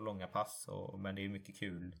mängder och långa pass, men det är mycket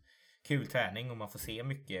kul träning, och man får se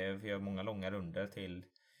mycket. Vi gör många långa runder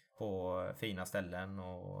på fina ställen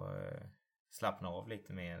och slappna av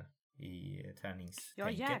lite mer i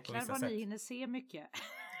träningstänket. Ja, jäklar vad ni hinner se mycket.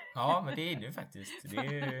 Ja, men det är det ju faktiskt.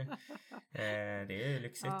 Det är ju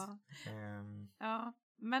lyxigt. Ja,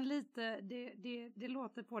 men lite, det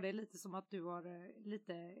låter på dig lite som att du har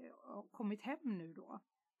lite kommit hem nu då,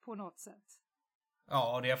 på något sätt.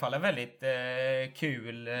 Ja, det är i alla fall en väldigt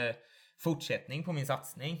kul fortsättning på min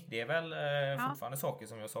satsning. Det är väl fortfarande saker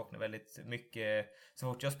som jag saknar väldigt mycket.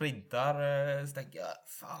 Så fort jag sprintar så tänker jag,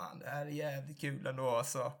 fan, det här är jävligt kul ändå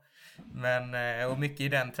alltså. Men, och mycket i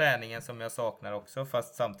den träningen som jag saknar också.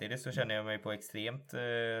 Fast samtidigt så känner jag mig på extremt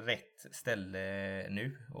rätt ställe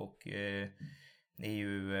nu. Och är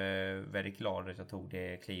ju väldigt glad att jag tog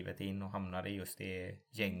det klivet in och hamnade i just det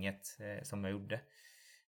gänget som jag gjorde.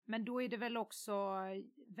 Men då är det väl också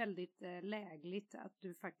väldigt lägligt att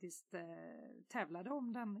du faktiskt tävlade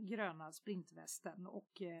om den gröna sprintvästen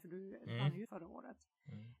och du vann ju förra året.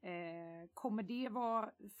 Kommer det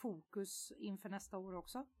vara fokus inför nästa år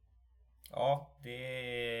också? Ja, det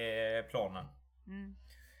är planen.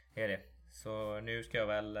 Är det. Så nu ska jag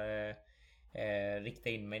väl rikta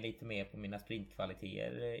in mig lite mer på mina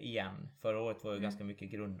sprintkvaliteter igen. Förra året var ju ganska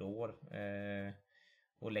mycket grundår.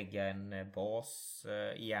 Och lägga en bas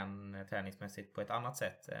igen träningsmässigt på ett annat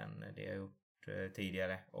sätt än det jag gjort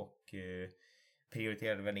tidigare. Och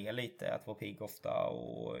prioriterade väl ner lite att vara pigg ofta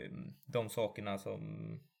och de sakerna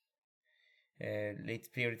som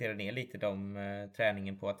prioriterade ner lite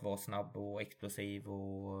träningen på att vara snabb och explosiv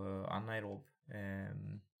och anaerob.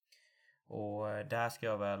 Och där ska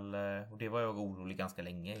jag väl, och det var jag orolig ganska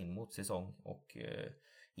länge in mot säsong och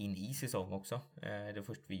in i säsong också. Det var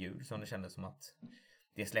först vid jul som det kändes som att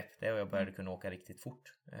det släppte och jag började kunna åka riktigt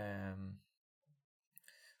fort.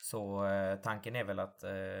 Så tanken är väl att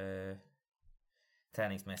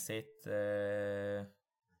träningsmässigt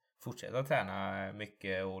fortsätta träna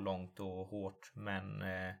mycket och långt och hårt, men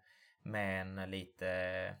med en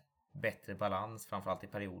lite bättre balans, framförallt i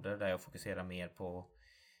perioder där jag fokuserar mer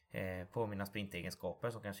på mina sprintegenskaper,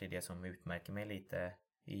 som kanske är det som utmärker mig lite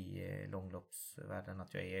i långloppsvärlden,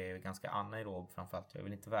 att jag är ganska anaerob framförallt. Jag är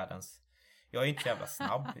väl inte jag är inte så jävla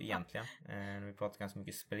snabb egentligen. Vi pratar ganska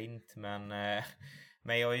mycket sprint, men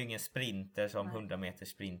jag är ju ingen sprinter som 100 meter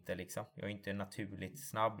sprinter liksom. Jag är inte naturligt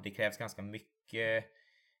snabb. Det krävs ganska mycket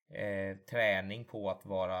träning på att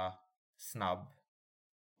vara snabb.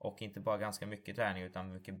 Och inte bara ganska mycket träning,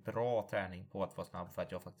 utan mycket bra träning på att vara snabb för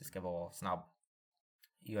att jag faktiskt ska vara snabb.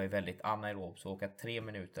 Jag är väldigt anaerob, så åka 3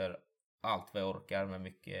 minuter allt vad jag orkar med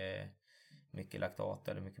mycket laktat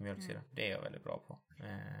eller mycket mjölksyra. Det är jag väldigt bra på.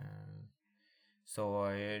 Så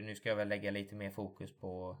nu ska jag väl lägga lite mer fokus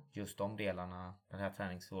på just de delarna det här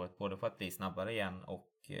träningsåret. Både för att bli snabbare igen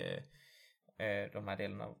och de här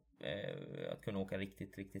delarna att kunna åka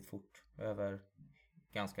riktigt, riktigt fort över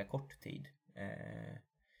ganska kort tid.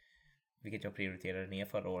 Vilket jag prioriterade ner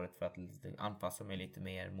förra året för att anpassa mig lite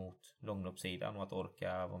mer mot långloppssidan och att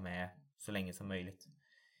orka vara med så länge som möjligt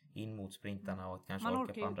in mot sprintarna och att kanske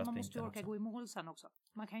orka på andra sprintar. Man måste orka också gå i mål sen också.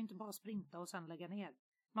 Man kan ju inte bara sprinta och sen lägga ner.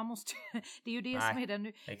 Man måste, det är ju det som är det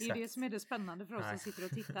är det som är det spännande för oss som sitter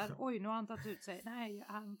och tittar. Oj, nu har han tagit ut sig. Nej,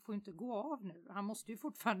 han får inte gå av nu. Han måste ju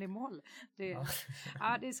fortfarande i mål. Det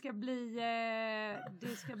ska bli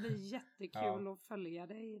jättekul att följa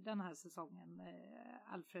dig den här säsongen,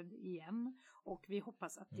 Alfred, igen. Och vi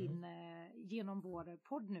hoppas att genom vår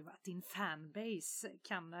podd nu, att din fanbase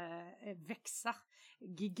kan växa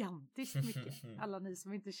gigantiskt mycket. Alla ni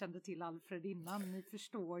som inte kände till Alfred innan, ni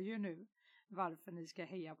förstår ju nu varför ni ska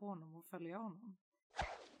heja på honom och följa honom.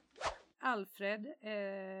 Alfred,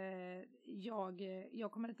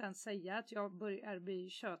 jag kommer inte ens säga att jag börjar bli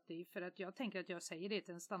tjötig, för att jag tänker att jag säger det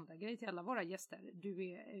till en standardgrej till alla våra gäster. Du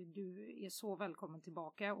är så välkommen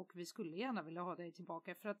tillbaka, och vi skulle gärna vilja ha dig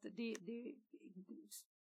tillbaka, för att det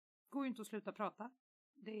går ju inte att sluta prata.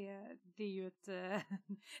 Det är ju ett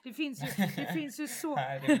det finns ju så.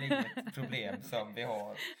 Nej, det är väl inget problem som vi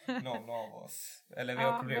har någon av oss, eller vi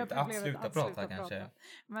har problemet att sluta prata kanske.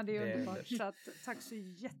 Men det är underbart, så att, tack så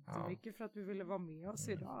jättemycket för att du ville vara med oss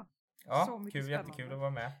idag. Ja, så mycket kul, spännande. jättekul att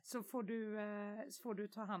vara med. Så får du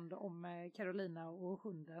ta hand om Carolina och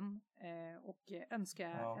hunden och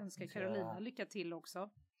önska Carolina lycka till också.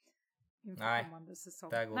 Nej,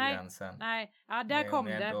 där går gränsen. Nej, ja, där kom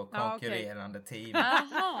det. Ändå konkurrerande team.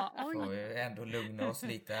 Jaha, oj. Får vi ändå lugna oss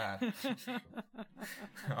lite här.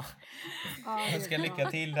 Jag ska lycka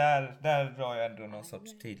till där drar jag ändå någon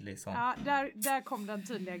sorts tydlig sån. Ja, där kom den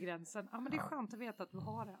tydliga gränsen. Ja, men det är skönt att veta att du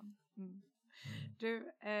har den.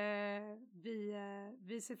 Du,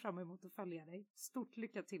 vi ser fram emot att följa dig. Stort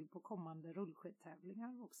lycka till på kommande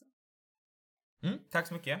rullskidtävlingar också. Tack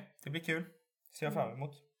så mycket. Det blir kul. Ser jag fram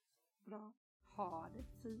emot. Bra. Ha det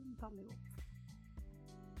fint allihop.